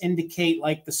guess indicate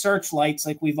like the searchlights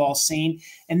like we've all seen.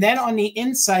 And then on the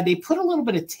inside, they put a little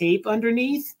bit of tape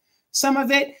underneath some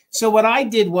of it. So what I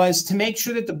did was, to make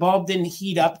sure that the bulb didn't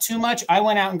heat up too much, I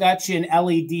went out and got you an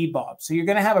LED bulb. So you're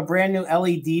going to have a brand new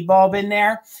LED bulb in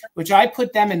there, which I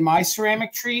put them in my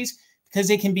ceramic trees because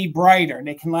they can be brighter and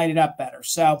they can light it up better.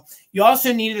 So you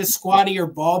also needed a squattier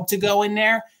bulb to go in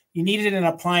there. You needed an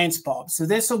appliance bulb. So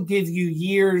this will give you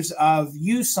years of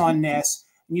use on this.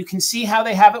 And you can see how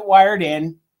they have it wired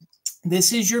in.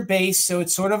 This is your base. So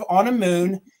it's sort of on a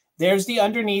moon. There's the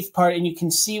underneath part, and you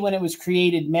can see when it was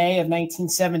created, May of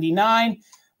 1979,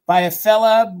 by a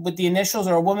fella with the initials,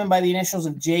 or a woman by the initials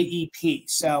of JEP.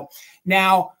 So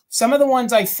now some of the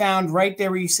ones I found right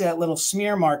there where you see that little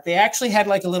smear mark, they actually had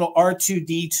like a little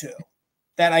R2D2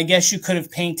 that I guess you could have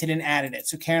painted and added it.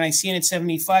 So Karen, I see it at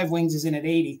 75, Wings is in at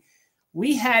 80.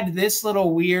 We had this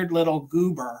little weird little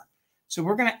goober. So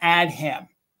we're going to add him.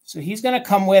 So he's going to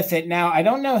come with it. Now, I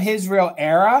don't know his real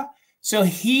era. So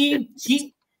is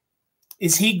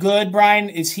he good, Brian?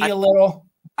 Is he a little?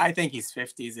 I think he's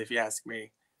 50s, if you ask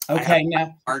me. Okay,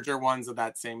 now larger ones of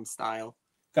that same style.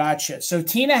 Gotcha. So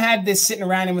Tina had this sitting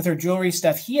around him with her jewelry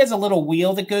stuff. He has a little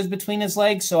wheel that goes between his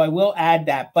legs, so I will add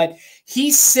that. But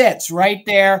he sits right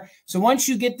there. So once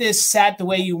you get this sat the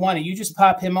way you want it, you just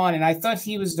pop him on. And I thought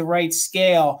he was the right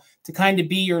scale to kind of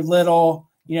be your little,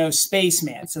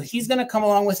 spaceman. So he's going to come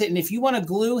along with it. And if you want to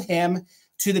glue him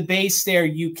to the base there,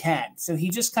 you can. So he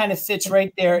just kind of fits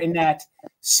right there in that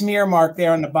smear mark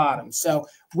there on the bottom. So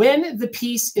when the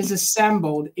piece is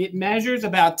assembled, it measures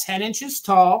about 10 inches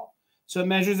tall. So it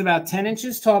measures about 10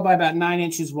 inches tall by about 9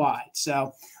 inches wide.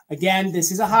 So again,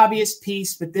 this is a hobbyist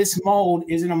piece, but this mold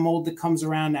isn't a mold that comes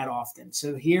around that often.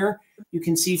 So here you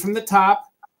can see from the top,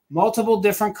 multiple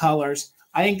different colors.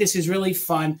 I think this is really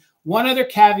fun. One other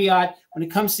caveat, when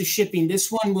it comes to shipping,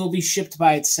 this one will be shipped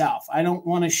by itself. I don't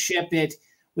want to ship it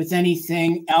with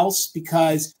anything else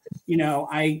because,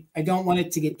 I don't want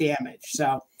it to get damaged.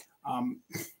 So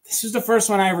this is the first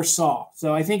one I ever saw.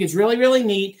 So I think it's really, really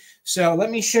neat. So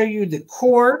let me show you the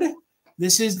cord.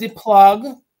 This is the plug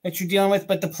that you're dealing with,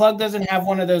 but the plug doesn't have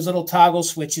one of those little toggle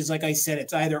switches. Like I said,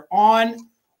 it's either on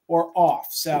or off.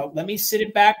 So let me sit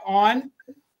it back on.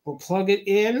 We'll plug it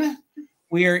in.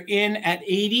 We are in at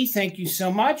 80. Thank you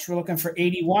so much. We're looking for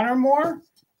 81 or more.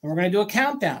 And we're going to do a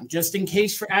countdown just in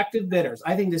case for active bidders.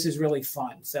 I think this is really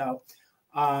fun. So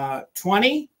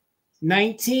 20,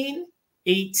 19,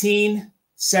 18,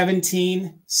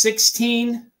 17,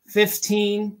 16,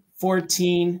 15,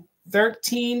 14,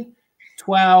 13,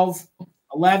 12,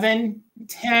 11,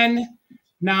 10,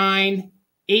 9,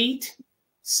 8,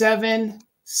 7,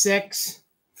 6,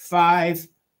 5,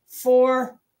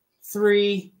 4,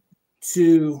 3,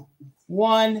 2,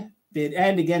 1. Bid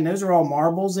end. Again, those are all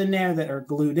marbles in there that are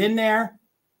glued in there.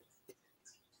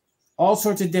 All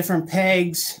sorts of different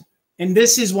pegs. And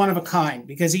this is one of a kind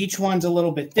because each one's a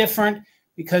little bit different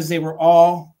because they were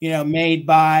all, made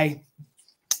by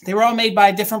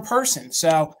a different person.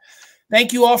 So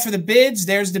thank you all for the bids.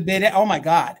 There's the bid. Oh my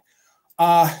God.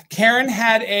 Karen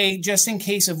had a just in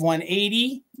case of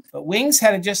 180, but Wings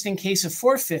had a just in case of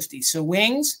 450. So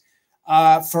Wings,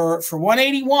 for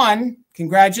 181,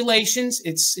 congratulations.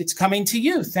 It's coming to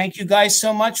you. Thank you guys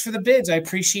so much for the bids. I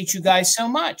appreciate you guys so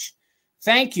much.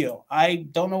 Thank you. I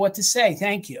don't know what to say.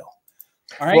 Thank you.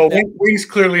 All right. Well, Wings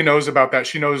clearly knows about that.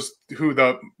 She knows who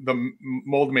the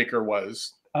mold maker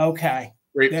was. Okay.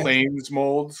 Great Plains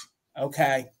molds.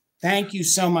 Okay. Thank you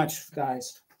so much,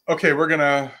 guys. Okay, we're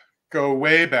gonna go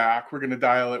way back. We're gonna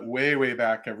dial it way, way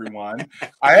back, everyone.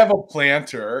 I have a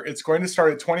planter. It's going to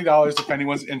start at $20 if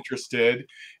anyone's interested.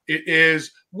 It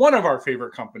is one of our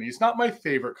favorite companies, not my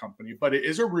favorite company, but it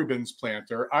is a Rubens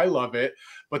planter. I love it,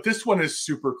 but this one is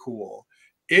super cool.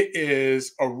 It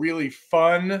is a really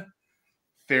fun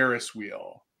Ferris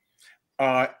wheel.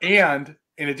 And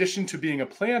in addition to being a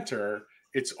planter,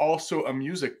 it's also a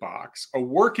music box, a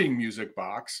working music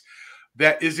box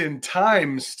that is in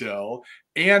time still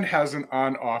and has an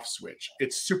on-off switch.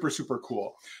 It's super, super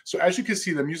cool. So as you can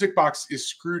see, the music box is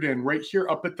screwed in right here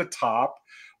up at the top.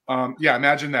 Yeah,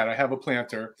 imagine that. I have a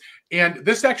planter. And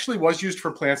this actually was used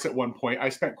for plants at one point. I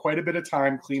spent quite a bit of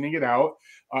time cleaning it out.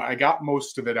 I got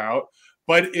most of it out,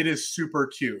 but it is super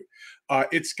cute.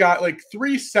 It's got like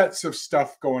 3 sets of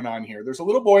stuff going on here. There's a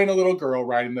little boy and a little girl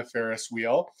riding the Ferris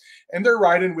wheel, and they're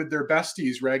riding with their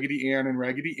besties, Raggedy Ann and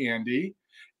Raggedy Andy.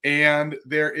 And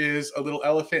there is a little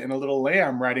elephant and a little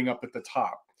lamb riding up at the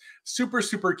top. Super,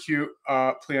 super cute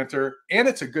planter. And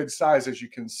it's a good size, as you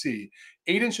can see.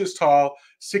 8 inches tall,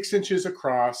 6 inches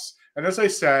across. And as I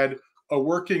said, a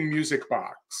working music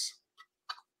box.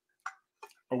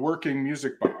 A working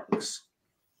music box.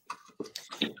 This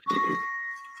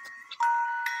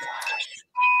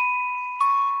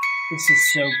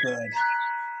is so good.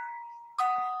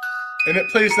 And it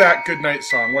plays that goodnight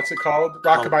song. What's it called?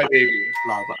 Rockabye Baby.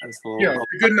 Yeah,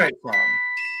 the goodnight song.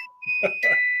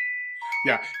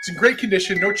 Yeah, it's in great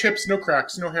condition. No chips, no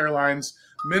cracks, no hairlines,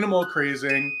 minimal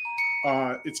crazing.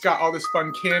 It's got all this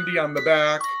fun candy on the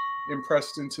back,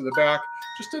 impressed into the back.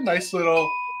 Just a nice little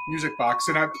music box.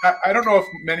 And I don't know if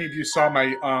many of you saw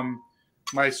my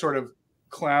my sort of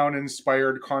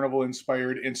clown-inspired,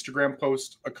 carnival-inspired Instagram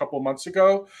post a couple months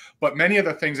ago, but many of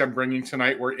the things I'm bringing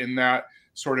tonight were in that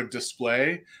sort of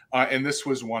display, and this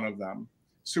was one of them.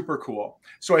 Super cool.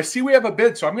 So I see we have a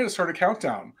bid, so I'm going to start a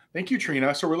countdown. Thank you,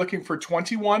 Trina. So we're looking for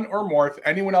 21 or more. If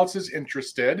anyone else is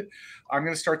interested, I'm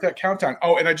going to start that countdown.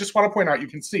 Oh, and I just want to point out, you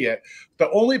can see it. The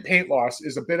only paint loss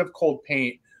is a bit of cold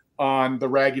paint on the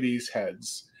Raggedy's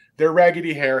heads. Their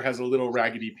Raggedy hair has a little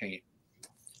Raggedy paint,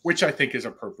 which I think is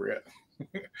appropriate.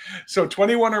 So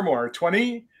 21 or more.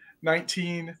 20,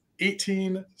 19,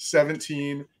 18,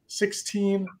 17,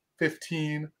 16,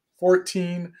 15,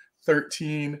 14,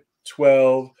 13,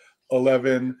 12,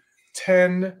 11,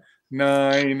 10,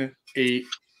 9, 8,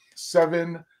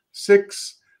 7,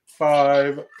 6,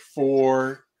 5,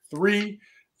 4, 3,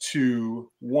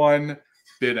 2, 1.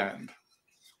 Bid end.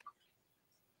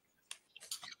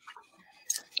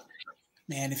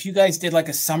 Man, if you guys did like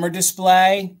a summer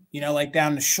display, you know, like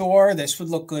down the shore, this would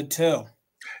look good too.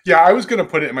 Yeah, I was going to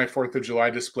put it in my 4th of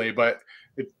July display, but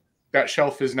that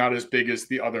shelf is not as big as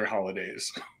the other holidays.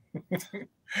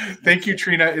 Thank you,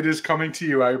 Trina. It is coming to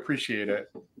you. I appreciate it.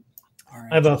 All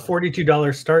right. I have a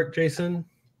 $42 start, Jason.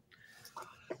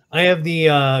 I have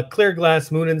the clear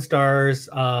glass Moon and Stars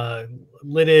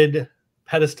lidded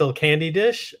pedestal candy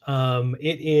dish.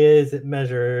 It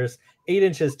measures 8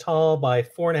 inches tall by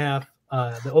 4.5.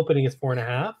 The opening is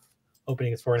 4.5.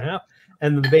 Opening is 4.5.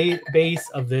 And the base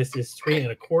of this is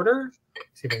 3.25.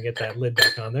 See if I can get that lid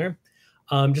back on there.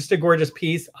 Just a gorgeous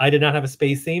piece. I did not have a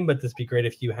space theme, but this would be great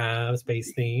if you have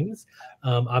space themes.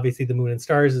 Obviously, the Moon and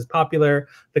Stars is popular.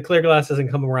 The clear glass doesn't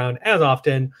come around as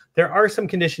often. There are some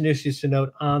condition issues to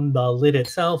note on the lid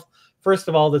itself. First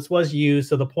of all, this was used,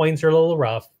 so the points are a little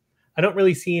rough. I don't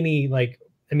really see any, like,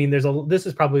 I mean, this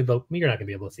is probably you're not gonna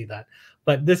be able to see that,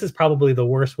 but this is probably the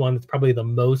worst one. It's probably the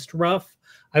most rough.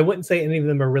 I wouldn't say any of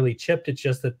them are really chipped. It's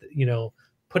just that, you know,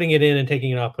 putting it in and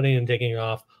taking it off, putting it in and taking it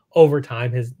off over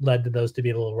time has led to those to be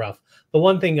a little rough. The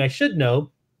one thing I should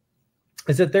note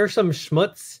is that there's some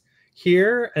schmutz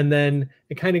here, and then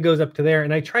it kind of goes up to there.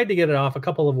 And I tried to get it off a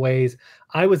couple of ways.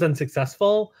 I was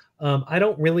unsuccessful. I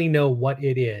don't really know what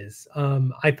it is.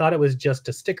 I thought it was just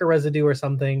a sticker residue or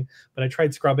something, but I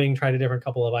tried scrubbing, tried a different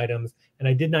couple of items, and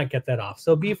I did not get that off.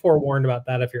 So be forewarned about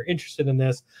that if you're interested in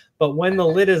this. But when the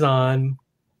lid is on,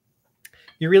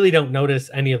 you really don't notice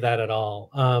any of that at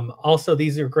all. Also,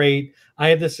 these are great. I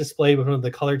have this displayed with one of the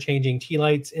color changing tea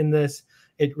lights in this.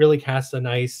 It really casts a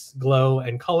nice glow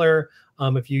and color.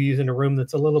 If you use in a room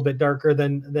that's a little bit darker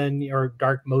than or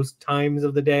dark most times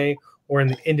of the day, or in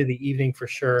the end of the evening for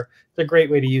sure. It's a great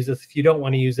way to use this if you don't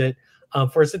want to use it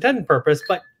for its intended purpose,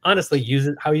 but honestly, use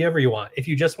it however you want. If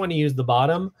you just want to use the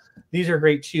bottom, these are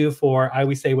great too for, I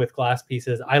always say with glass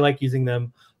pieces, I like using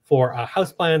them for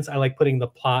houseplants. I like putting the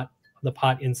pot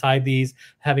inside these,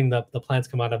 having the plants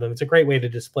come out of them. It's a great way to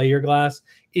display your glass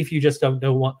if you just don't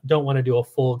want to do a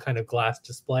full kind of glass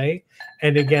display.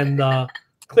 And again, the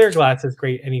Clear glass is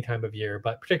great any time of year,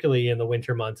 but particularly in the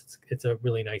winter months, it's a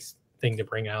really nice thing to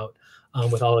bring out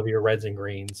with all of your reds and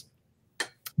greens.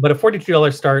 But a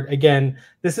 $42 start, again,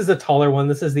 this is a taller one.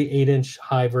 This is the 8-inch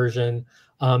high version.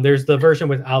 There's the version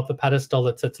without the pedestal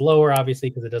that sits lower, obviously,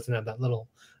 because it doesn't have that little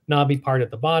knobby part at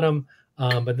the bottom.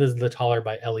 But this is the taller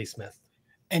by L.E. Smith.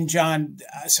 And John,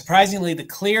 surprisingly, the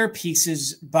clear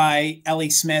pieces by L.E.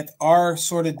 Smith are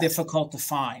sort of difficult to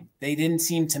find. They didn't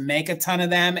seem to make a ton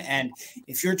of them. And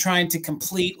if you're trying to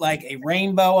complete like a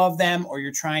rainbow of them, or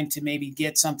you're trying to maybe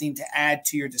get something to add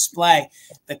to your display,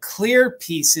 the clear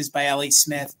pieces by L.E.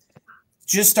 Smith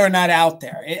just are not out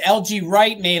there. LG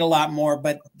Wright made a lot more,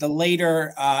 but the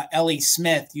later L.E.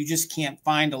 Smith, you just can't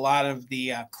find a lot of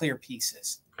the clear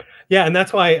pieces. Yeah, and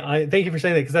that's why I thank you for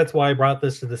saying that, because that's why I brought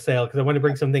this to the sale, because I want to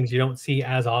bring some things you don't see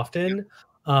as often,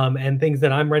 and things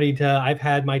that I'm ready to. I've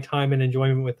had my time and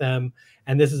enjoyment with them,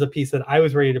 and this is a piece that I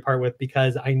was ready to part with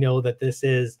because I know that this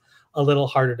is a little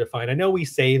harder to find. I know we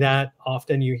say that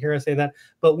often, you hear us say that,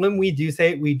 but when we do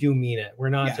say it, we do mean it. We're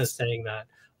not just saying that.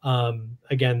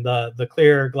 Again, the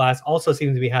clear glass also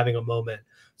seems to be having a moment.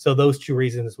 So those two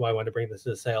reasons why I want to bring this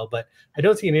to the sale. But I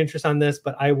don't see an interest on this,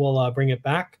 but I will bring it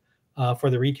back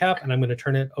for the recap, and I'm going to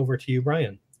turn it over to you,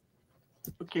 Brian.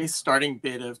 Okay, starting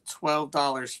bid of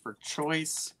 $12 for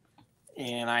choice.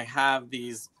 And I have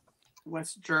these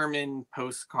West German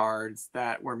postcards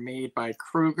that were made by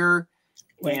Kruger.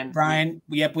 Wait, and Brian,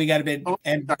 yep, we got to bid.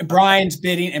 And Brian's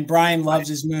bidding, and Brian loves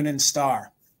his moon and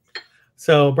star.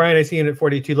 So, Brian, I see you at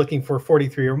 42, looking for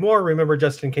 43 or more. Remember,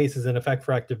 just in case is in effect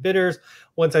for active bidders.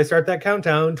 Once I start that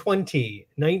countdown, 20,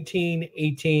 19,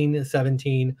 18,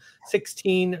 17,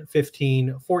 16,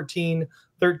 15, 14,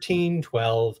 13,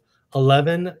 12,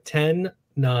 11, 10,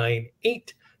 9,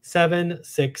 8, 7,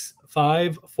 6,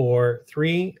 5, 4,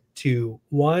 3, 2,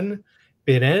 1.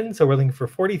 Bid end. So we're looking for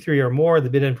 43 or more. The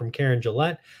bid end from Karen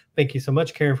Gillette. Thank you so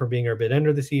much, Karen, for being our bid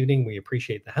ender this evening. We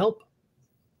appreciate the help.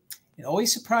 It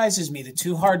always surprises me, the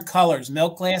two hard colors,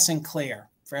 milk glass and clear,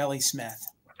 for L.E. Smith.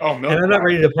 Oh, milk. And I'm not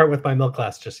ready to part with my milk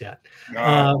glass just yet.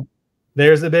 No.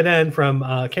 There's the bid end from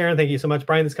Karen. Thank you so much,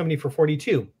 Brian. This company for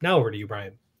 42. Now over to you,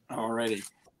 Brian. Alrighty.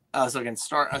 So again,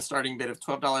 a starting bid of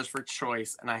 $12 for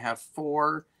choice, and I have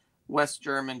 4 West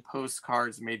German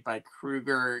postcards made by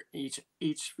Kruger.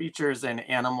 Each features an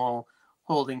animal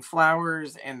holding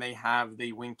flowers, and they have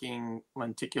the winking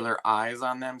lenticular eyes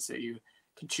on them. So you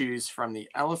can choose from the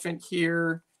elephant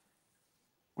here.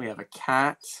 We have a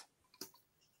cat.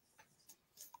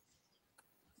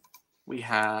 We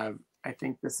have, I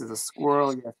think this is a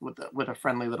squirrel, yes, with a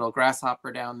friendly little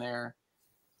grasshopper down there.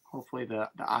 Hopefully the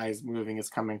eyes moving is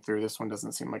coming through. This one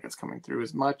doesn't seem like it's coming through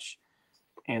as much.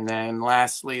 And then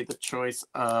lastly, the choice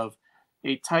of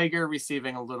a tiger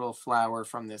receiving a little flower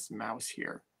from this mouse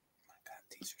here. Oh my God,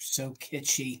 these are so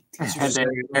kitschy. These are so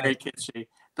very kitschy.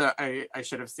 I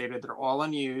should have stated they're all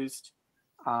unused.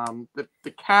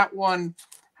 The cat one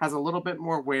has a little bit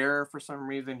more wear for some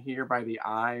reason here by the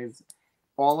eyes.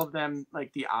 All of them,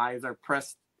 like the eyes, are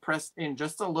pressed in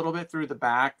just a little bit through the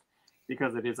back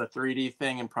because it is a 3D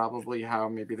thing, and probably how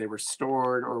maybe they were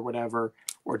stored or whatever,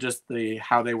 or just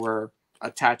how they were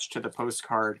attached to the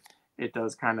postcard. It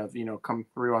does kind of, come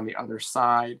through on the other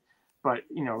side. But,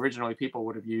 originally people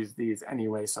would have used these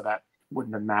anyway, so that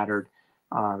wouldn't have mattered.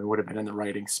 It would have been in the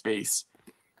writing space.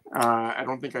 I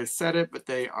don't think I said it, but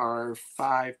they are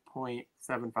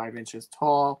 5.75 inches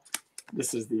tall.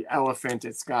 This is the elephant.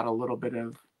 It's got a little bit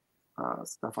of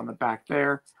stuff on the back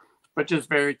there, but just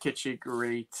very kitschy,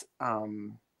 great,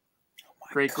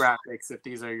 great graphics if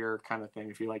these are your kind of thing,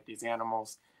 if you like these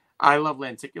animals. I love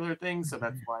lenticular things, so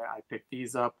that's why I picked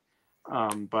these up.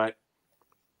 But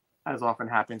as often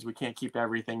happens, we can't keep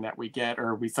everything that we get,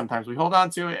 or sometimes we hold on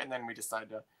to it and then we decide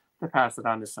to pass it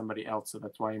on to somebody else. So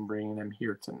that's why I'm bringing them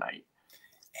here tonight.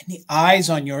 And the eyes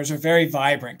on yours are very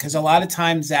vibrant, because a lot of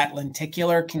times that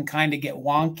lenticular can kind of get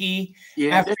wonky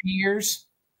after years.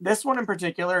 This one in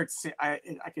particular, I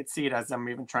could see it as I'm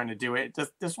even trying to do it.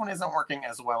 This one isn't working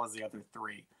as well as the other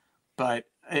 3, but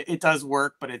it does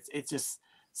work. But it's just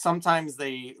sometimes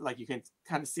you can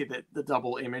kind of see the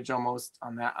double image almost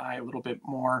on that eye a little bit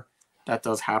more. That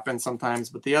does happen sometimes,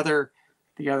 but the other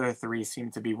 3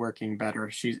 seem to be working better.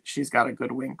 She's got a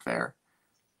good wink there.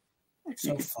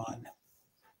 So fun.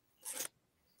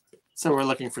 So we're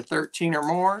looking for 13 or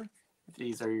more. If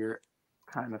these are your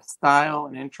kind of style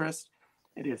and interest,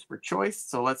 it is for choice.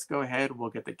 So let's go ahead. We'll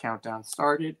get the countdown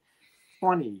started.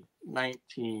 20,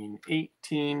 19,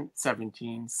 18,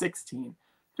 17, 16,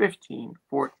 15,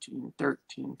 14,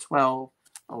 13, 12,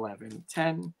 11,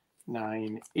 10,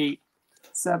 9, 8,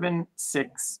 7,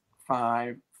 6,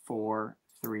 5, 4,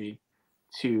 3,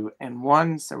 2, and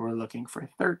 1. So we're looking for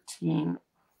 13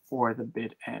 or the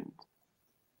bid end.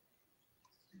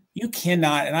 You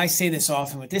cannot, and I say this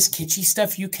often with this kitschy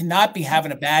stuff, you cannot be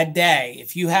having a bad day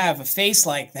if you have a face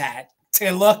like that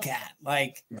to look at.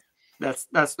 Like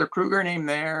that's the Kruger name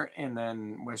there, and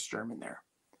then West German there.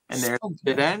 And there's the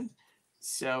bid end.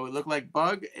 So it looked like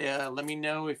bug. Let me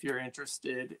know if you're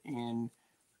interested in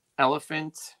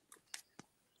elephant,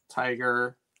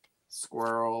 tiger,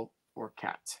 squirrel, or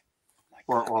cat.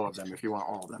 Or all of them, if you want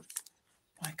all of them.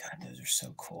 My God, those are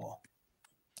so cool.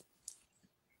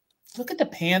 Look at the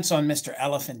pants on Mr.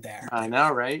 Elephant there. I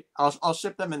know, right? I'll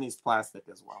ship them in these plastic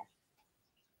as well.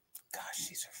 Gosh,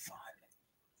 these are fun.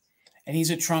 And he's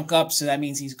a trunk up, so that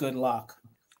means he's good luck.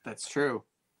 That's true.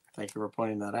 Thank you for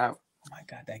pointing that out. Oh my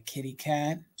God, that kitty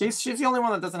cat. She's the only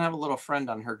one that doesn't have a little friend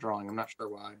on her drawing. I'm not sure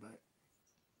why, but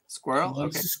squirrel.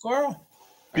 Okay. A squirrel.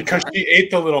 Because she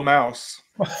ate the little mouse.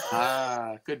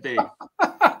 Could be.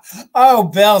 Oh,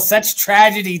 Bill, such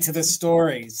tragedy to the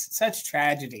stories. Such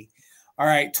tragedy. All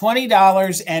right,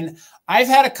 $20. And I've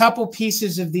had a couple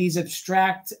pieces of these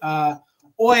abstract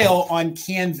oil on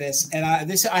canvas. And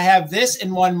I have this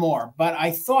and one more. But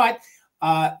I thought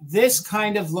this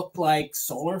kind of looked like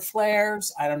solar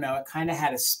flares. I don't know. It kind of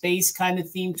had a space kind of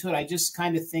theme to it. I just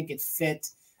kind of think it fit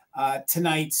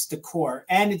tonight's decor.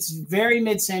 And it's very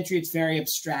mid-century. It's very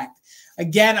abstract.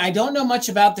 Again, I don't know much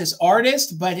about this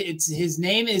artist, but his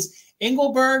name is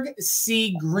Engelberg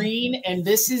C. Green, and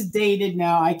this is dated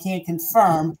now. I can't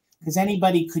confirm because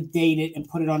anybody could date it and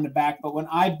put it on the back. But when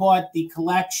I bought the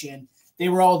collection, they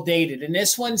were all dated. And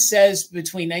this one says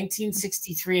between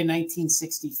 1963 and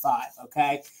 1965,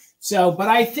 okay? So, but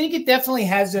I think it definitely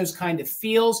has those kind of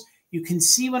feels. You can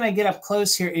see when I get up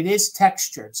close here, it is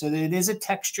textured. So it is a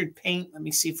textured paint. Let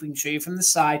me see if we can show you from the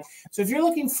side. So if you're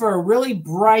looking for a really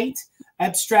bright,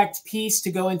 abstract piece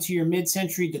to go into your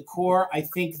mid-century decor, I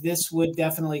think this would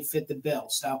definitely fit the bill.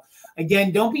 So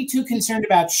again, don't be too concerned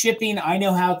about shipping. I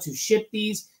know how to ship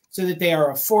these so that they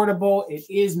are affordable. It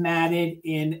is matted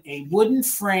in a wooden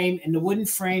frame, and the wooden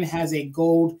frame has a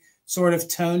gold sort of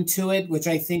tone to it, which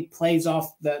I think plays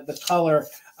off the color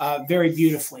very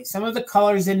beautifully. Some of the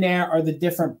colors in there are the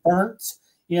different burnt,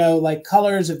 like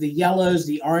colors of the yellows,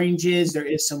 the oranges. There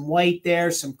is some white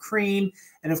there, some cream.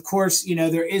 And of course,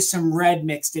 there is some red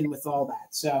mixed in with all that.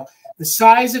 So the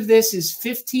size of this is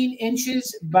 15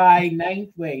 inches by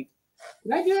 9. Wait,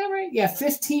 did I do that right? Yeah,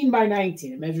 15 by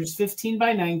 19. It measures 15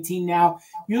 by 19. Now,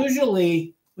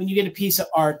 usually when you get a piece of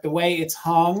art, the way it's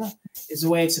hung is the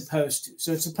way it's supposed to.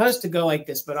 So it's supposed to go like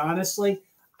this. But honestly,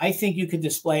 I think you could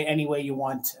display any way you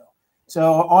want to.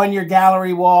 So on your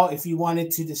gallery wall, if you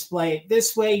wanted to display it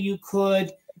this way, you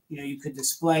could. You could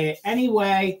display it any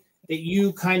way that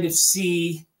you kind of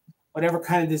see whatever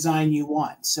kind of design you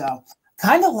want. So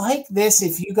kind of like this,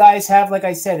 if you guys have, like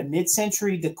I said, a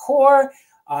mid-century decor,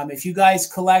 if you guys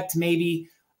collect maybe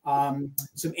some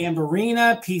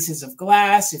Amberina, pieces of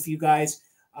glass, if you guys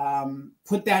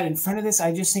put that in front of this,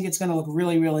 I just think it's going to look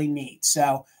really, really neat.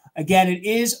 So again, it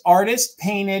is artist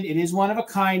painted. It is one of a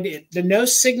kind. The no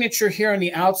signature here on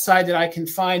the outside that I can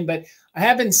find, but I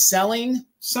have been selling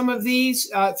some of these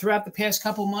throughout the past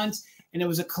couple months, and it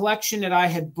was a collection that I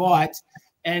had bought,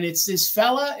 and it's this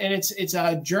fella, and it's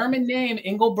a German name,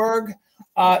 Engelberg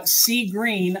C.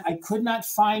 Green. I could not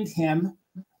find him,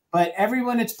 but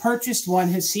everyone that's purchased one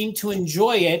has seemed to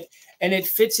enjoy it, and it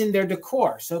fits in their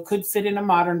decor. So it could fit in a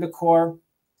modern decor.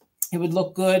 It would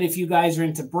look good if you guys are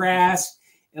into brass.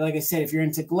 Like I said, if you're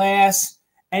into glass,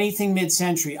 anything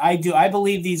mid-century. I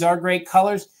believe these are great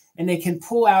colors, and they can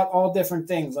pull out all different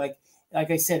things. Like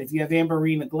I said, if you have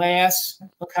Amberina glass,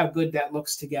 look how good that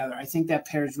looks together. I think that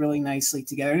pairs really nicely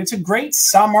together. And it's a great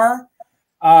summer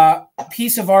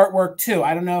piece of artwork, too.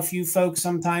 I don't know if you folks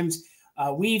sometimes,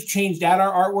 we've changed out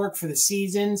our artwork for the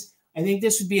seasons. I think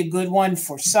this would be a good one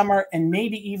for summer and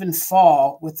maybe even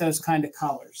fall with those kind of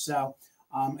colors. So,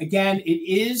 again, it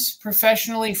is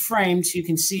professionally framed, so you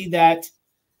can see that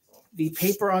the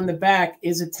paper on the back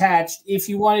is attached. If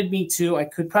you wanted me to, I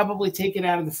could probably take it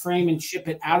out of the frame and ship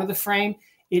it out of the frame.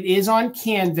 It is on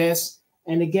canvas.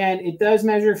 And again, it does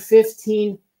measure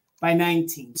 15 by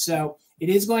 19. So it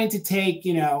is going to take,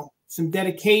 some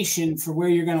dedication for where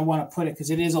you're going to want to put it, because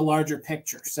it is a larger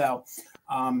picture. So,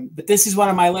 but this is one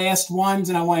of my last ones,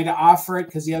 and I wanted to offer it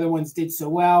because the other ones did so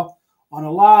well on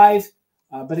a live.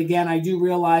 But again, I do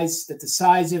realize that the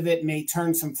size of it may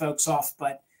turn some folks off,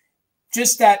 but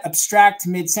just that abstract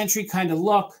mid-century kind of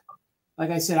look. Like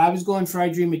I said, I was going for I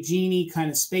Dream a Genie kind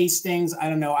of space things. I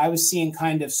don't know. I was seeing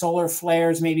kind of solar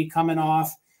flares maybe coming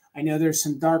off. I know there's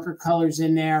some darker colors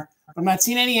in there. I'm not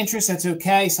seeing any interest. That's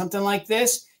okay. Something like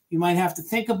this, you might have to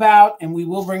think about, and we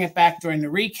will bring it back during the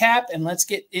recap. And let's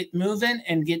get it moving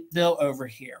and get Bill over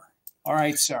here. All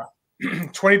right, sir.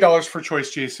 $20 for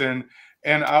choice, Jason.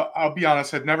 And I'll be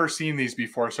honest, I've never seen these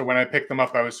before. So when I picked them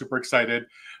up, I was super excited.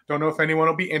 Don't know if anyone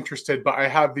will be interested, but I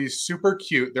have these super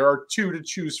cute. There are 2 to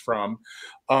choose from.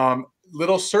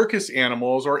 Little circus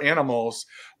animals or animals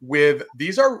with,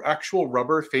 these are actual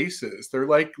rubber faces. They're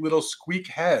like little squeak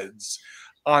heads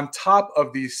on top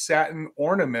of these satin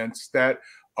ornaments that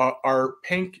are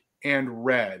pink and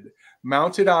red,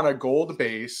 mounted on a gold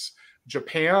base,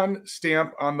 Japan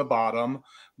stamp on the bottom,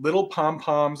 little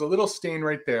pom-poms, a little stain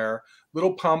right there,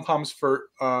 little pom-poms for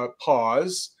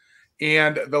paws,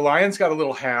 and the lion's got a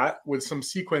little hat with some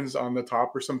sequins on the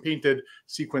top, or some painted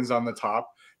sequins on the top,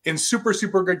 in super,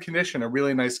 super good condition, a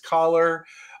really nice collar.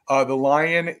 The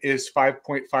lion is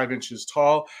 5.5 inches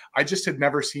tall. I just had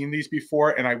never seen these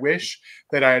before, and I wish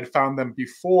that I had found them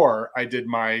before I did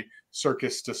my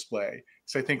circus display,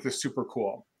 because I think they're super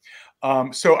cool.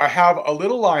 So I have a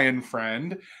little lion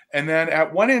friend, and then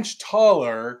at 1 inch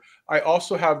taller, I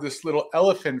also have this little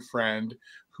elephant friend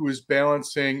who is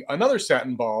balancing another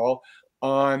satin ball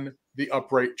on the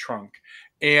upright trunk.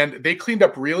 And they cleaned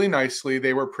up really nicely.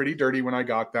 They were pretty dirty when I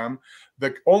got them.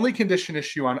 The only condition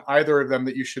issue on either of them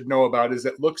that you should know about is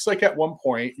it looks like at one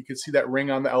point, you can see that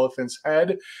ring on the elephant's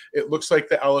head. It looks like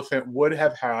the elephant would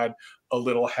have had a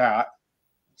little hat,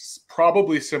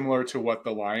 probably similar to what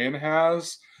the lion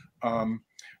has.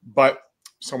 But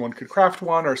someone could craft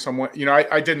one, or someone, you know,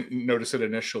 I didn't notice it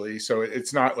initially. So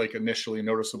it's not like initially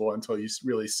noticeable until you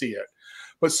really see it.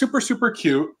 But super, super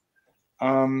cute.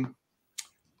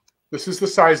 This is the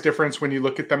size difference when you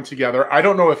look at them together. I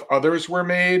don't know if others were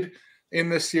made in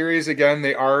this series. Again,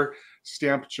 they are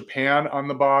stamped Japan on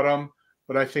the bottom,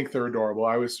 but I think they're adorable.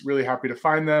 I was really happy to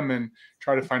find them and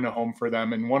try to find a home for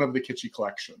them in one of the Kitschy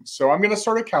collections. So I'm going to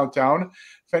start a countdown.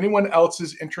 If anyone else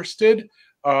is interested,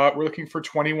 we're looking for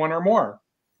 21 or more.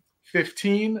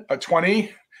 15,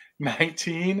 20,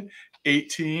 19,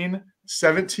 18,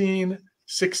 17,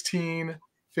 16,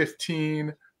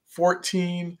 15,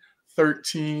 14,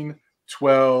 13,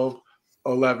 12,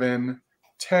 11,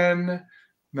 10,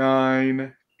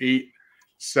 9, 8,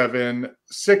 7,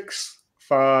 6,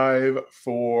 5,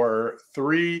 4,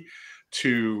 3,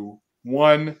 2,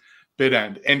 1. Bid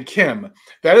end. And Kim,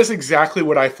 that is exactly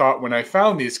what I thought when I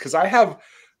found these, because I have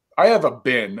a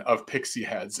bin of pixie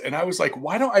heads, and I was like,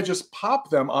 why don't I just pop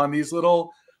them on these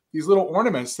little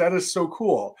ornaments? That is so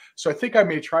cool. So I think I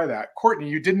may try that. Courtney,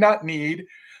 you did not need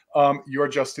your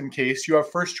just in case. You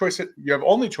have first choice you have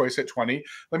only choice at 20.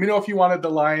 Let me know if you wanted the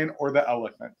lion or the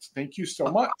elephant. Thank you so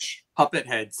much. Puppet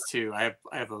heads too. I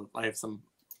have some,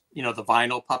 you know, the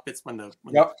vinyl puppets when they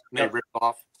rip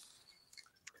off.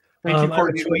 Thank you, I have a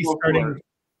Courtney.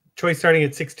 choice starting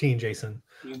at 16, Jason.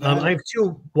 I have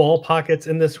 2 wall pockets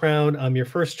in this round. Your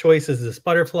first choice is this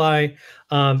butterfly.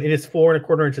 It is 4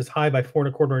 1/4 inches high by 4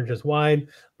 1/4 inches wide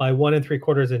by 1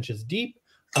 3/4 inches deep.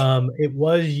 It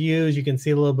was used. You can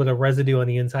see a little bit of residue on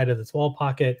the inside of this wall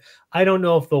pocket. I don't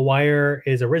know if the wire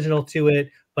is original to it,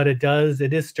 but it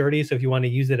is sturdy. So if you want to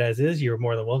use it as is, you're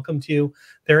more than welcome to.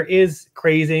 There is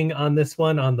crazing on this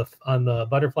one, on the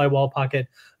butterfly wall pocket.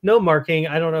 No marking.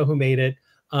 I don't know who made it.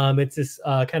 It's this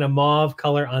kind of mauve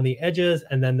color on the edges,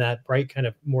 and then that bright kind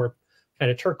of more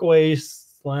kind of turquoise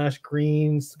 /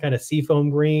 greens, kind of seafoam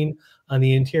green on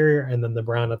the interior, and then the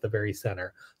brown at the very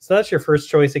center. So that's your first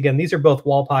choice. Again, these are both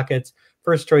wall pockets.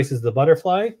 First choice is the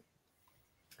butterfly.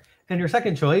 And your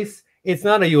second choice, it's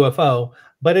not a UFO,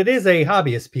 but it is a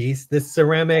hobbyist piece. This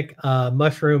ceramic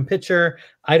mushroom pitcher.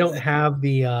 I don't have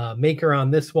the maker on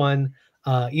this one,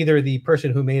 either the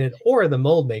person who made it or the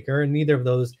mold maker, and neither of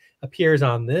those appears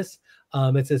on this.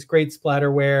 It's this great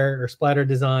splatterware or splatter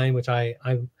design, which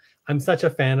I'm such a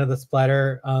fan of the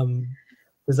splatter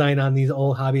design on these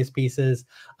old hobbyist pieces.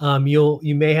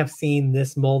 You may have seen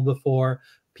this mold before.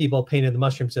 People painted the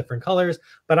mushrooms different colors,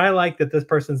 but I like that this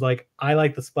person's like, I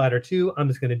like the splatter too. I'm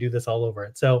just going to do this all over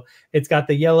it. So it's got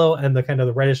the yellow and the kind of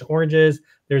the reddish oranges.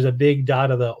 There's a big dot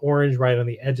of the orange right on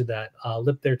the edge of that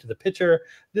lip there to the picture.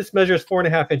 This measures 4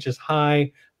 1/2 inches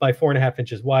high by 4 1/2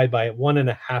 inches wide by 1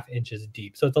 1/2 inches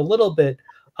deep. So it's a little bit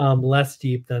less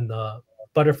deep than the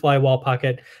butterfly wall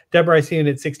pocket. Deborah, I see it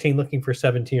at 16, looking for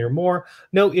 17 or more.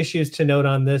 No issues to note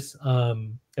on this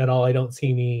at all. I don't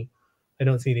see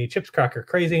any chips, cracker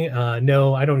crazing.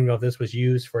 No, I don't even know if this was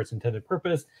used for its intended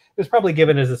purpose. It was probably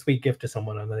given as a sweet gift to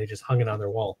someone, and then they just hung it on their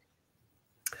wall.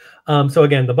 So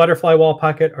again, the butterfly wall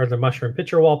pocket or the mushroom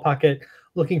pitcher wall pocket,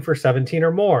 looking for 17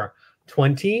 or more.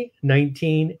 20,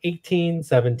 19, 18,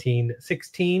 17,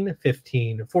 16,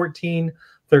 15, 14,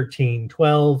 13,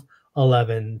 12,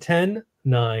 11, 10,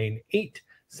 9, 8,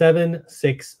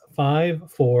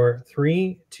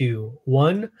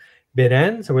 7654321. Bid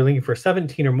end. So we're looking for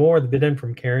 17 or more. The bid end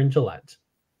from Karen Gillette.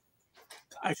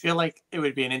 I feel like it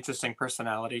would be an interesting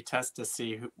personality test to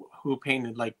see who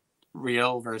painted like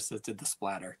real versus did the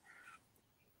splatter.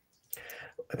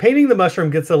 Painting the mushroom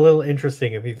gets a little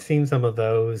interesting if you've seen some of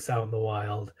those out in the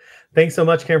wild. Thanks so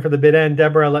much, Karen, for the bid end.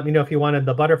 Deborah, let me know if you wanted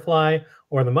the butterfly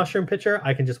or the mushroom picture.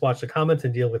 I can just watch the comments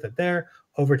and deal with it there.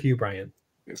 Over to you, Brian.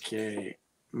 Okay.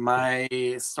 My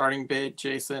starting bid,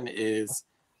 Jason, is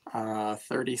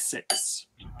 36.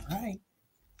 All right.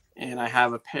 And I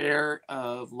have a pair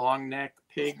of long neck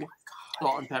pig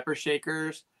salt and pepper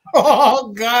shakers.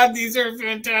 Oh, God, these are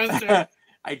fantastic.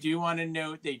 I do want to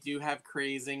note they do have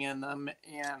crazing in them.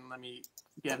 And let me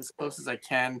get as close as I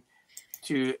can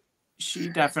to, she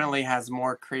definitely has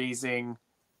more crazing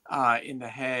in the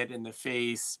head and the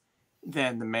face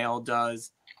than the male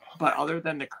does. But other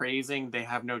than the crazing, they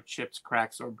have no chips,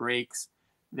 cracks, or breaks.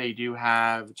 They do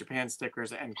have Japan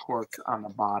stickers and corks on the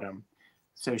bottom.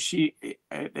 So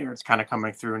it's kind of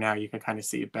coming through now. You can kind of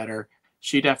see it better.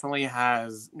 She definitely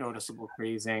has noticeable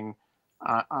crazing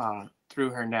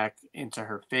through her neck into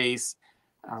her face.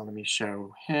 Let me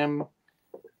show him.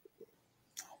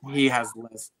 He has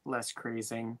less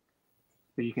crazing,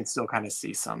 but you can still kind of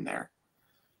see some there.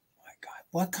 Oh my God.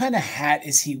 What kind of hat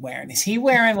is he wearing? Is he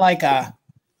wearing like a...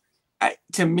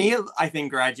 To me, I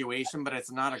think graduation, but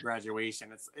it's not a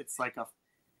graduation. It's like a...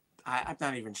 I'm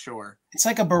not even sure. It's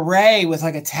like a beret with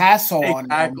like a tassel on it.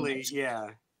 Exactly, yeah.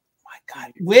 My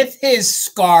God, with his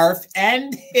scarf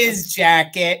and his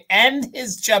jacket and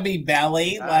his chubby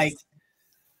belly, like,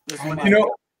 you know,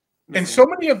 and so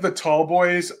many of the tall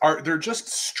boys they're just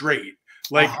straight,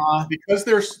 like because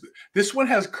this one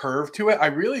has curve to it. I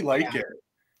really like it.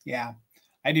 Yeah,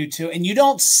 I do too. And you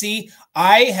don't see,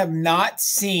 I have not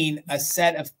seen a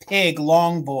set of pig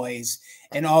long boys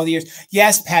in all the years.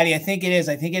 Yes, Patty, I think it is.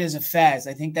 I think it is a fez.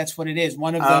 I think that's what it is.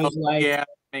 One of those, like, yeah,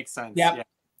 makes sense. Yep, yeah.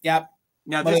 Yep.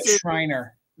 Now this is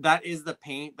Shriner. That is the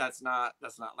paint. That's not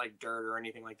like dirt or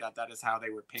anything like that. That is how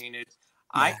they were painted.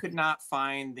 Yeah. I could not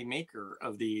find the maker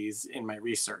of these in my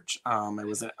research. I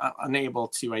was unable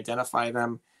to identify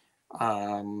them.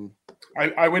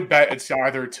 I would bet it's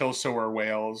either Tilso or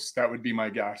Wales. That would be my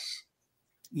guess.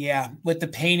 Yeah, with the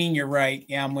painting, you're right.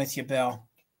 Yeah, I'm with you, Bill.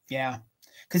 Yeah,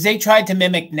 because they tried to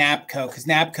mimic Napco, because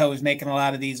Napco was making a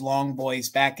lot of these long boys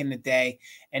back in the day.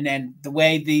 And then the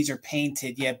way these are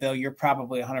painted, yeah, Bill, you're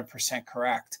probably 100%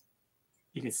 correct.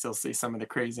 You can still see some of the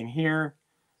crazing here.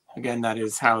 Again, that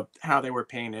is how they were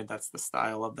painted. That's the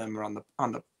style of them on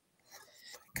the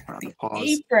paws.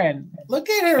 Apron. Look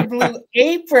at her blue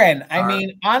apron. I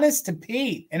mean, honest to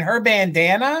Pete. And her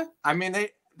bandana. I mean,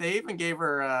 they even gave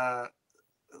her a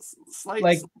slight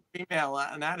like female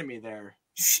anatomy there.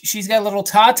 She's got little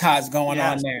tatas going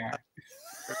on there.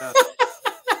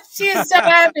 She is so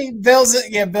happy. Bill's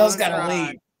got to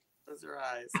leave. Those are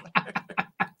eyes.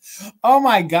 Oh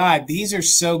my God, these are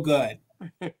so good.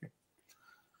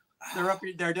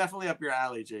 They're definitely up your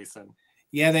alley, Jason.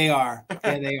 Yeah, they are.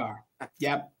 Yeah, they are.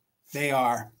 Yep, they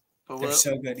are. They're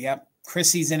so good. Yep.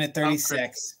 Chrissy's in at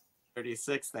 36.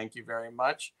 36. Thank you very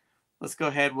much. Let's go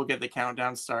ahead. We'll get the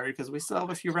countdown started because we still have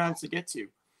a few rounds to get to.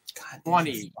 God,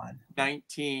 20,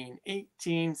 19,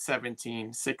 18,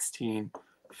 17, 16,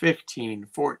 15,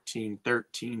 14,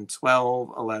 13, 12,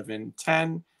 11,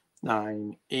 10,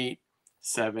 9, 8,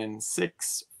 7,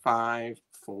 6, 5,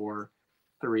 4,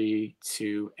 3,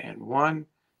 2, and 1.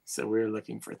 So we're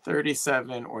looking for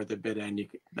 37 or the bid end. You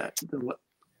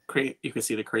can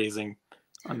see the crazing.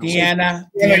 Deanna,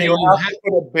 you have to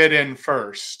put a bid in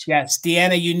first. Yes,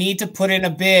 Deanna, you need to put in a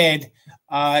bid.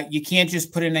 You can't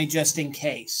just put in a just in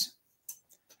case.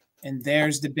 And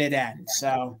there's the bid end.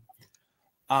 So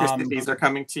these are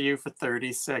coming to you for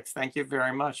 36. Thank you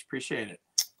very much. Appreciate it.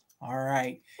 All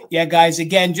right. Yeah, guys,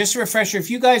 again, just a refresher. If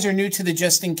you guys are new to the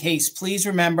just in case, please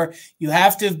remember you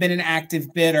have to have been an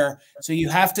active bidder. So you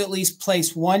have to at least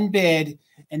place one bid,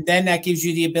 and then that gives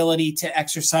you the ability to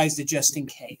exercise the just in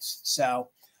case. So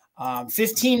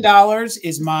 $15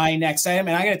 is my next item.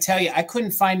 And I got to tell you, I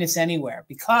couldn't find this anywhere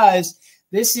because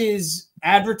this is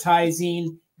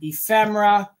advertising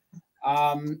ephemera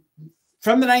from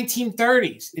the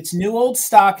 1930s. It's new old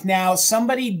stock now.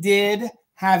 Somebody did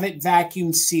have it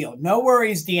vacuum sealed. No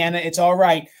worries, Deanna. It's all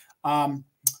right.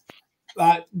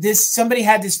 Somebody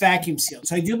had this vacuum sealed.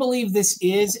 So I do believe this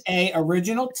is a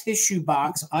original tissue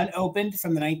box, unopened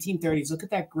from the 1930s. Look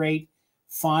at that great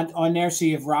font on there. So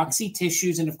you have Roxy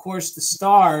Tissues, and of course the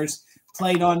stars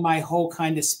played on my whole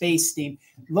kind of space theme.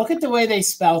 Look at the way they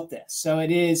spelt this. So it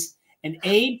is an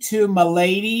aid to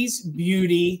Milady's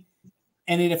beauty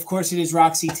And of course, it is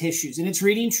Roxy Tissues. And it's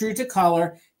reading true to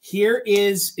color. Here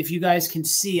is, if you guys can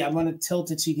see, I'm going to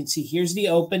tilt it so you can see. Here's the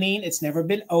opening. It's never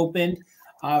been opened.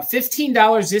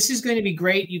 $15. This is going to be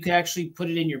great. You can actually put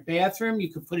it in your bathroom. You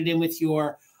could put it in with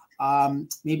your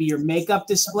maybe your makeup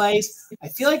displays. I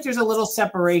feel like there's a little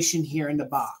separation here in the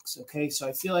box. Okay, so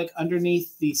I feel like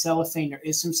underneath the cellophane there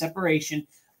is some separation.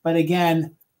 But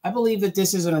again, I believe that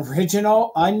this is an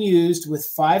original, unused, with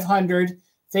 500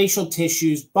 facial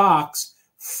tissues box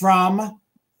from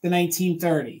the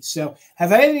 1930s. So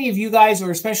have any of you guys,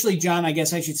 or especially John, I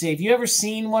guess I should say, have you ever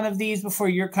seen one of these before?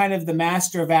 You're kind of the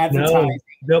master of advertising.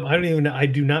 Nope, I don't even know. I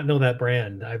do not know that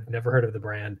brand. I've never heard of the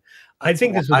brand. I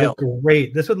think this would look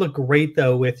great. This would look great,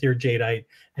 though, with your jadeite,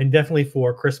 and definitely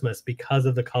for Christmas because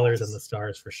of the colors and the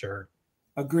stars for sure.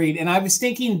 Agreed. And I was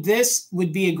thinking this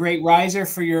would be a great riser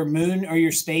for your moon or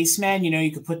your spaceman. You know,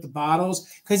 you could put the bottles,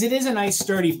 because it is a nice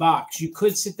sturdy box. You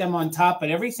could sit them on top, but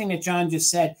everything that John just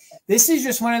said, this is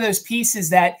just one of those pieces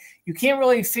that you can't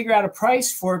really figure out a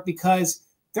price for it because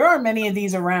there aren't many of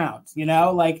these around, you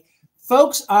know, like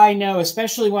folks I know,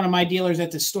 especially one of my dealers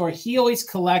at the store, he always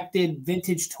collected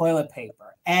vintage toilet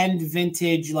paper and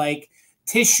vintage like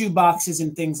tissue boxes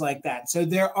and things like that. So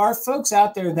there are folks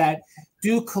out there that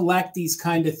do collect these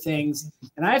kind of things.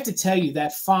 And I have to tell you,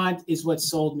 that font is what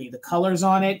sold me. The colors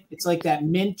on it, it's like that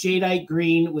mint jadeite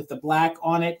green with the black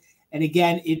on it. And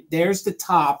again, there's the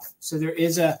top. So there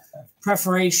is a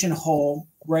perforation hole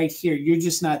right here. You're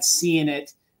just not seeing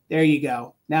it. There you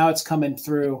go. Now it's coming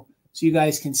through so you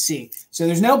guys can see. So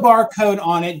there's no barcode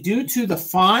on it due to the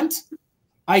font.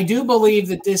 I do believe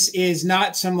that this is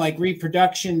not some like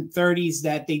reproduction 30s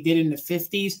that they did in the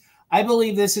 50s. I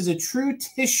believe this is a true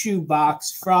tissue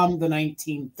box from the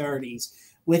 1930s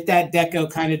with that deco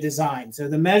kind of design. So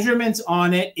the measurements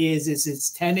on it is it's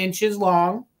 10 inches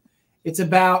long. It's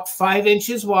about 5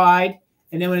 inches wide.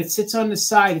 And then when it sits on the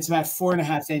side, it's about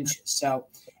 4.5 inches. So,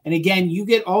 and again, you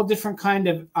get all different kind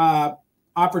of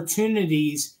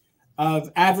opportunities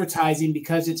of advertising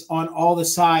because it's on all the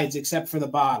sides except for the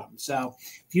bottom. So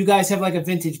if you guys have like a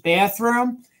vintage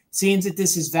bathroom, seeing that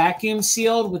this is vacuum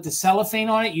sealed with the cellophane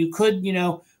on it, you could, you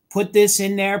know, put this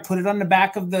in there, put it on the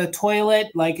back of the toilet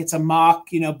like it's a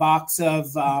mock, you know, box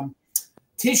of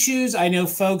tissues. I know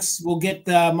folks will get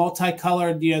the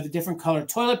multicolored, you know, the different colored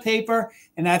toilet paper,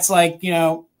 and that's like, you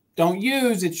know, don't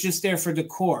use, it's just there for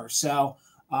decor. So,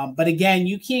 but again,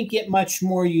 you can't get much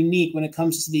more unique when it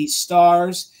comes to these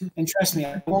stars. And trust me,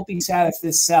 I won't be sad if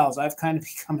this sells. I've kind of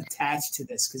become attached to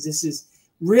this because this is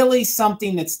really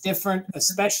something that's different,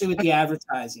 especially with the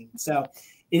advertising. So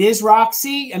it is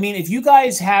Roxy. I mean, if you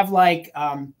guys have like,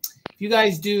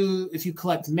 if you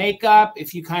collect makeup,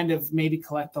 if you kind of maybe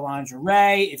collect the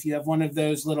lingerie, if you have one of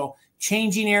those little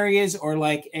changing areas or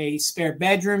like a spare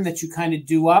bedroom that you kind of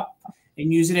do up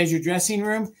and use it as your dressing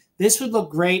room, this would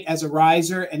look great as a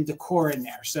riser and decor in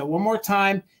there. So one more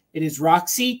time, it is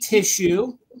Roxy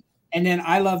Tissue. And then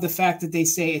I love the fact that they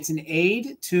say it's an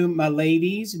aid to my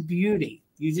lady's beauty.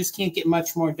 You just can't get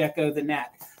much more deco than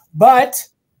that. But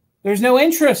there's no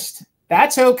interest.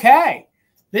 That's okay.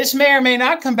 This may or may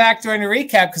not come back during the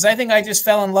recap because I think I just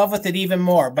fell in love with it even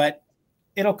more. But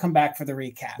it'll come back for the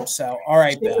recap. So, all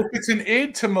right, Bill. So if it's an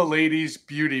aid to my lady's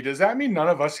beauty, does that mean none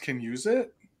of us can use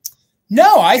it?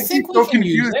 No, I think we can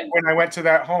use it. When I went to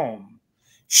that home.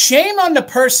 Shame on the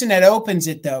person that opens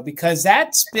it, though, because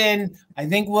that's been, I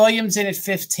think William's in at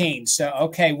 15. So,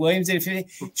 okay, William's in at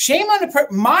 15. Shame on the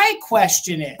person. My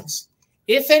question is,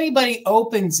 if anybody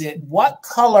opens it, what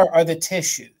color are the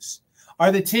tissues?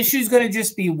 Are the tissues going to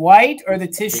just be white, or are the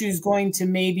tissues going to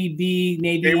maybe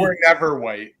They were never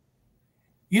white.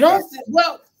 You don't,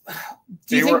 well,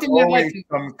 do you think they were always like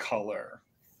some color?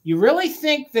 You really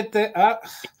think that the,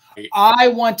 I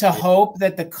want to hope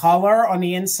that the color on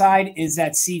the inside is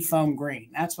that seafoam green.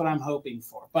 That's what I'm hoping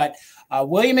for. But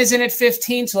William is in at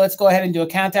 15, so let's go ahead and do a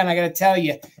countdown. I got to tell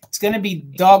you, it's going to be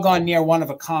doggone near one of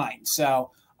a kind.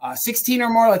 So 16 or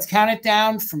more, let's count it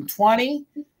down from 20,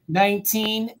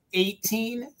 19,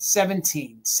 18,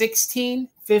 17, 16,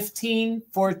 15,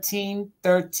 14,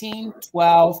 13,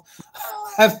 12,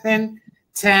 11,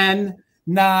 10,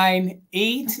 9,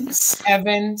 8,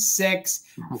 7, 6,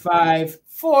 5,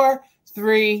 4,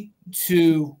 3,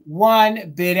 2,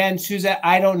 1. Bid end. Suzette,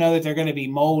 I don't know that they're going to be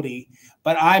moldy,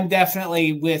 but I'm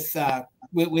definitely with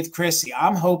Chrissy.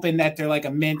 I'm hoping that they're like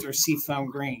a mint or seafoam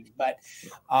green. But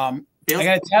I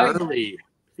got to tell you,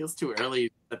 feels too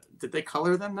early. Did they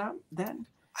color them then?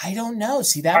 I don't know.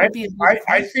 See, that would be.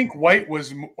 I think white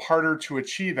was harder to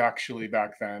achieve actually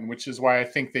back then, which is why I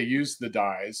think they used the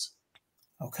dyes.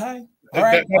 Okay. All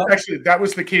right. Actually, that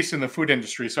was the case in the food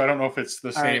industry, so I don't know if it's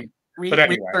the same But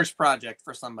anyway. Research project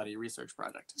for somebody. Research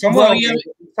project. Someone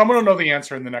will know the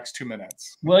answer in the next 2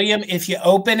 minutes. William, if you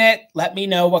open it, let me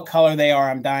know what color they are.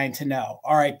 I'm dying to know.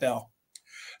 All right, Bill.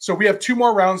 So we have 2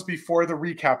 more rounds before the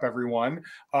recap, everyone.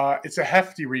 It's a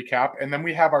hefty recap, and then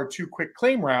we have our 2 quick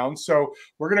claim rounds. So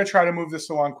we're going to try to move this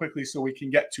along quickly so we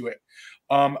can get to it.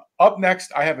 Up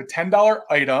next, I have a $10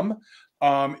 item.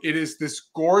 It is this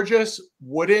gorgeous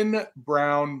wooden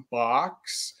brown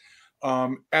box.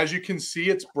 As you can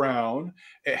see, it's brown.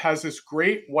 It has this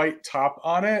great white top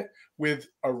on it with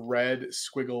a red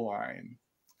squiggle line.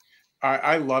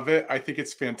 I love it. I think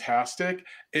it's fantastic.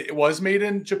 It was made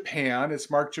in Japan.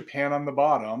 It's marked Japan on the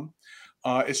bottom.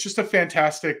 It's just a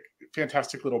fantastic,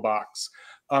 fantastic little box.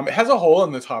 It has a hole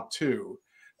in the top too.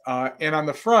 And on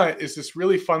the front is this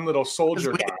really fun little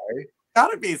soldier guy.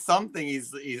 Gotta be something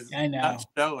he's not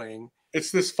showing.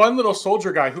 It's this fun little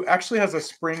soldier guy who actually has a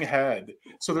spring head.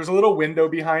 So there's a little window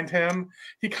behind him.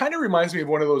 He kind of reminds me of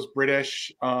one of those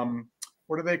British,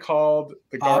 what are they called?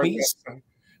 The guards.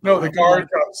 No, the guards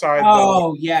outside.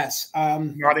 Oh, yes.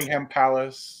 Nottingham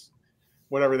Palace,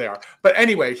 whatever they are. But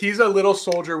anyway, he's a little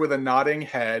soldier with a nodding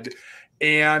head.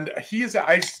 And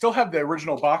I still have the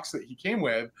original box that he came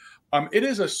with. It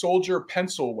is a soldier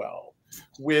pencil well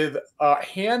with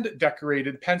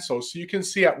hand-decorated pencils. So you can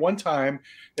see at one time,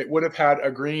 it would have had a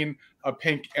green, a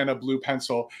pink, and a blue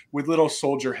pencil with little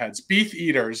soldier heads. Beef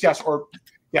eaters. Yes, that's what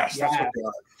they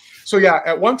are. So yeah,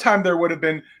 at one time, there would have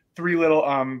been 3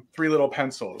 little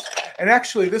pencils. And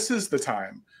actually, this is the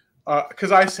time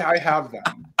because I have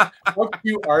them. How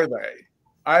cute are they?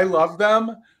 I love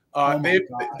them.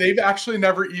 They've actually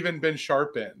never even been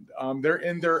sharpened. They're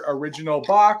in their original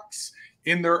box,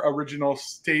 in their original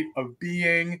state of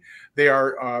being. They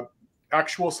are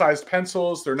actual sized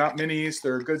pencils. They're not minis.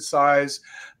 They're a good size.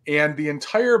 And the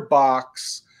entire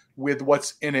box with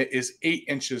what's in it is 8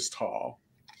 inches tall.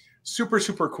 Super,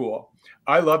 super cool.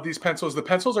 I love these pencils. The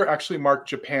pencils are actually marked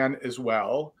Japan as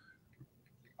well.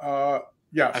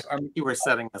 Yes. You were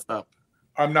setting this up.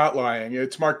 I'm not lying.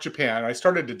 It's marked Japan. I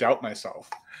started to doubt myself.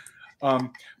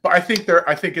 But I think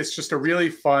it's just a really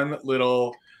fun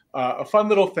little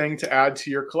thing to add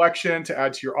to your collection, to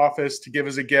add to your office, to give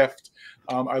as a gift.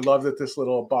 I love that this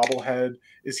little bobblehead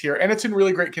is here, and it's in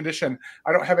really great condition.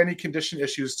 I don't have any condition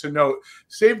issues to note,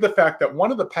 save the fact that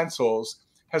one of the pencils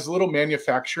has a little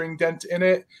manufacturing dent in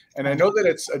it. And I know that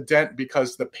it's a dent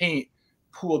because the paint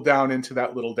pooled down into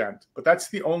that little dent. But that's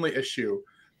the only issue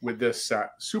with this set.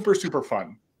 Super, super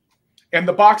fun. And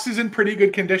the box is in pretty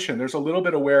good condition. There's a little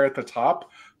bit of wear at the top,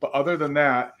 but other than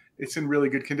that, it's in really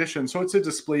good condition. So it's a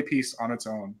display piece on its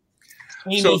own.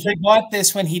 He bought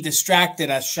this when he distracted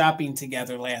us shopping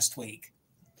together last week.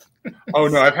 Oh,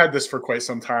 no, I've had this for quite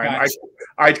some time. Gotcha.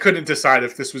 I couldn't decide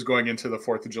if this was going into the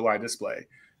 4th of July display.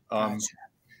 Gotcha.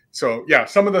 So yeah,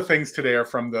 some of the things today are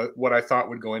from what I thought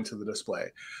would go into the display.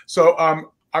 So I'm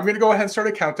going to go ahead and start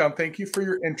a countdown. Thank you for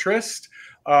your interest.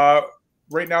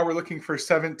 Right now we're looking for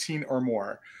 17 or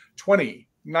more. 20,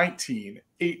 19,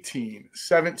 18,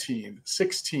 17,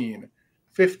 16,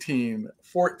 15,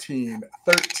 14,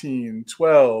 13,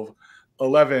 12,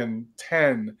 11,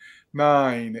 10,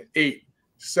 9, 8,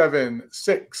 7,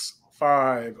 6,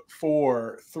 5,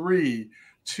 4, 3,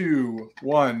 2,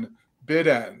 1. Bid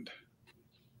end.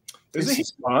 Isn't he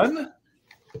fun?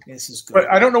 This is good.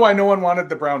 But I don't know why no one wanted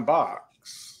the brown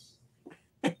box.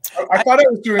 I thought I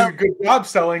was doing a good job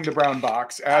selling the brown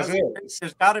box as is.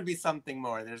 There's got to be something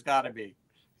more. There's got to be.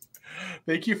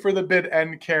 Thank you for the bid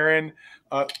end, Karen.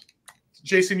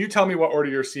 Jason, you tell me what order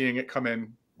you're seeing it come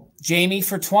in. Jamie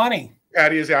for 20.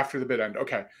 Patty is after the bid end.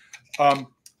 Okay.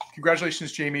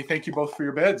 Congratulations, Jamie. Thank you both for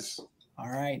your bids. All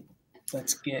right.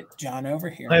 Let's get John over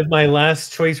here. I have my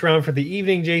last choice round for the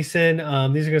evening, Jason.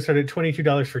 These are going to start at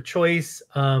 $22 for choice.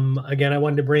 Again, I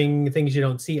wanted to bring things you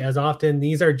don't see as often.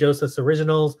 These are Joseph's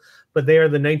originals, but they are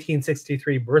the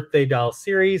 1963 birthday doll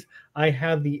series. I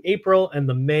have the April and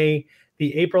the May.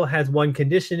 The April has one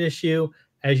condition issue.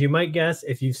 As you might guess,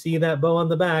 if you see that bow on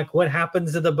the back, what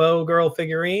happens to the bow girl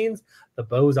figurines? The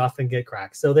bows often get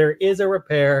cracked. So there is a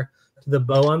repair to the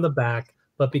bow on the back.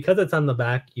 But because it's on the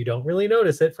back, you don't really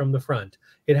notice it from the front.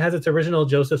 It has its original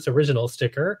Joseph's original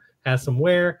sticker, has some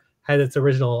wear, has its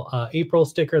original April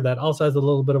sticker that also has a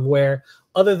little bit of wear.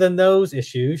 Other than those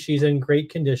issues, she's in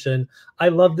great condition. I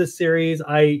love this series.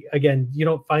 Again, you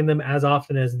don't find them as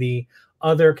often as the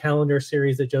other calendar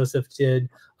series that Joseph did.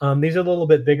 These are a little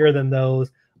bit bigger than those.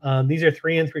 These are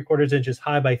 3 3/4 inches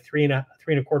high by 3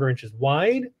 1/4 inches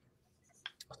wide.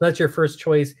 So that's your first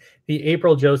choice. The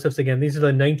April Josephs, again, these are the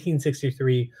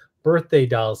 1963 birthday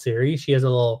doll series. She has a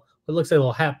little, it looks like a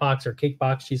little hat box or cake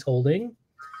box she's holding.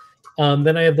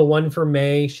 Then I have the one for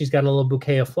May. She's got a little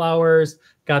bouquet of flowers,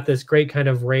 got this great kind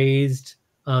of raised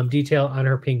detail on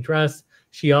her pink dress.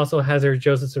 She also has her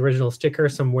Joseph's Original sticker,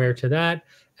 some wear to that.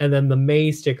 And then the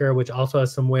May sticker, which also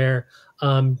has some wear,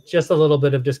 just a little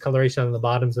bit of discoloration on the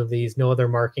bottoms of these, no other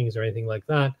markings or anything like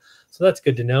that. So that's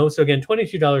good to know. So again,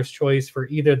 $22 choice for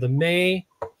either the May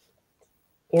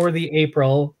or the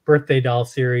April birthday doll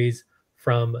series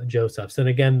from Joseph's. And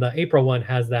again, the April one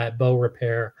has that bow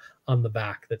repair on the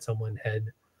back that someone had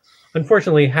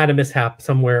unfortunately had a mishap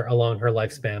somewhere along her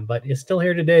lifespan, but is still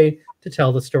here today to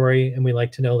tell the story, and we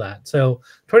like to know that. So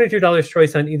 $22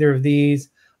 choice on either of these.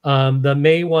 The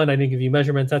May one, I didn't give you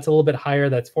measurements. That's a little bit higher.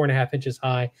 That's 4.5 inches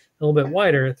high, a little bit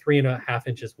wider, 3.5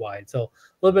 inches wide. So a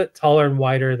little bit taller and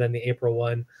wider than the April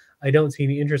one. I don't see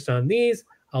any interest on these.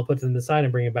 I'll put them aside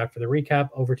and bring it back for the recap.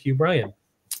 Over to you, Brian.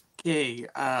 Okay,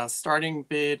 starting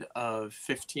bid of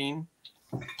 15.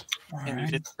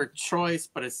 And it's for choice,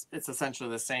 but it's essentially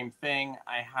the same thing.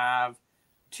 I have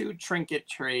 2 trinket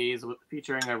trays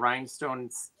featuring a rhinestone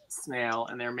snail,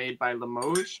 and they're made by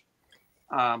Limoges.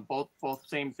 Both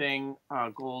same thing,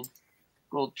 gold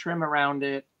trim around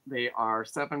it. They are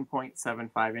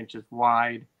 7.75 inches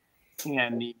wide,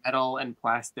 and the metal and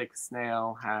plastic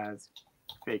snail has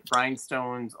fake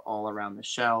rhinestones all around the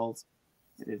shells.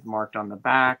 It is marked on the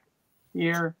back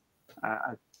here.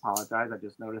 I apologize, I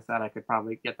just noticed that. I could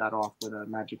probably get that off with a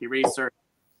magic eraser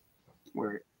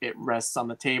where it rests on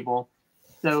the table.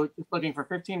 So just looking for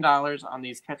 $15 on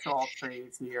these catch-all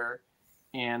trays here,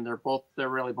 and they're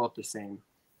really both the same.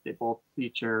 They both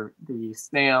feature the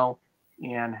snail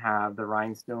and have the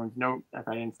rhinestones. No, if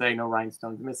I didn't say, no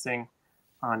rhinestones missing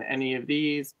on any of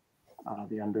these.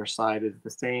 The underside is the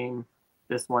same.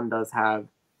 This one does have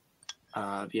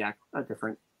the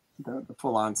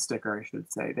full-on sticker, I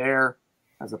should say, there,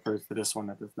 as opposed to this one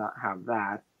that does not have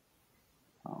that.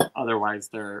 Otherwise,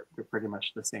 they're pretty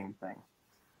much the same thing.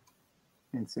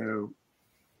 And so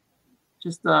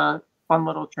just a fun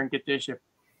little trinket dish,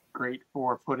 great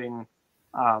for putting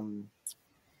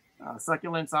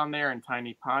succulents on there in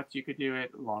tiny pots. You could do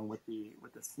it along with the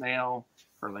snail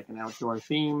for like an outdoor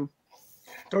theme.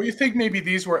 Don't you think maybe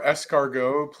these were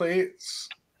escargot plates?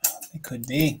 It could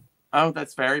be. Oh,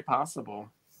 that's very possible.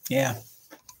 Yeah.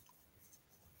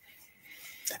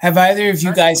 Have either of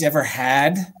you guys ever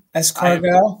had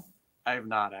escargot? I have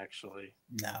not, actually.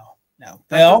 No.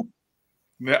 Bill?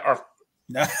 No.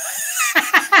 No.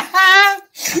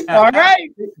 All right.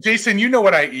 Jason, you know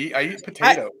what I eat. I eat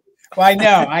potato. Well, I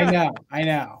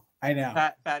know.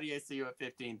 Patty, I see you at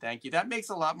 15. Thank you. That makes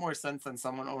a lot more sense than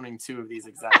someone owning 2 of these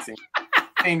exact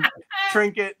same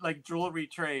trinket, like jewelry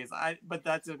trays. But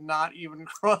that did not even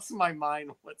cross my mind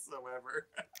whatsoever.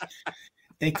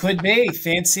 They could be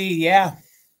fancy. Yeah.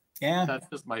 That's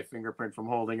just my fingerprint from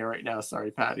holding it right now.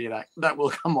 Sorry, Patty. That will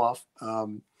come off.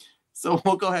 So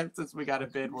we'll go ahead, since we got a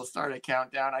bid, we'll start a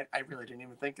countdown. I really didn't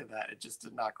even think of that. It just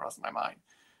did not cross my mind.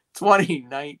 20,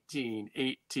 19,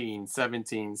 18,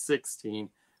 17, 16,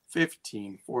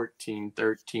 15, 14,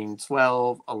 13,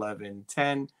 12, 11,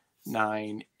 10,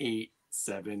 9, 8,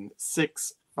 7,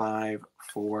 6, 5,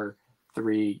 4,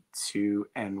 3, 2,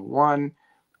 and 1.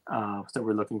 So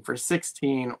we're looking for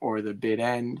 16 or the bid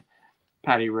end.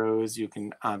 Patty Rose, you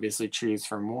can obviously choose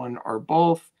from one or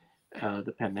both,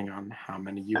 depending on how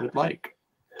many you would like.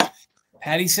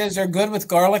 Patty says they're good with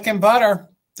garlic and butter.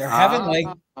 They're heavenly.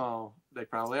 Oh, they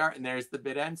probably are. And there's the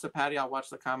bid end. So Patty, I'll watch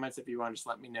the comments if you want. Just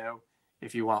let me know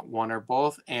if you want one or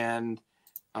both, and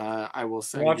I will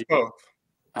send watch you both.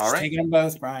 All right, taking them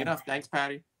both, Brian. Thanks,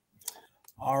 Patty.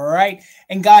 All right.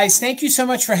 And guys, thank you so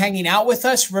much for hanging out with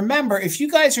us. Remember, if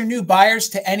you guys are new buyers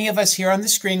to any of us here on the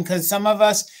screen, because some of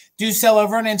us do sell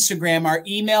over on Instagram, our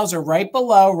emails are right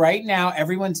below right now.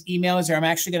 Everyone's email is there. I'm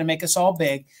actually going to make us all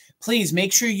big. Please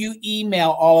make sure you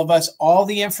email all of us all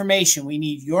the information. We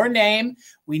need your name.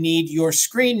 We need your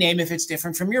screen name if it's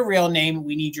different from your real name.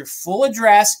 We need your full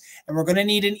address, and we're going to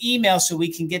need an email so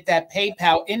we can get that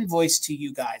PayPal invoice to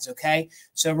you guys, okay?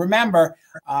 So remember,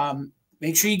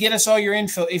 make sure you get us all your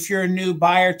info if you're a new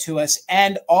buyer to us.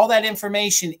 And all that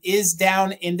information is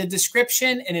down in the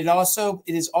description, and it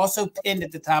is also pinned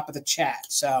at the top of the chat.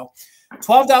 So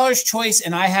 $12 choice,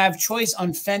 and I have choice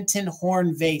on Fenton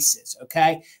horn vases,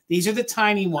 okay? These are the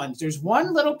tiny ones. There's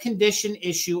one little condition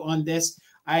issue on this.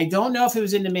 I don't know if it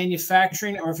was in the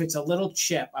manufacturing or if it's a little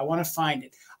chip. I want to find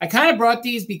it. I kind of brought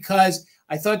these because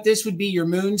I thought this would be your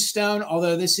moonstone,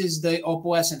 although this is the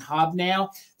opalescent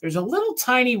hobnail. There's a little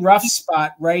tiny rough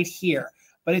spot right here,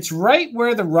 but it's right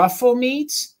where the ruffle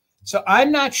meets. So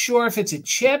I'm not sure if it's a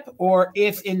chip or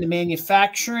if in the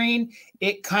manufacturing,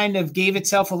 it kind of gave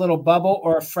itself a little bubble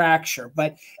or a fracture,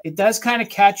 but it does kind of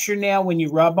catch your nail when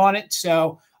you rub on it.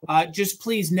 So just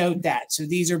please note that. So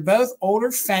these are both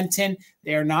older Fenton.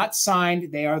 They are not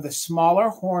signed. They are the smaller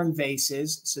horn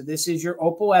vases. So this is your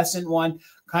opalescent one.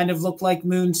 Kind of looked like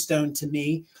moonstone to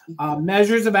me.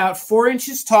 Measures about 4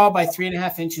 inches tall by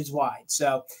 3.5 inches wide.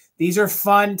 So these are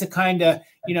fun to kind of,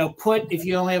 you know, put, if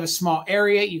you only have a small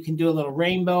area, you can do a little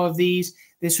rainbow of these.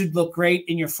 This would look great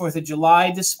in your 4th of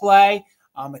July display.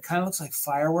 It kind of looks like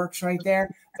fireworks right there.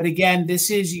 But again,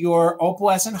 this is your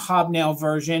opalescent hobnail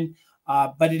version,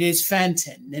 but it is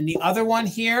Fenton. Then the other one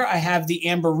here, I have the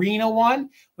Amberina one,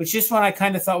 which this one I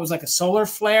kind of thought was like a solar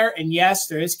flare. And yes,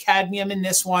 there is cadmium in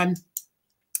this one.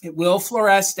 It will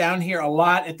fluoresce down here a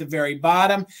lot at the very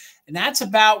bottom. And that's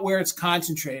about where it's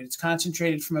concentrated. It's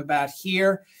concentrated from about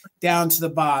here down to the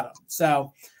bottom.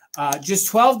 So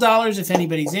just $12 if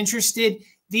anybody's interested.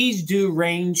 These do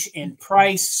range in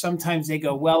price. Sometimes they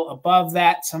go well above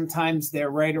that. Sometimes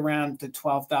they're right around the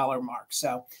 $12 mark.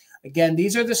 So again,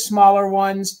 these are the smaller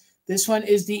ones. This one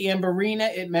is the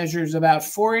Amberina. It measures about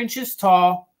 4 inches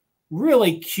tall.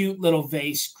 Really cute little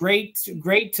vase. Great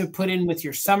to put in with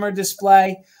your summer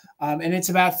display. And it's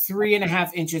about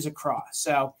 3.5 inches across.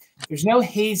 So there's no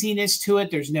haziness to it.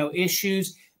 There's no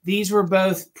issues. These were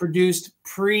both produced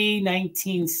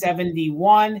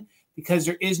pre-1971 because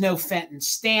there is no Fenton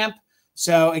stamp.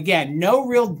 So again, no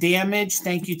real damage.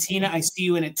 Thank you, Tina. I see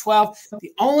you in at 12.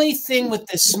 The only thing with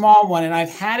this small one, and I've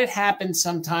had it happen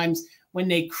sometimes when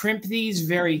they crimp these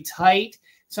very tight,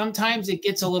 sometimes it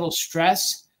gets a little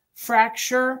stress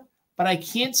fracture, but I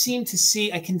can't seem to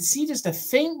see. I can see just a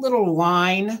faint little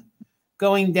line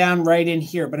going down right in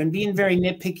here, but I'm being very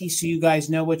nitpicky so you guys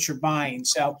know what you're buying.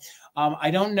 So I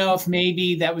don't know if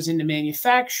maybe that was in the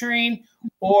manufacturing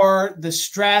or the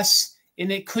stress,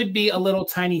 and it could be a little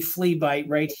tiny flea bite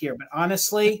right here. But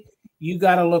honestly, you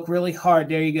got to look really hard.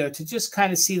 There you go, to just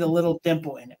kind of see the little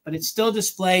dimple in it, but it still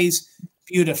displays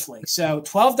beautifully. So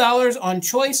 $12 on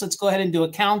choice. Let's go ahead and do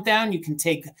a countdown. You can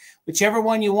take whichever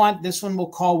one you want. This one we'll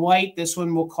call white. This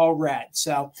one we'll call red.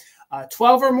 So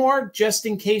 12 or more, just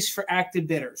in case for active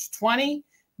bidders. 20,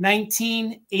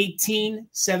 19, 18,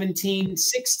 17,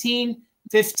 16,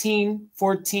 15,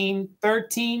 14,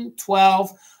 13,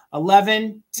 12,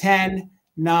 11, 10,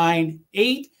 9,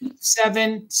 8,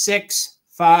 7, 6,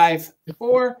 5,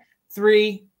 4,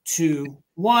 3, 2,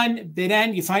 1. Bid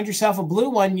end. You find yourself a blue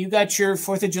one. You got your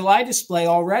 4th of July display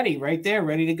already right there,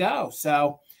 ready to go.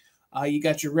 So you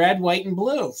got your red, white, and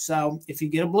blue. So if you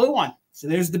get a blue one. So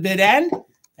there's the bid end.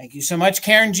 Thank you so much,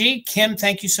 Karen G. Kim,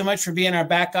 thank you so much for being our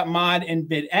backup mod and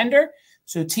bid ender.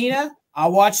 So Tina,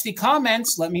 I'll watch the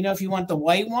comments. Let me know if you want the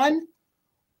white one,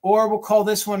 or we'll call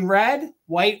this one red,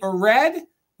 white or red,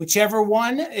 whichever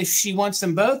one. If she wants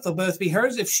them both, they'll both be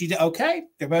hers. If she, okay,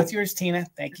 they're both yours, Tina.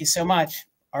 Thank you so much.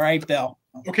 All right, Bill.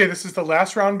 Okay, this is the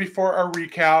last round before our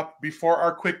recap, before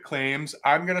our quick claims.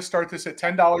 I'm going to start this at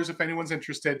 $10 if anyone's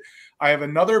interested. I have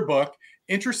another book,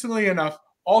 interestingly enough,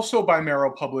 also by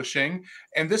Merrill Publishing,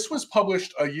 and this was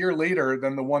published a year later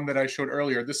than the one that I showed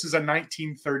earlier. This is a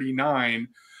 1939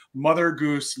 Mother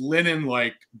Goose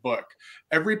linen-like book.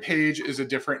 Every page is a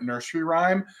different nursery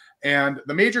rhyme, and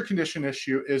the major condition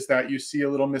issue is that you see a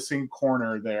little missing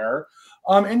corner there.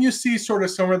 And you see sort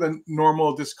of some of the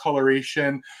normal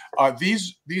discoloration.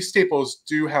 These staples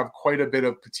do have quite a bit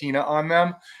of patina on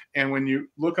them, and when you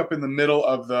look up in the middle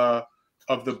of the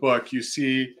book, you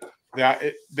see that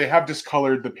they have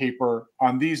discolored the paper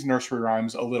on these nursery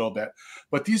rhymes a little bit.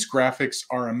 But these graphics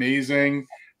are amazing.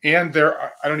 And I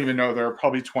don't even know, there are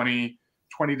probably 20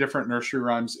 different nursery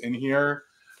rhymes in here.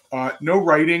 No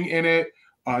writing in it,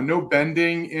 no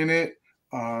bending in it,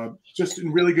 just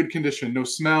in really good condition. No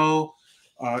smell,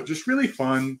 just really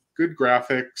fun, good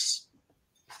graphics.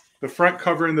 The front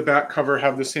cover and the back cover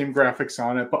have the same graphics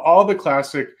on it, but all the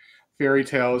classic fairy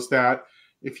tales that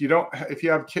if you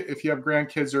have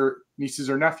grandkids or nieces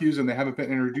or nephews and they haven't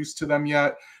been introduced to them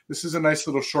yet, this is a nice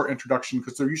little short introduction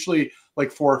because they're usually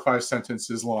like 4 or 5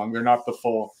 sentences long. They're not the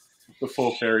full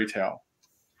fairy tale.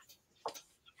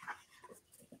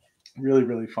 Really,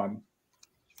 really fun.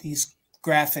 These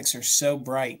graphics are so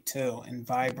bright too and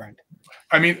vibrant.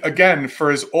 I mean, again, for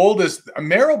as old as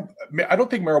Merrill, I don't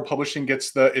think Merrill Publishing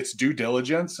gets its due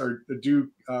diligence or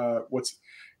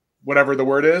whatever the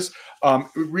word is.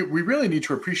 We really need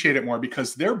to appreciate it more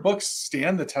because their books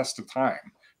stand the test of time.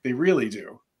 They really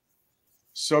do.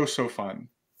 So fun.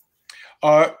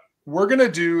 We're going to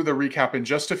do the recap in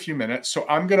just a few minutes. So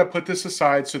I'm going to put this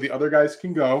aside so the other guys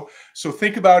can go. So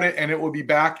think about it, and it will be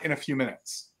back in a few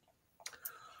minutes.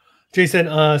 Jason,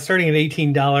 starting at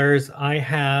 $18, I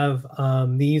have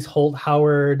these Holt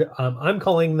Howard. I'm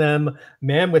calling them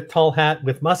man with tall hat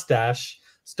with mustache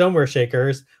stoneware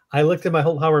shakers. I looked at my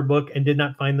Holt Howard book and did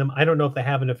not find them. I don't know if they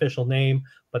have an official name,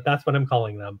 but that's what I'm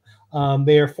calling them.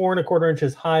 They are 4 1/4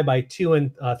 inches high by 2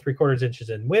 3/4 inches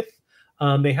in width.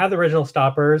 They have the original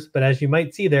stoppers, but as you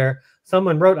might see there,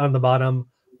 someone wrote on the bottom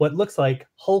what looks like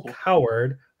Hulk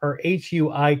Howard or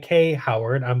HUIK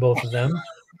Howard on both of them.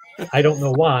 I don't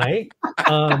know why,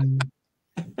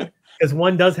 because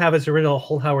one does have its original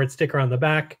Holt Howard sticker on the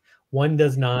back. One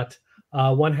does not.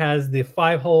 One has the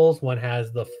 5 holes. One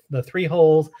has the 3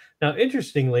 holes. Now,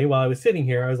 interestingly, while I was sitting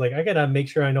here, I was like, I got to make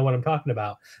sure I know what I'm talking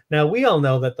about. Now, we all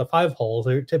know that the 5 holes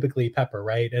are typically pepper,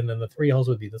 right? And then the 3 holes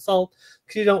would be the salt,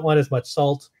 because you don't want as much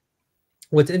salt.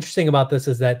 What's interesting about this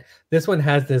is that this one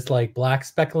has this like black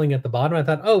speckling at the bottom. I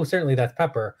thought, oh, certainly that's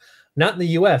pepper. Not in the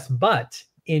US, but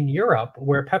in Europe,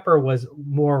 where pepper was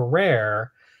more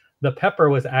rare, the pepper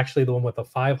was actually the one with the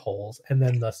 5 holes, and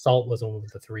then the salt was the one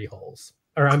with the 3 holes.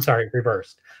 Or I'm sorry,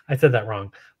 reversed. I said that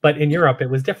wrong. But in Europe, it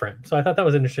was different. So I thought that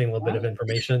was an interesting little bit of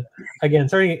information. Again,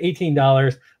 starting at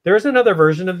 $18. There's another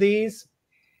version of these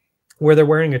where they're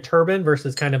wearing a turban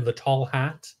versus kind of the tall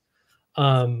hat.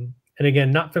 And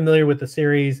again, not familiar with the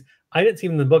series. I didn't see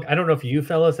them in the book. I don't know if you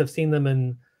fellas have seen them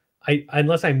in,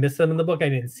 unless I missed them in the book, I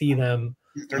didn't see them.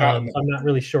 I'm not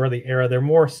really sure of the era. They're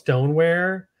more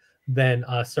stoneware than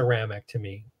ceramic to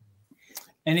me.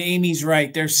 And Amy's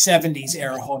right. They're 70s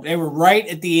era Holt. They were right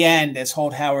at the end as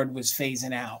Holt Howard was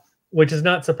phasing out. Which is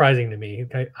not surprising to me.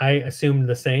 I assumed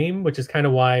the same, which is kind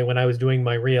of why when I was doing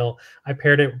my reel, I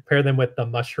paired them with the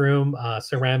mushroom,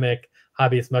 ceramic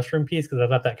hobbyist mushroom piece, because I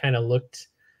thought that kind of looked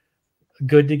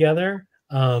good together.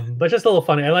 But just a little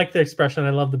funny. I like the expression.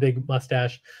 I love the big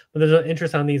mustache. But there's an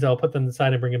interest on these. I'll put them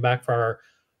aside and bring them back for our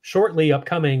shortly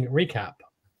upcoming recap.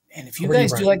 And if you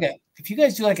guys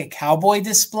do like a cowboy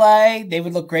display, they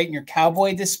would look great in your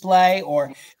cowboy display,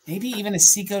 or maybe even a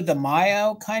Cinco de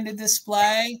Mayo kind of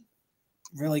display.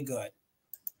 Really good.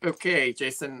 Okay,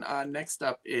 Jason. Next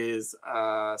up is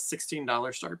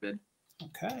 $16 start bid.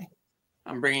 Okay.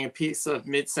 I'm bringing a piece of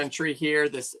MidCentury here.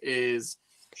 This is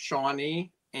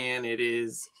Shawnee, and it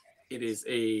is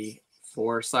a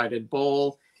 4-sided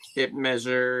bowl. It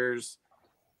measures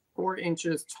 4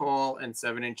 inches tall and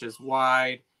 7 inches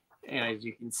wide. And as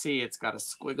you can see, it's got a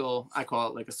squiggle. I call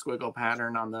it like a squiggle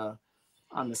pattern on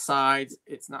the sides.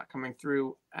 It's not coming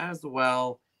through as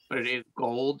well, but it is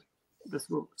gold, this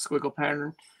squiggle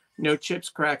pattern. No chips,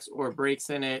 cracks, or breaks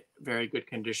in it. Very good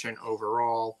condition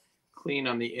overall. Clean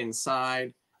on the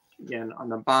inside. Again, on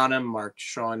the bottom, marked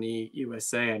Shawnee,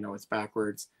 USA. I know it's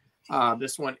backwards.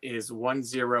 This one is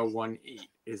 1018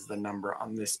 is the number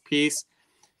on this piece.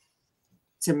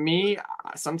 To me,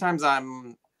 sometimes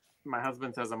my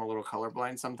husband says I'm a little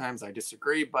colorblind. Sometimes I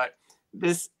disagree, but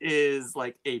this is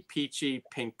like a peachy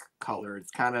pink color. It's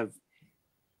kind of,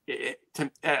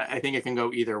 I think it can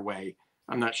go either way.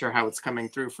 I'm not sure how it's coming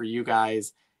through for you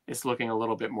guys. It's looking a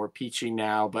little bit more peachy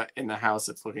now, but in the house,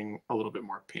 it's looking a little bit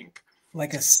more pink.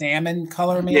 Like a salmon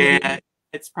color, maybe? Yeah,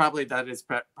 it's probably, that is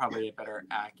probably a better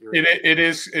accurate. It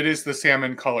is the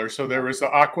salmon color. So there was the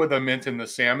aqua, the mint, and the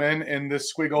salmon in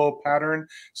this squiggle pattern.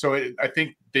 So I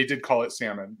think they did call it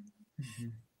salmon. Mm-hmm.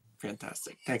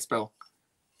 Fantastic. Thanks, Bill.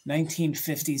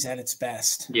 1950s at its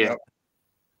best. Yeah.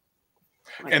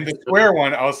 And the square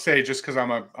one, I'll say, just because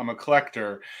I'm a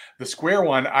collector, the square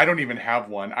one, I don't even have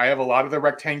one. I have a lot of the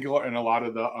rectangular and a lot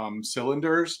of the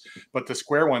cylinders, but the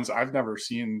square ones I've never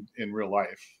seen in real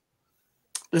life.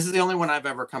 This is the only one I've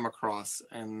ever come across,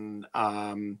 and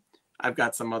I've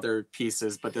got some other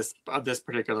pieces, but this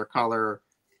particular color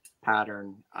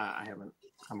pattern, I haven't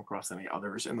come across any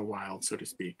others in the wild, so to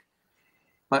speak.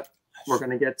 But we're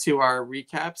going to get to our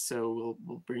recap, so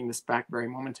we'll bring this back very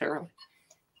momentarily.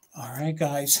 All right,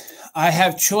 guys. I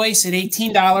have choice at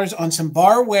 $18 on some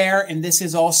barware, and this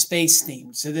is all space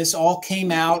themed. So this all came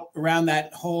out around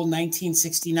that whole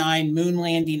 1969 moon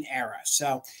landing era.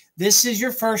 So this is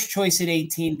your first choice at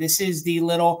 18. This is the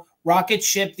little rocket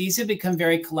ship. These have become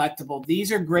very collectible.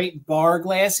 These are great bar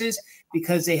glasses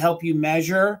because they help you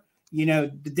measure, you know,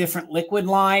 the different liquid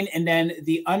line. And then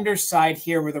the underside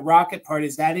here where the rocket part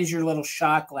is, that is your little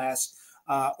shot glass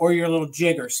or your little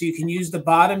jigger. So you can use the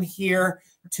bottom here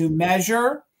to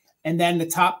measure, and then the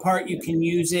top part you can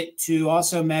use it to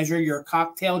also measure your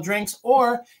cocktail drinks,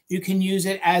 or you can use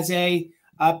it as a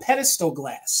pedestal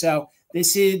glass. So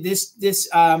this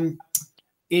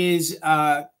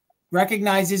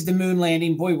recognizes the moon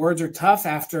landing. Boy, words are tough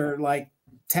after like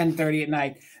 10:30 at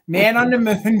night. Man on the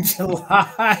Moon,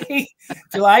 July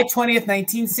 20th,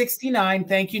 1969.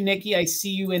 Thank you, Nikki. I see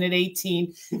you in at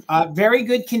 18. Very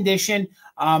good condition.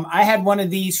 I had one of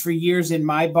these for years in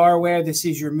my barware. This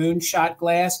is your moonshot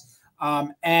glass.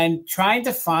 And trying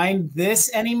to find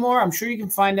this anymore, I'm sure you can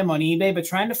find them on eBay, but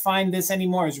trying to find this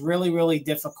anymore is really, really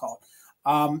difficult.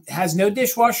 It has no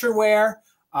dishwasher wear.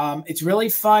 It's really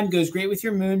fun. Goes great with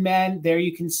your moon man. There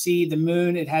you can see the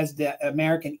moon. It has the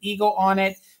American eagle on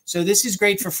it. So this is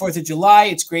great for 4th of July.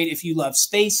 It's great if you love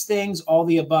space things, all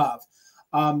the above.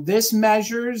 This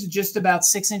measures just about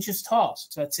 6 inches tall.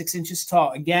 So that's 6 inches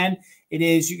tall. Again, it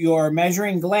is your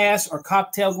measuring glass or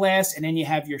cocktail glass, and then you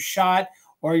have your shot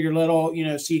or your little,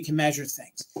 so you can measure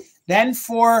things. Then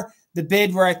for the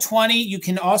bid, we're at 20. You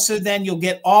can also you'll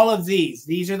get all of these.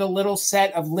 These are the little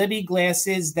set of Libby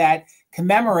glasses that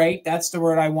commemorate, that's the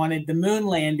word I wanted, the moon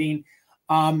landing.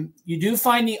 You do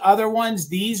find the other ones,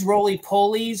 these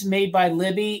roly-polies made by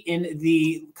Libby in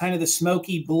the kind of the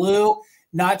smoky blue,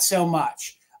 not so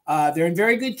much. They're in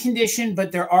very good condition,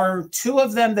 but there are 2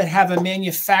 of them that have a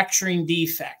manufacturing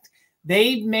defect.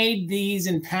 They made these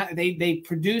and they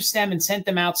produced them and sent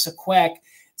them out so quick.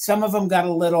 Some of them got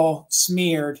a little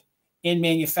smeared in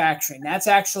manufacturing. That's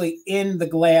actually in the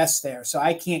glass there, so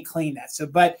I can't clean that. So,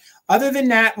 but other than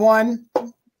that one,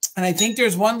 and I think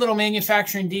there's one little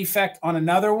manufacturing defect on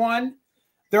another one,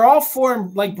 they're all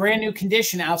 4 like brand new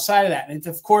condition outside of that. And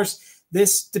of course,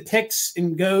 this depicts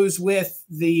and goes with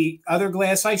the other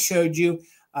glass I showed you.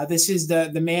 This is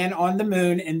the man on the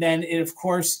moon, and then it of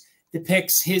course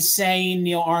depicts his saying,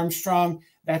 Neil Armstrong,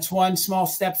 that's one small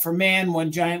step for man,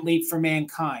 one giant leap for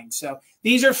mankind. So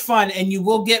these are fun, and you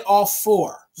will get all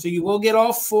 4. So you will get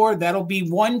all 4. That'll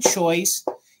be one choice,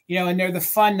 and they're the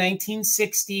fun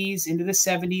 1960s into the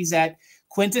 70s, that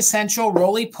quintessential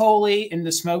roly-poly in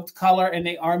the smoked color, and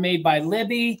they are made by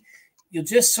Libby. You'll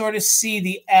just sort of see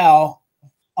the L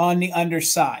on the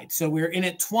underside. So we're in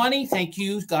at 20. Thank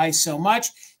you guys so much.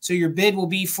 So your bid will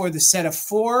be for the set of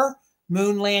 4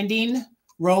 moon landing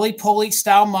roly-poly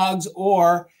style mugs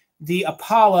or the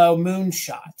Apollo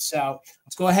moonshot. So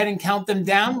let's go ahead and count them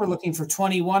down. We're looking for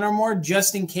 21 or more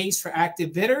just in case for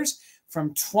active bidders,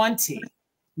 from 20,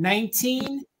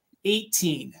 19,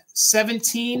 18,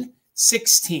 17,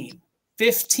 16,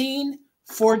 15,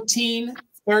 14,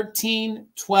 13,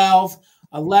 12,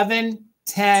 11,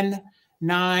 10,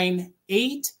 9,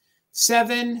 8,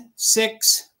 7,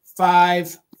 6,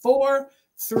 5, 4,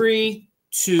 3,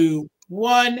 2,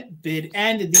 1. Bid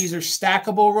end. These are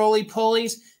stackable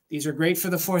roly-polies. These are great for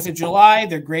the 4th of July.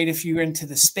 They're great if you're into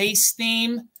the space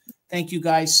theme. Thank you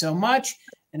guys so much.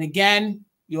 And again,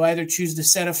 you either choose the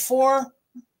set of 4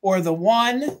 or the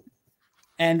 1.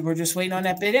 And we're just waiting on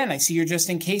that bid in. I see you're just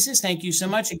in cases. Thank you so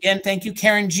much. Again, thank you,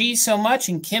 Karen G, so much.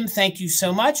 And Kim, thank you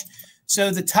so much.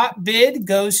 So the top bid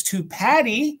goes to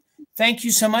Patty. Thank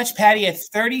you so much, Patty. At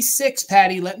 36,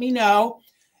 Patty, let me know.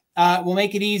 We'll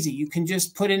make it easy. You can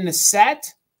just put in the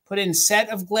set, set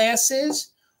of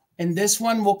glasses, and this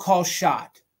one we'll call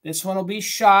shot. This one will be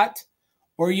shot,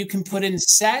 or you can put in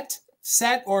set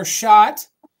or shot,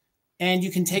 and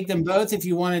you can take them both if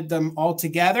you wanted them all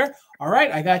together. All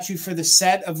right, I got you for the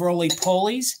set of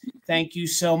roly-polies. Thank you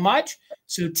so much.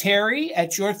 So Terry,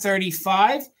 at your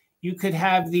 35, you could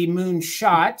have the moon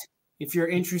shot if you're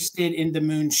interested in the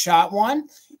moon shot one.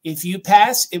 If you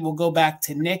pass, it will go back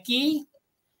to Nikki.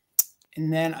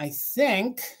 And then I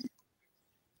think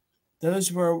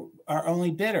those were our only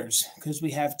bidders because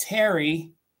we have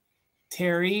Terry.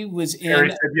 Terry was in. Terry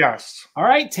said yes. All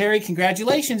right, Terry,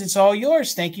 congratulations. It's all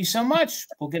yours. Thank you so much.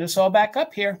 We'll get us all back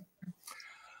up here.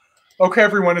 Okay,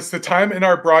 everyone, it's the time in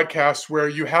our broadcast where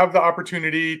you have the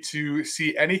opportunity to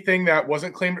see anything that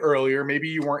wasn't claimed earlier. Maybe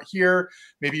you weren't here.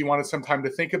 Maybe you wanted some time to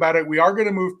think about it. We are going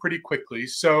to move pretty quickly.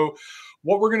 So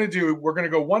what we're going to do, we're going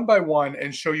to go one by one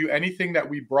and show you anything that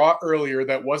we brought earlier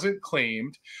that wasn't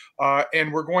claimed.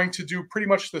 And we're going to do pretty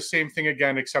much the same thing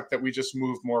again, except that we just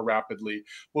move more rapidly.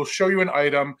 We'll show you an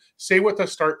item, say what the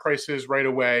start price is right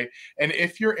away. And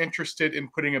if you're interested in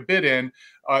putting a bid in,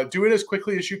 do it as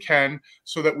quickly as you can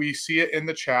so that we see it in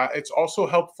the chat. It's also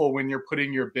helpful when you're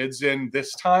putting your bids in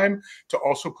this time to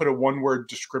also put a one-word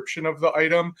description of the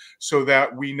item so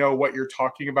that we know what you're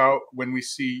talking about when we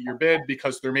see your bid,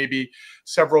 because there may be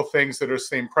several things that are the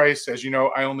same price. As you know,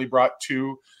 I only brought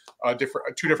two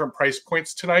different price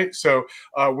points tonight. So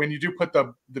when you do put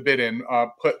the bid in,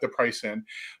 put the price in.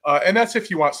 And that's if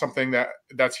you want something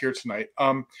that's here tonight.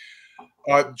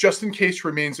 Just in case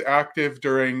remains active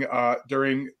during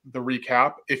the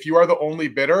recap. If you are the only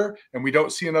bidder and we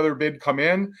don't see another bid come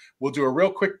in, we'll do a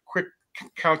real quick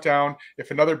countdown.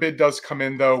 If another bid does come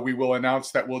in, though, we will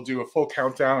announce that we'll do a full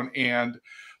countdown and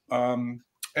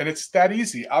And it's that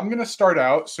easy. I'm going to start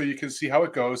out so you can see how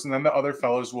it goes, and then the other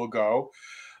fellows will go.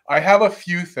 I have a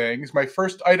few things. My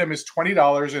first item is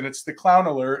 $20, and it's the clown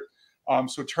alert.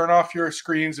 So turn off your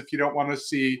screens if you don't want to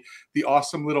see the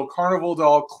awesome little carnival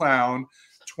doll clown.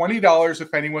 $20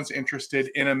 if anyone's interested,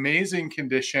 in amazing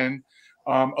condition.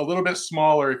 A little bit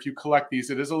smaller if you collect these.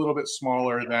 It is a little bit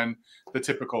smaller than the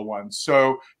typical ones.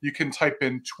 So you can type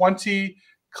in 20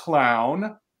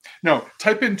 clown. No,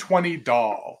 type in 20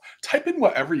 doll. Type in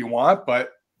whatever you want,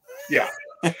 but yeah.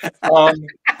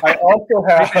 I also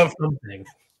have something.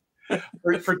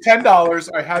 For $10,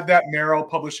 I had that Merrill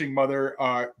Publishing Mother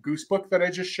goose book that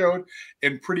I just showed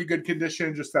in pretty good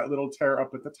condition, just that little tear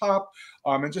up at the top,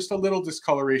 and just a little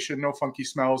discoloration, no funky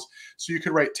smells. So you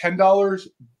could write $10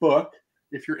 book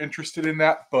if you're interested in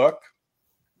that book.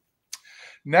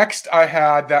 Next, I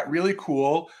had that really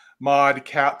cool Mod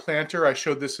cat planter. I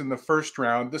showed this in the first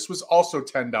round. This was also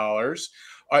 $10.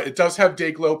 It does have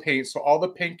day glow paint, so all the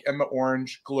pink and the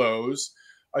orange glows.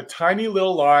 A tiny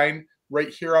little line right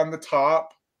here on the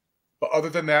top. But other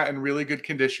than that, in really good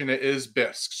condition, it is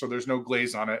bisque, so there's no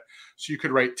glaze on it. So you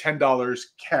could write $10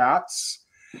 cats.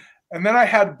 And then I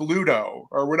had Bluto,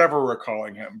 or whatever we're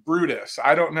calling him, Brutus,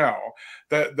 I don't know.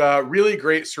 The really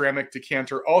great ceramic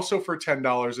decanter, also for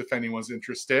 $10 if anyone's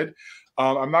interested.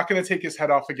 I'm not going to take his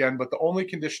head off again, but the only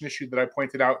condition issue that I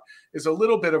pointed out is a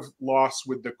little bit of loss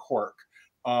with the cork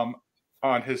on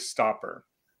his stopper.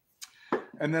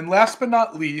 And then last but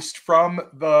not least, from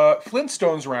the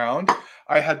Flintstones round,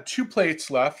 I had 2 plates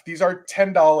left. These are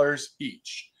 $10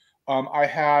 each. I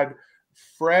had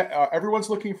Fred. Everyone's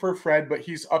looking for Fred, but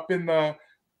he's up in the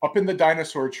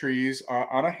dinosaur trees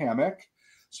on a hammock.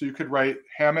 So you could write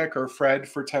hammock or Fred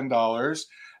for $10.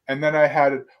 And then I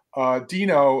had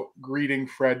Dino greeting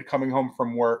Fred coming home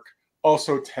from work,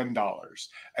 also $10.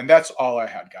 And that's all I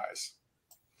had, guys.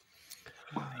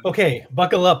 Okay,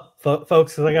 buckle up, folks,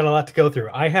 because I got a lot to go through.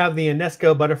 I have the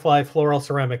Enesco Butterfly Floral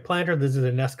Ceramic Planter. This is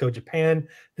Enesco Japan.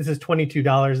 This is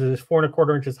 $22. It is 4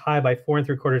 1/4 inches high by 4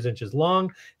 3/4 inches long.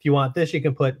 If you want this, you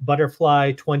can put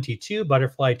Butterfly 22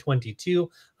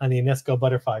 on the Enesco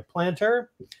Butterfly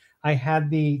Planter. I had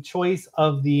the choice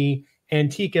of the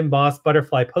antique embossed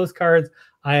butterfly postcards.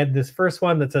 I had this first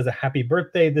one that says a happy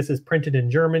birthday. This is printed in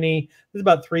Germany. This is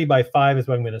about 3 by 5 is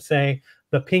what I'm going to say.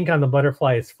 The pink on the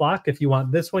butterfly is flocked. If you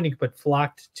want this one, you can put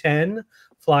flocked 10.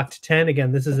 Flocked 10.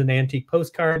 Again, this is an antique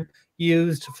postcard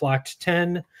used, flocked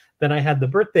 10. Then I had the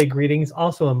birthday greetings,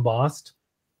 also embossed.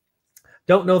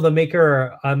 Don't know the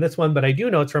maker on this one, but I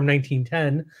do know it's from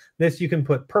 1910. This you can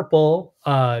put purple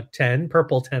 10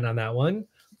 on that one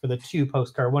for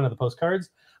the one of the postcards.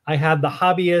 I had the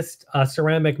Hobbyist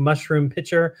ceramic mushroom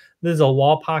pitcher. This is a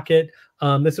wall pocket.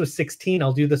 This was 16.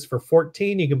 I'll do this for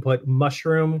 14. You can put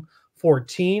mushroom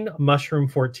 14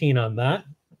 on that.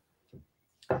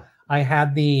 I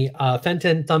had the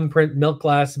Fenton thumbprint milk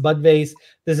glass bud vase.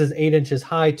 This is 8 inches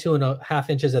high, 2.5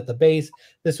 inches at the base.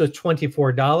 This was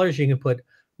 $24. You can put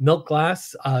milk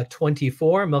glass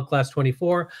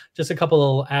 24, just a couple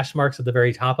little ash marks at the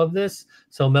very top of this.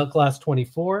 So milk glass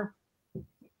 24.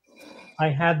 I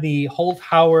had the Holt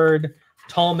Howard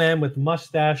Tall Man with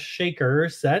Mustache Shaker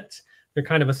set. They're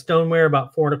kind of a stoneware,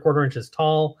 about 4 1/4 inches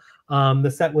tall. The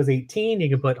set was 18. You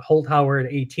can put Holt Howard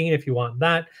 18 if you want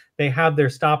that. They have their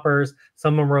stoppers.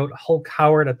 Someone wrote Hulk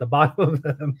Howard at the bottom of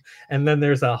them. And then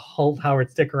there's a Holt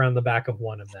Howard sticker on the back of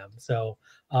one of them. So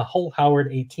Holt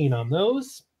Howard 18 on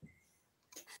those.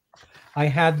 I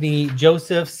had the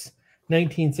Joseph's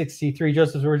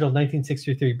original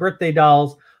 1963 birthday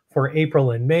dolls for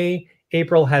April and May.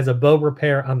 April has a bow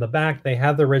repair on the back. They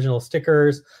have the original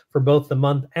stickers for both the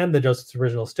month and the Joseph's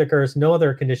original stickers. No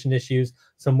other condition issues.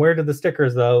 Some wear to the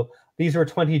stickers, though. These were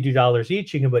 $22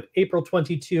 each. You can put April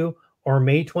 22 or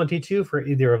May 22 for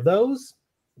either of those.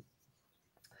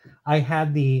 I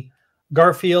had the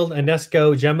Garfield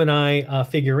Enesco Gemini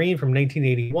figurine from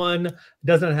 1981. It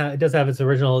does have its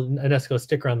original Enesco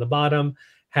sticker on the bottom.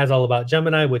 Has all about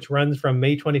Gemini, which runs from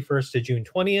May 21st to June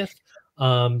 20th.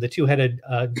 The two-headed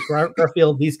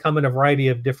Garfield, these come in a variety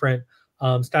of different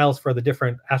styles for the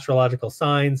different astrological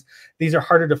signs. These are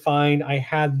harder to find. I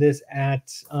had this at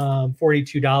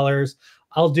 $42.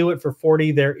 I'll do it for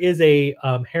 $40. There is a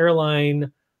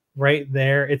hairline right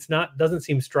there. Doesn't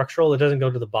seem structural. It doesn't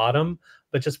go to the bottom,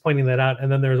 but just pointing that out.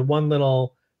 And then there's one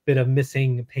little bit of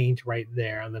missing paint right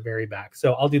there on the very back.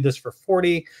 So I'll do this for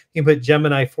 $40. You can put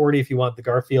Gemini 40 if you want the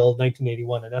Garfield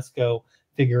 1981 Enesco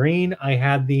figurine. I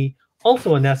had the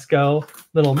also Enesco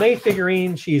little May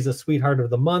figurine. She's a sweetheart of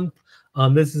the month.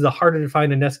 This is a harder to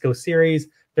find Enesco series.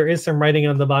 There is some writing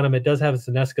on the bottom. It does have its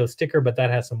Enesco sticker, but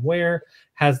that has some wear.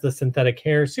 Has the synthetic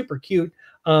hair. Super cute.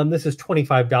 This is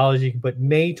 $25. You can put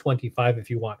May 25 if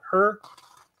you want her.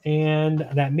 And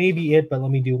that may be it, but let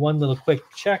me do one little quick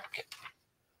check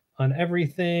on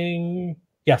everything.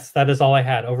 Yes, that is all I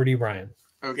had. Over to you, Brian.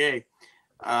 Okay.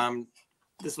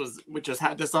 We just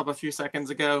had this up a few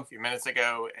minutes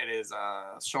ago. It is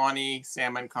a Shawnee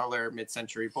salmon color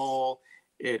mid-century bowl.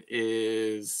 It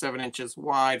is 7 inches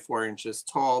wide, 4 inches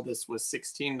tall. This was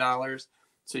 $16.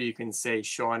 So you can say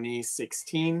Shawnee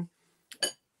 16.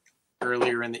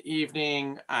 Earlier in the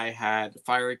evening, I had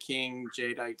Fire King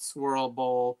Jadeite Swirl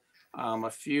Bowl, a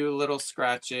few little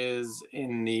scratches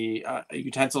in the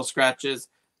utensil scratches,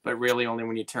 but really only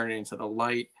when you turn it into the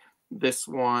light. This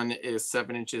one is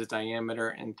 7 inches diameter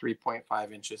and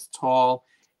 3.5 inches tall.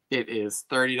 It is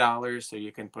 $30, so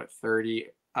you can put 30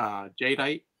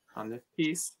 Jadeite on this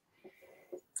piece.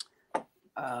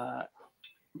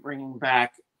 Bringing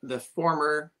back the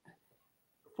former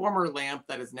lamp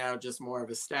that is now just more of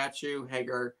a statue,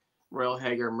 Royal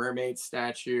Hager Mermaid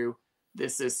statue.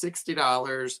 This is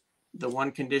 $60. The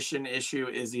one condition issue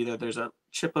is either there's a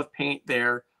chip of paint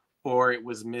there or it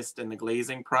was missed in the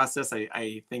glazing process.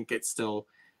 I think it's still,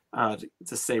 to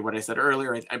say what I said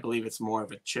earlier, I believe it's more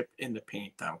of a chip in the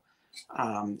paint though.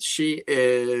 She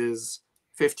is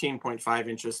 15.5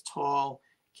 inches tall,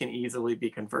 can easily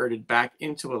be converted back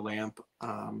into a lamp.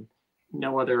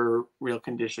 No other real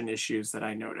condition issues that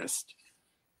I noticed.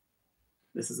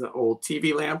 This is an old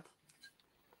TV lamp.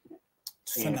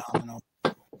 Phenomenal.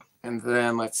 And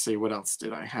then let's see, what else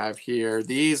did I have here?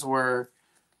 These were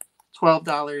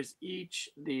 $12 each.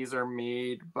 These are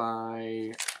made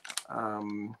by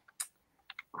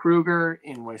Kruger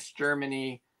in West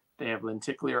Germany. They have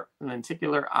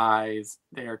lenticular eyes.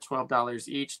 They are $12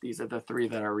 each. These are the 3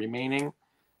 that are remaining.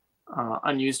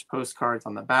 Unused postcards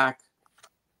on the back.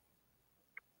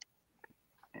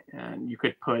 And you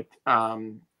could put,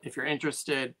 if you're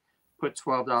interested, put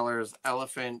 $12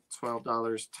 elephant,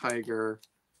 $12 tiger,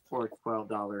 or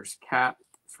 $12 cat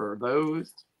for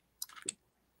those.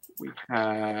 We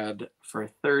had for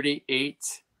 $38,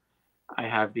 I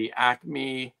have the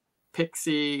Acme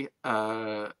Pixie,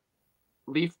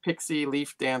 Leaf Pixie,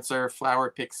 Leaf Dancer,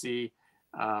 Flower Pixie,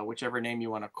 whichever name you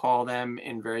want to call them,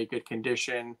 in very good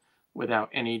condition without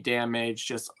any damage,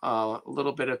 just a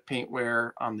little bit of paint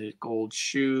wear on the gold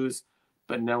shoes,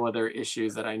 but no other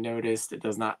issues that I noticed. It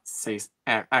does not say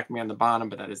Acme on the bottom,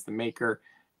 but that is the maker,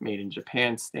 made in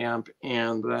Japan stamp,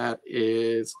 and that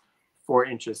is 4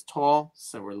 inches tall.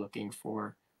 So we're looking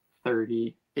for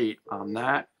 38 on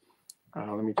that.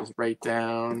 Let me just write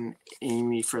down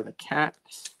Amy for the cat.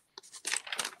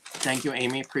 Thank you,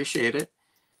 Amy. Appreciate it.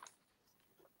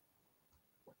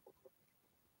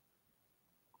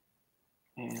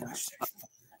 And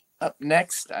up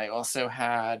next, I also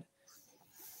had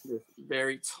this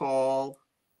very tall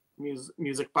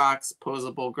music box,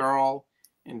 posable girl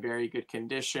in very good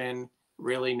condition.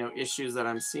 Really no issues that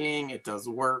I'm seeing. It does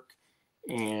work.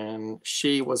 And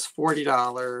she was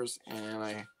 $40. And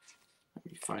let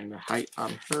me find the height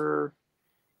on her.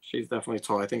 She's definitely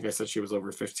tall. I think I said she was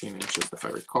over 15 inches, if I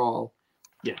recall.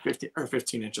 Yeah,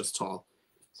 15 inches tall.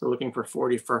 So looking for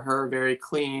 40 for her. Very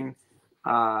clean.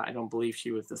 I don't believe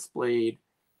she was displayed.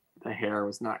 The hair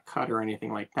was not cut or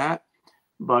anything like that.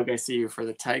 Bug, I see you for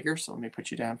the tiger, so let me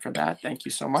put you down for that. Thank you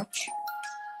so much.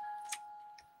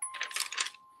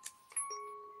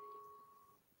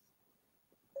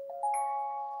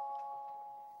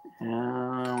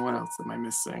 What else am I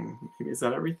missing? Maybe is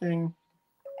that everything?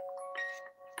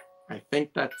 I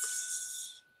think that's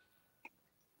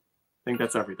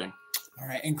everything. All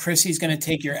right, and Chrissy's going to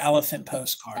take your elephant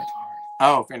postcard.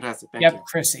 Oh, fantastic. Thank you. Yep,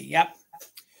 Chrissy, yep.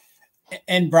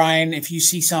 And Brian, if you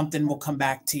see something, we'll come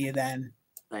back to you then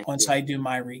once I do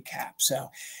my recap. So,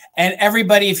 and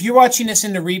everybody, if you're watching this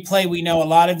in the replay, we know a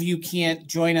lot of you can't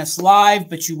join us live,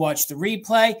 but you watch the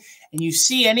replay and you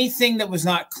see anything that was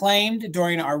not claimed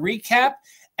during our recap.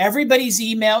 Everybody's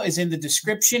email is in the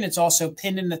description. It's also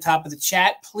pinned in the top of the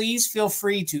chat. Please feel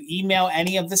free to email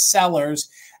any of the sellers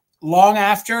long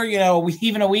after,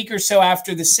 even a week or so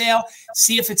after the sale,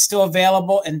 see if it's still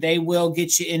available, and they will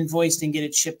get you invoiced and get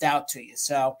it shipped out to you.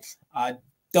 So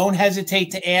don't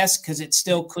hesitate to ask, because it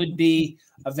still could be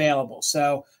available.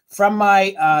 So from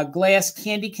my glass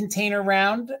candy container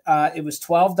round, it was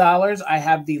 $12. I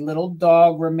have the little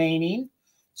dog remaining.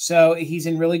 So he's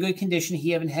in really good condition.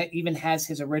 He even has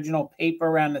his original paper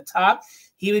around the top.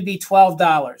 He would be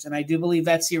 $12. And I do believe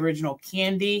that's the original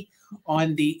candy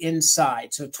on the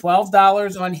inside. So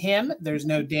 $12 on him. There's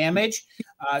no damage.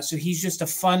 So he's just a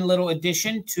fun little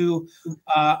addition to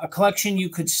a collection you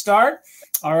could start.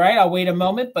 All right, I'll wait a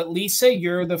moment. But Lisa,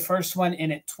 you're the first one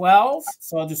in at 12.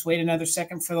 So I'll just wait another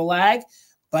second for the lag.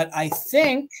 but I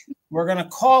think we're going to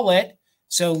call it.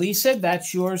 So Lisa,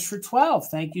 that's yours for 12.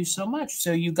 Thank you so much.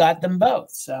 So you got them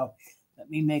both. So let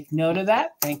me make note of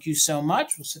that. Thank you so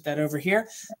much. We'll set that over here.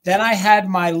 Then I had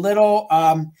my little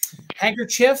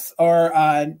handkerchief or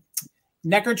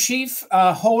neckerchief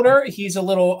holder. He's a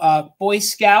little Boy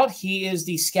Scout. He is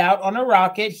the Scout on a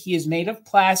rocket. He is made of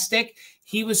plastic.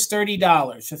 He was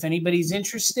 $30. So if anybody's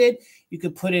interested, you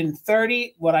could put in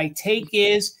 30. What I take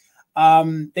is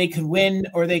they could win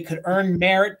or they could earn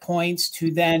merit points to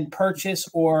then purchase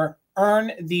or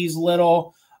earn these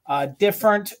little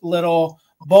different little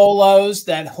bolos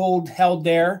that held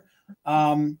their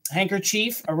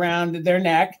handkerchief around their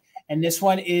neck. And this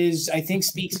one is, I think,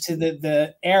 speaks to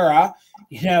the era.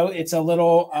 You know, it's a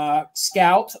little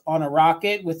Scout on a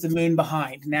rocket with the moon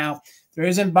behind. Now, there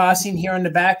is embossing here on the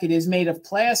back. It is made of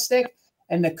plastic,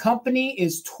 and the company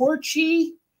is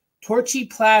Torchy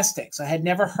Plastics. I had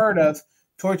never heard of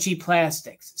Torchy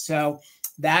Plastics. So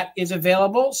that is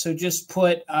available. So just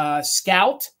put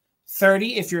Scout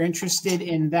 30 if you're interested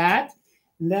in that.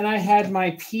 And then I had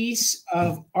my piece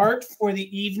of art for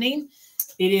the evening.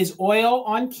 It is oil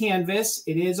on canvas.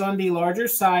 It is on the larger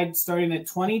side, starting at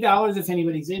 $20 if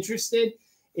anybody's interested.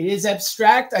 It is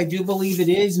abstract. I do believe it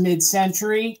is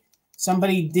mid-century.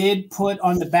 Somebody did put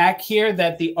on the back here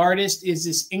that the artist is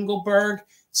this Engelberg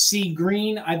C.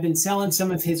 Green. I've been selling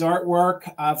some of his artwork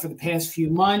for the past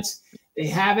few months. They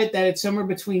have it that it's somewhere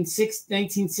between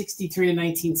 1963 and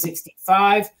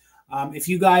 1965. If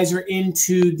you guys are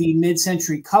into the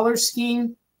mid-century color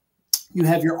scheme, you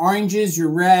have your oranges, your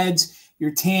reds,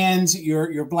 your tans,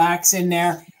 your blacks in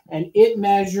there, and it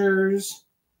measures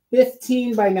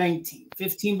 15 by 19.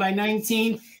 15 by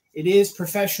 19. It is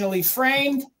professionally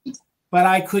framed, but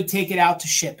I could take it out to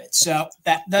ship it. So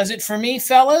that does it for me,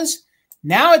 fellas.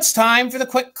 Now it's time for the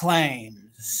quick claims.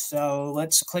 So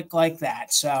let's click like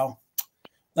that. So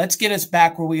let's get us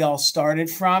back where we all started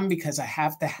from, because I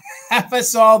have to have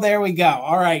us all. There we go.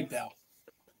 All right, Bill.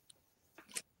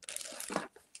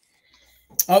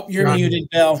 Oh, you're muted,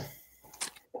 Bill.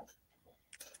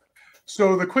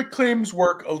 So the quick claims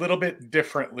work a little bit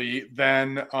differently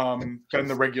than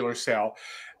the regular sale.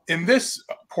 In this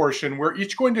portion, we're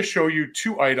each going to show you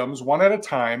 2 items, one at a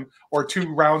time, or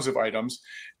 2 rounds of items,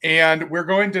 and we're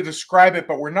going to describe it,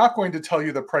 but we're not going to tell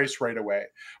you the price right away.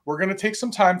 We're going to take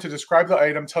some time to describe the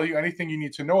item, tell you anything you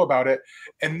need to know about it,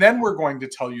 and then we're going to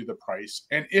tell you the price.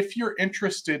 And if you're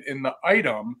interested in the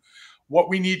item, what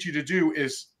we need you to do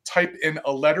is type in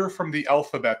a letter from the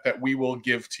alphabet that we will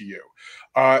give to you.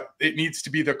 It needs to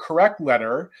be the correct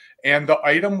letter, and the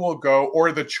item will go,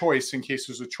 or the choice, in case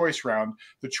there's a choice round,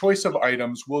 the choice of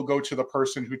items will go to the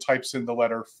person who types in the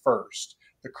letter first,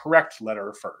 the correct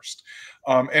letter first.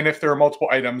 And if there are multiple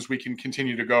items, we can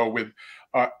continue to go with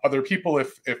other people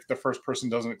if the first person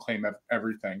doesn't claim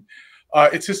everything.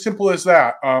 It's as simple as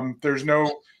that. There's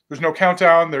no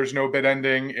countdown. There's no bid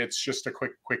ending. It's just a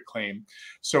quick claim.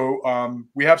 So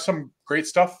we have some great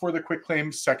stuff for the quick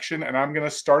claims section, and I'm going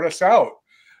to start us out.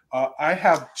 I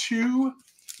have 2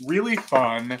 really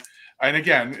fun, and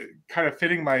again, kind of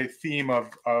fitting my theme of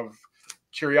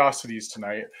curiosities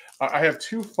tonight. I have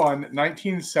 2 fun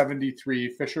 1973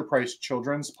 Fisher-Price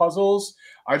children's puzzles.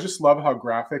 I just love how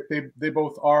graphic they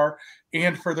both are,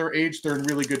 and for their age, they're in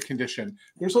really good condition.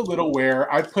 There's a little wear.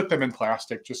 I've put them in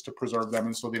plastic just to preserve them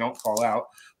and so they don't fall out.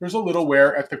 There's a little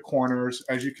wear at the corners,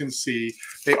 as you can see.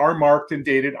 They are marked and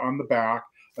dated on the back.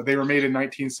 They were made in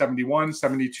 1971,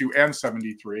 72, and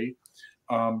 73.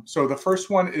 So the first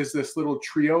one is this little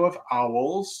trio of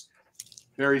owls,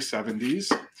 very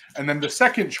 70s. And then the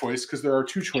second choice, because there are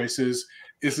 2 choices,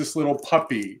 is this little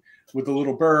puppy with the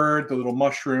little bird, the little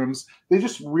mushrooms. They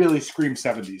just really scream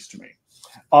 70s to me.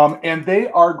 And they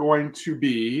are going to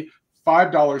be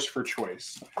 $5 for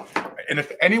choice. And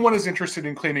if anyone is interested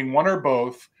in claiming one or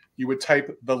both, you would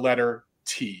type the letter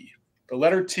T. The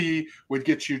letter T would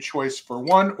get you choice for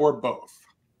one or both.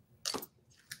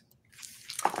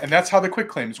 And that's how the quick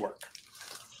claims work.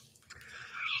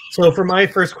 So for my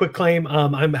first quick claim,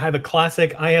 I have a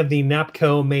classic. I have the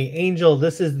Napco May Angel.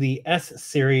 This is the S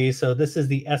series. So this is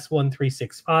the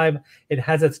S1365. It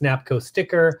has its Napco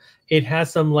sticker. It has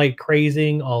some light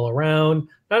crazing all around.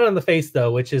 Not on the face,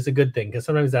 though, which is a good thing, because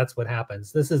sometimes that's what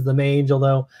happens. This is the May Angel,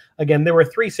 though. Again, there were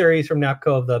 3 series from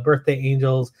Napco of the birthday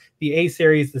angels: the A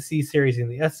series, the C series,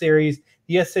 and the S series.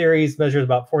 The S series measures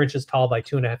about 4 inches tall by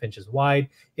 2.5 inches wide.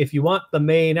 If you want the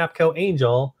May Napco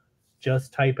Angel,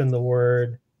 just type in the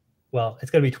word... Well,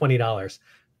 it's going to be $20.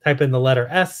 Type in the letter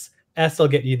S. S will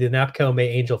get you the Napco May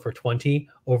Angel for $20.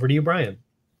 Over to you, Brian.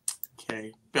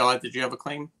 Okay. Bill, did you have a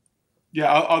claim? Yeah,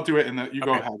 I'll do it, and you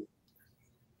go ahead.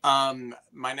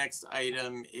 My next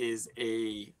item is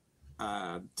a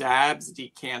Dabs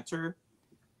decanter.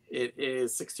 It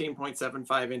is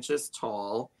 16.75 inches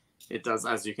tall. It does,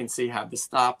 as you can see, have the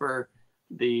stopper.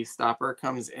 The stopper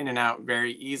comes in and out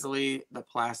very easily. The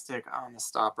plastic on the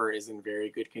stopper is in very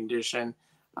good condition.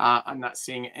 I'm not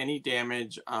seeing any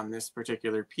damage on this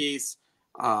particular piece.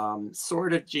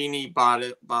 Sort of genie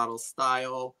bottle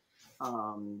style,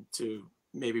 to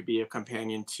maybe be a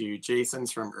companion to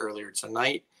Jason's from earlier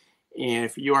tonight. And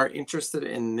if you are interested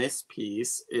in this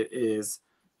piece, it is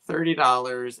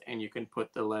 $30, and you can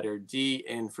put the letter D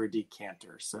in for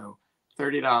decanter. So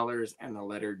 $30 and the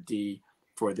letter D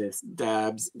for this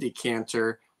Dabs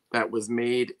decanter that was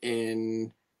made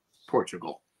in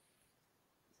Portugal.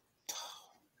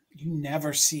 You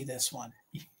never see this one.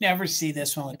 You never see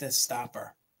this one with this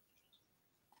stopper.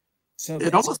 So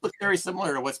it almost looks very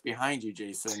similar to what's behind you,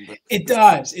 Jason. But it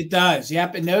does. It does.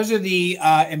 Yep. And those are the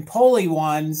Empoli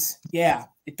ones. Yeah,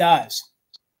 it does.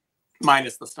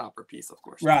 Minus the stopper piece, of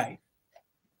course. Right.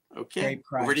 Okay.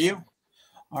 Over to you.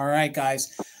 All right,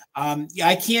 guys.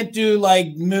 I can't do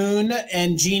like Moon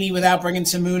and Genie without bringing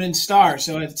some Moon and Star.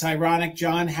 So it's ironic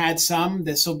John had some.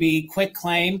 This will be quick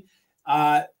claim.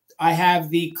 I have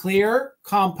the clear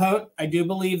compote. I do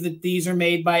believe that these are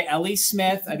made by Ellie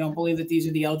Smith. I don't believe that these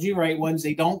are the LG Wright ones.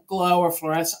 They don't glow or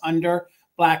fluoresce under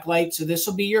black light. So this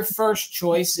will be your first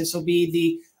choice. This will be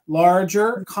the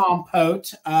larger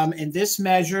compote. And this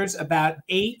measures about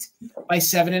 8 by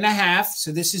 7.5.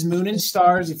 So this is Moon and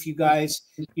Stars. If you guys,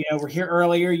 were here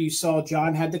earlier, you saw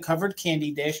John had the covered candy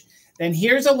dish. Then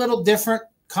here's a little different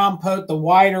compote, the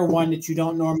wider one that you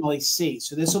don't normally see.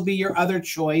 So this will be your other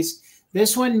choice.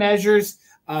 This one measures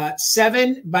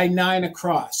 7 by 9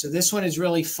 across. So this one is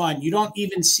really fun. You don't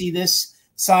even see this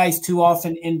size too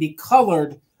often in the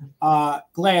colored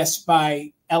glass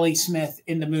by Ellie Smith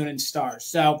in the Moon and Stars.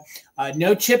 So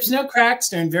no chips, no cracks.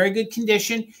 They're in very good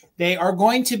condition. They are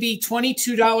going to be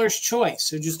 $22 choice.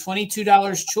 So just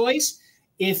 $22 choice.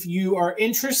 If you are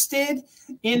interested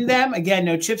in them, again,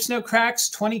 no chips, no cracks,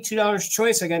 $22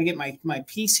 choice. I got to get my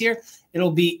piece here.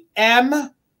 It'll be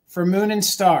M for Moon and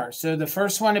Stars. So the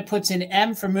first one, it puts in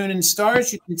M for Moon and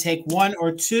Stars. You can take 1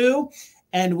 or 2,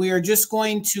 and we are just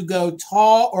going to go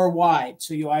tall or wide.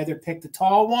 So you either pick the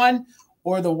tall one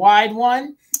or the wide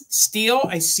one. Steel,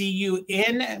 I see you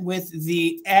in with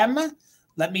the M.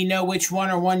 Let me know which one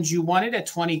or ones you wanted at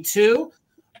 22.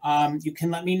 You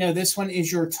can let me know this one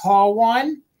is your tall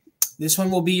one. This one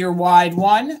will be your wide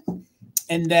one.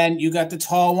 And then you got the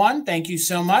tall one. Thank you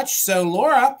so much. So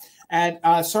Laura,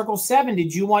 at Circle 7,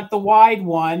 did you want the wide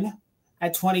one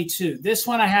at 22? This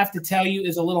one, I have to tell you,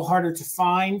 is a little harder to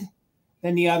find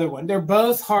than the other one. They're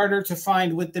both harder to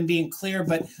find with them being clear,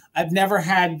 but I've never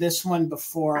had this one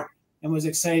before and was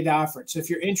excited to offer it. So if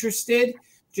you're interested,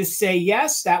 just say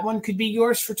yes. That one could be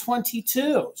yours for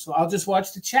 22. So I'll just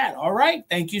watch the chat. All right.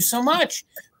 Thank you so much.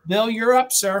 Bill, you're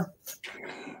up, sir.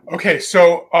 Okay,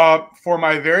 so for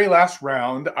my very last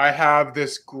round, I have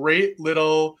this great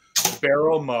little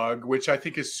barrel mug, which I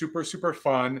think is super, super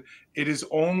fun. It is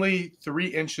only 3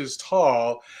 inches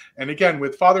tall. And again,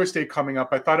 with Father's Day coming up,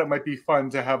 I thought it might be fun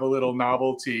to have a little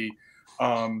novelty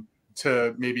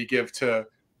to maybe give to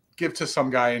some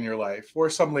guy in your life or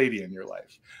some lady in your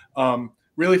life.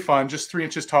 Really fun, just 3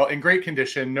 inches tall, in great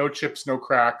condition, no chips, no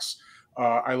cracks.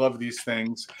 I love these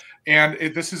things. And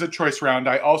this is a choice round.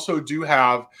 I also do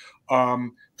have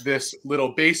this little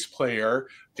bass player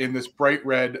in this bright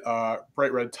red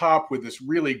top with this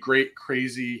really great,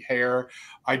 crazy hair.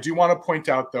 I do want to point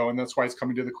out, though, and that's why it's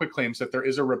coming to the quick claims, that there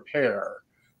is a repair.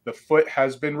 The foot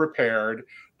has been repaired.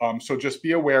 So just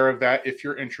be aware of that if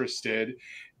you're interested.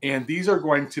 And these are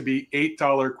going to be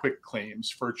 $8 quick claims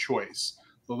for choice.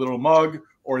 The little mug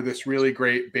or this really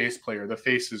great bass player. The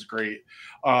face is great.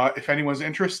 If anyone's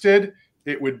interested,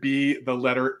 it would be the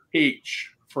letter H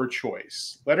for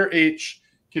choice. Letter H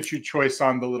gets you choice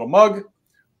on the little mug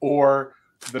or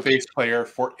the bass player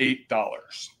for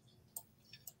 $8.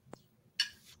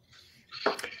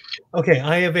 Okay,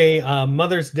 I have a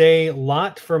Mother's Day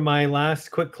lot for my last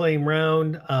quick claim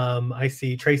round. I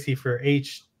see Tracy for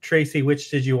H. Tracy, which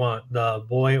did you want, the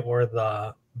boy or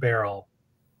the barrel?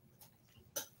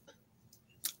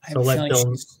 So let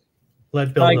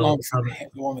Bill know. The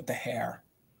one with the hair.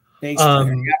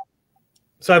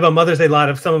 So I have a Mother's Day lot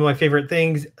of some of my favorite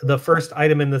things. The first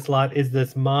item in this lot is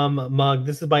this mom mug.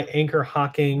 This is by Anchor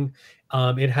Hawking.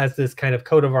 It has this kind of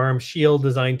coat of arms shield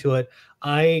design to it.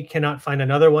 I cannot find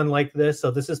another one like this, so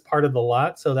this is part of the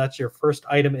lot. So that's your first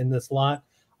item in this lot.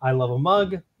 I love a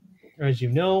mug, as you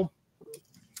know.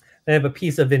 They have a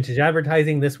piece of vintage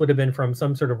advertising. This would have been from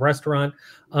some sort of restaurant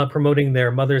promoting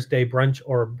their Mother's Day brunch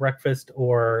or breakfast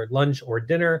or lunch or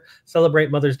dinner. Celebrate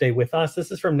Mother's Day with us.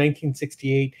 This is from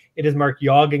 1968. It is marked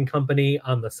Yog and Company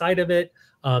on the side of it.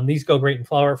 These go great in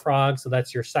flower frogs. So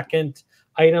that's your second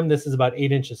item. This is about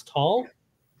 8 inches tall.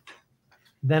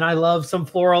 Then I love some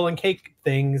floral and cake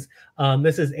things.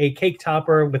 This is a cake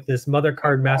topper with this mother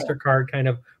card, MasterCard kind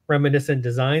of reminiscent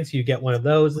design. So you get one of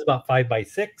those. It's about 5 by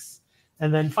 6.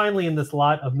 And then finally, in this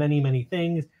lot of many, many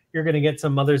things, you're going to get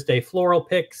some Mother's Day floral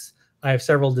picks. I have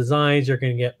several designs. You're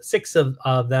going to get 6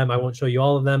 of them. I won't show you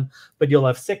all of them, but you'll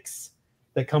have 6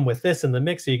 that come with this in the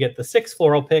mix. So you get the 6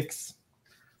 floral picks,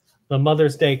 the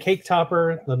Mother's Day cake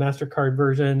topper, the MasterCard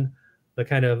version, the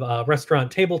kind of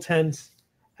restaurant table tent,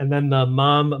 and then the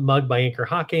Mom Mug by Anchor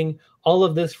Hocking. All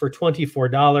of this for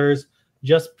 $24.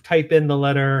 Just type in the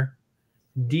letter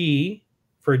D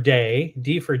for day,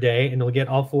 and you'll get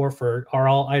all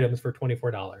all items for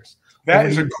 $24. That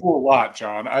is a cool lot,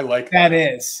 John. I like that. That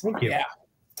is. Thank you. Yeah.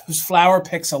 Those flower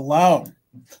picks alone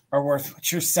are worth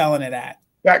what you're selling it at.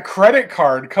 That credit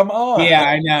card, come on. Yeah,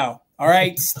 I know. All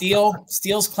right,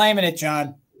 Steele's claiming it,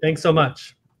 John. Thanks so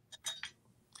much.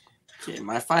 Okay,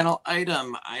 my final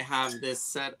item, I have this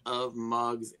set of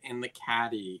mugs in the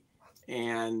caddy,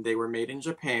 and they were made in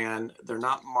Japan. They're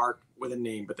not marked with a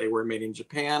name, but they were made in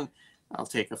Japan. I'll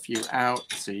take a few out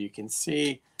so you can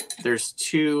see. There's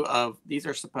 2 of these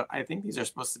are I think these are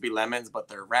supposed to be lemons, but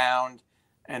they're round.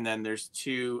 And then there's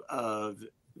 2 of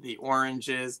the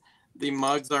oranges. The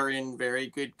mugs are in very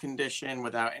good condition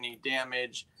without any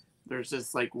damage. There's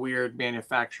this like weird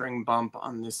manufacturing bump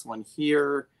on this one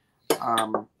here.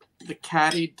 The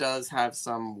caddy does have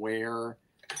some wear.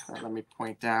 Let me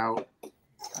point out.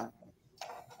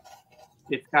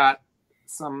 It's got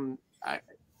some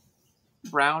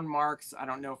brown marks. I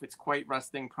don't know if it's quite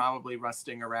rusting, probably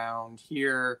rusting around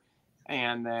here.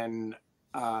 And then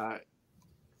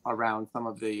around some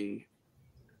of the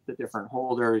different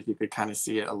holders, you could kind of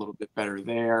see it a little bit better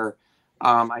there.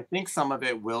 I think some of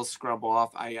it will scrub off.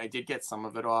 I did get some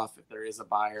of it off. If there is a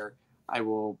buyer, I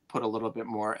will put a little bit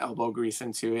more elbow grease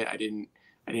into it. I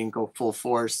didn't go full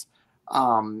force.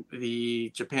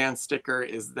 The Japan sticker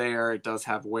is there. It does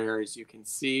have wear, as you can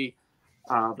see.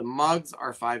 The mugs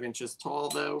are 5 inches tall,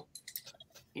 though.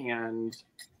 And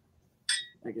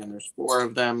again, there's 4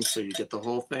 of them, so you get the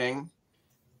whole thing.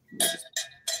 Let me just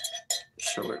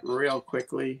show it real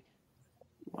quickly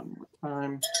one more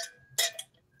time.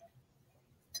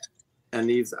 And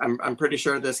these, I'm pretty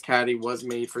sure this caddy was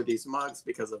made for these mugs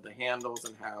because of the handles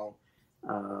and how,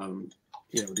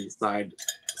 these side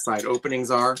openings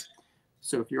are.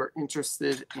 So if you're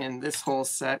interested in this whole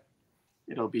set,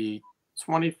 it'll be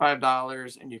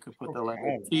 $25, and you could put the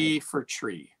letter T for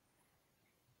tree.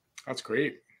 That's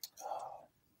great.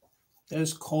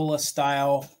 Those cola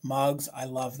style mugs, I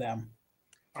love them.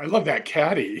 I love that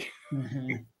caddy.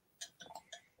 Mm-hmm.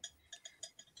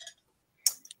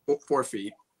 4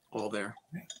 feet, all there.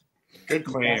 Good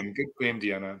claim. Good claim,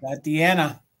 Deanna. That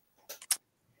Deanna.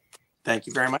 Thank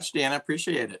you very much, Deanna.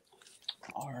 Appreciate it.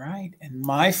 All right. And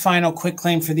my final quick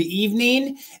claim for the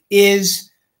evening is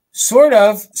sort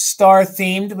of star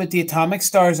themed with the atomic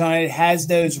stars on it. It has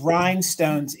those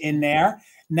rhinestones in there.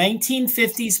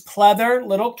 1950s pleather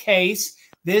little case.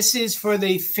 This is for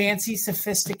the fancy,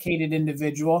 sophisticated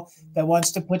individual that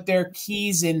wants to put their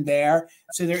keys in there.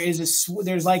 So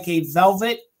there's like a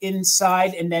velvet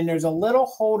inside, and then there's a little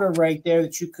holder right there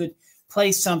that you could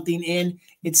place something in.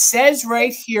 It says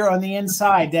right here on the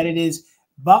inside that it is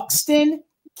Buxton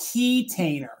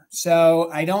Keytainer. So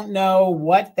I don't know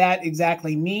what that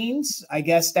exactly means. I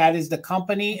guess that is the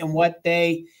company and what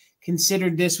they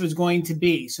considered this was going to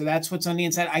be. So that's what's on the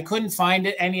inside. I couldn't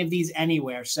find any of these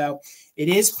anywhere. So it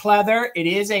is pleather. It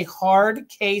is a hard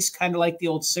case, kind of like the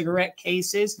old cigarette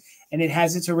cases, and it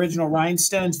has its original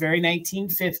rhinestones, very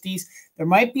 1950s. There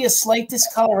might be a slight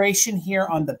discoloration here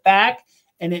on the back,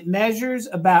 and it measures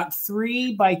about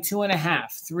 3 by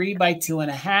 2.5. 3 by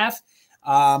 2.5.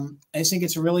 I just think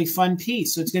it's a really fun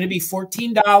piece. So it's going to be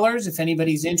 $14 if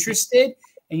anybody's interested.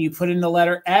 And you put in the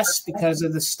letter S because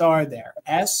of the star there.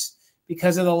 S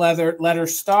because of the letter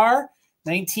star.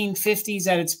 1950s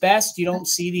at its best. You don't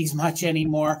see these much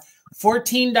anymore.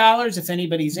 $14 if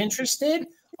anybody's interested.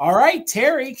 All right,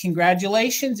 Terry,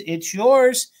 congratulations. It's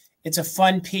yours. It's a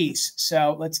fun piece.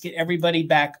 So let's get everybody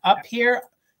back up here.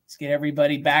 Let's get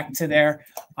everybody back to there.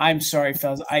 I'm sorry,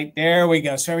 fellas. There we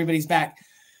go. So everybody's back.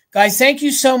 Guys, thank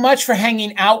you so much for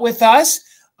hanging out with us.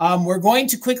 We're going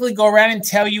to quickly go around and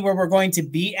tell you where we're going to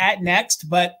be at next.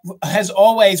 But as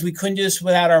always, we couldn't do this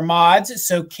without our mods.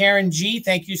 So Karen G,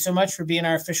 thank you so much for being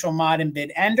our official mod and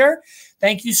bid ender.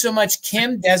 Thank you so much,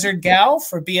 Kim, Desert Gal,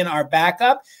 for being our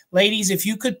backup. Ladies, if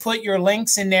you could put your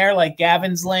links in there, like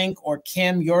Gavin's link or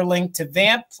Kim, your link to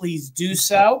Vamp, please do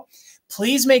so.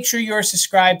 Please make sure you're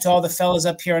subscribed to all the fellas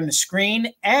up here on the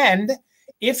screen. And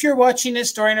if you're watching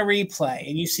this during a replay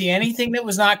and you see anything that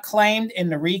was not claimed in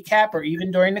the recap or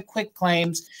even during the quick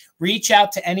claims, reach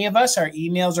out to any of us. Our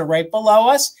emails are right below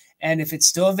us. And if it's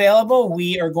still available,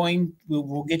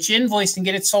 we'll get you invoiced and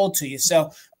get it sold to you.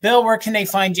 So, Bill, where can they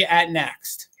find you at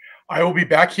next? I will be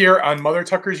back here on Mother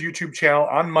Tucker's YouTube channel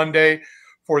on Monday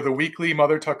for the weekly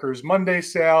Mother Tucker's Monday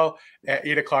sale at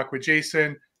 8 o'clock with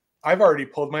Jason. I've already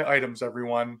pulled my items,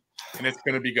 everyone, and it's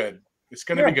going to be good. It's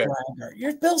going to be good.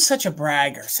 You're Bill's such a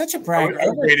bragger. Such a bragger.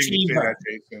 Overachiever.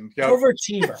 Yep.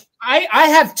 Overachiever. I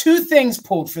have 2 things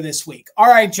pulled for this week. All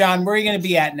right, John, where are you going to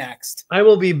be at next? I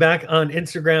will be back on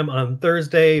Instagram on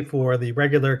Thursday for the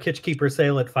regular Kitsch Keeper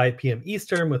sale at 5 p.m.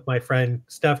 Eastern with my friend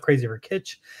Steph, Crazy for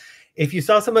Kitsch. If you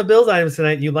saw some of Bill's items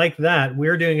tonight, you like that,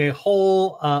 we're doing a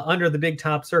whole Under the Big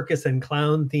Top Circus and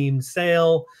Clown themed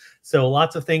sale. So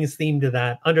lots of things themed to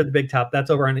that Under the Big Top. That's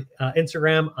over on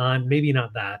Instagram on, maybe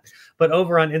not that, but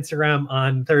over on Instagram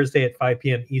on Thursday at 5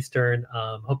 p.m. Eastern.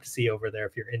 Hope to see you over there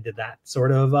if you're into that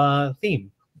sort of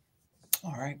theme.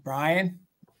 All right, Brian.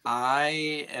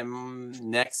 I am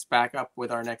next back up with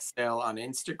our next sale on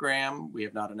Instagram. We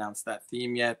have not announced that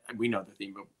theme yet. We know the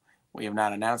theme, but we have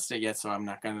not announced it yet, so I'm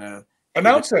not going to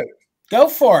announce it. Go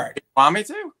for it. You want me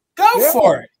to? Go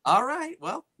for it. All right.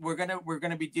 Well, we're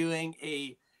gonna be doing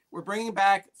we're bringing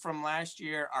back from last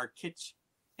year our kitchen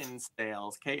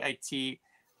sales, KITSCHEN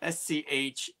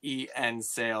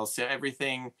sales. So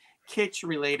everything kitsch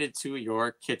related to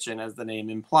your kitchen, as the name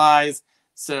implies.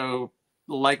 So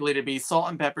likely to be salt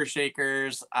and pepper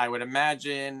shakers, I would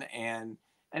imagine, and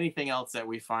anything else that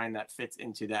we find that fits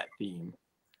into that theme.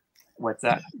 What's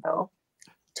that?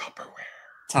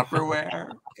 Tupperware.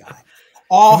 God.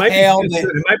 All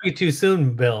it might be too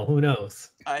soon, Bill. Who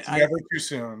knows? Never too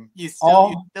soon. You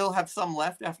still have some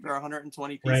left after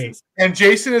 120 pieces. Right. And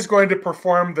Jason is going to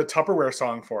perform the Tupperware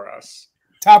song for us.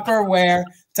 Tupperware.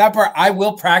 I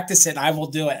will practice it. I will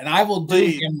do it. And I will do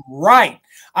him right.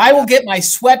 I will get my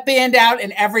sweatband out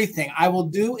and everything. I will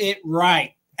do it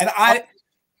right. And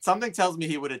something tells me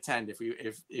he would attend if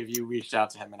you reached out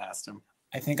to him and asked him.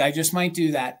 I think I just might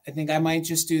do that. I think I might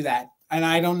just do that. And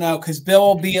I don't know, because Bill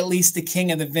will be at least the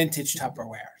king of the vintage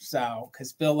Tupperware. So,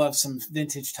 because Bill loves some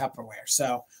vintage Tupperware.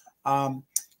 So,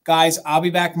 guys, I'll be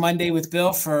back Monday with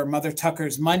Bill for Mother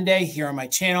Tucker's Monday here on my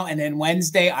channel. And then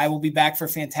Wednesday, I will be back for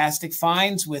Fantastic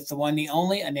Finds with the one, the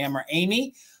only, Anamar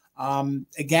Amy.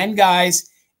 Again, guys,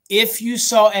 if you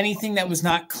saw anything that was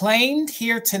not claimed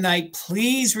here tonight,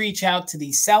 please reach out to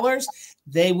these sellers.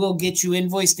 They will get you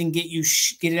invoiced and get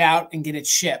it out and get it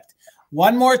shipped.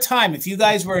 One more time, if you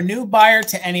guys were a new buyer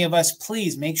to any of us,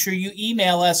 please make sure you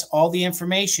email us all the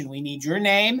information. We need your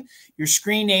name, your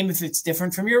screen name, if it's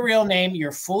different from your real name,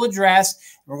 your full address.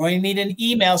 We're going to need an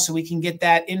email so we can get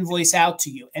that invoice out to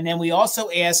you. And then we also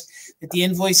ask that the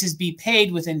invoices be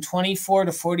paid within 24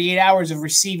 to 48 hours of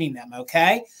receiving them,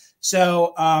 okay?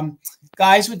 So,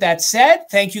 guys, with that said,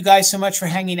 thank you guys so much for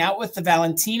hanging out with the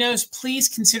Valentinos. Please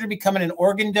consider becoming an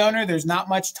organ donor. There's not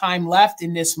much time left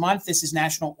in this month. This is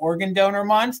National Organ Donor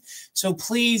Month. So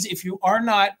please, if you are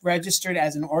not registered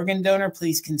as an organ donor,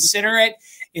 please consider it.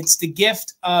 It's the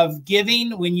gift of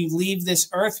giving when you leave this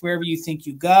earth, wherever you think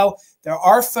you go. There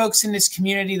are folks in this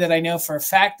community that I know for a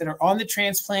fact that are on the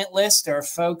transplant list. There are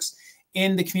folks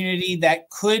in the community that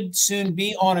could soon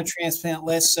be on a transplant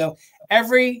list. So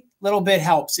every little bit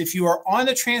helps. If you are on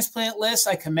the transplant list,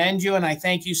 I commend you and I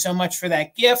thank you so much for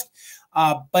that gift.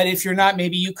 But if you're not,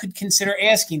 maybe you could consider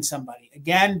asking somebody.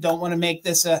 Again, don't want to make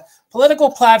this a political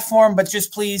platform, but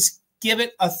just please give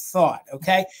it a thought,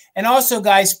 okay? And also,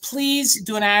 guys, please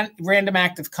do a random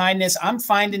act of kindness. I'm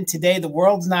finding today the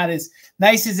world's not as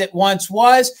nice as it once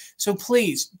was. So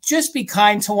please, just be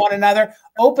kind to one another.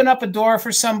 Open up a door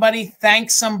for somebody.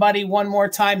 Thank somebody one more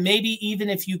time. Maybe even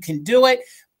if you can do it,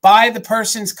 buy the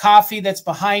person's coffee that's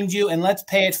behind you and let's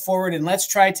pay it forward and let's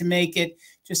try to make it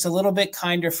just a little bit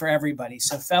kinder for everybody.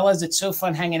 So fellas, it's so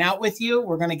fun hanging out with you.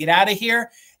 We're going to get out of here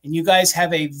and you guys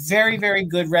have a very, very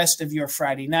good rest of your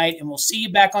Friday night and we'll see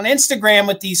you back on Instagram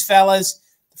with these fellas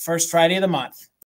the first Friday of the month.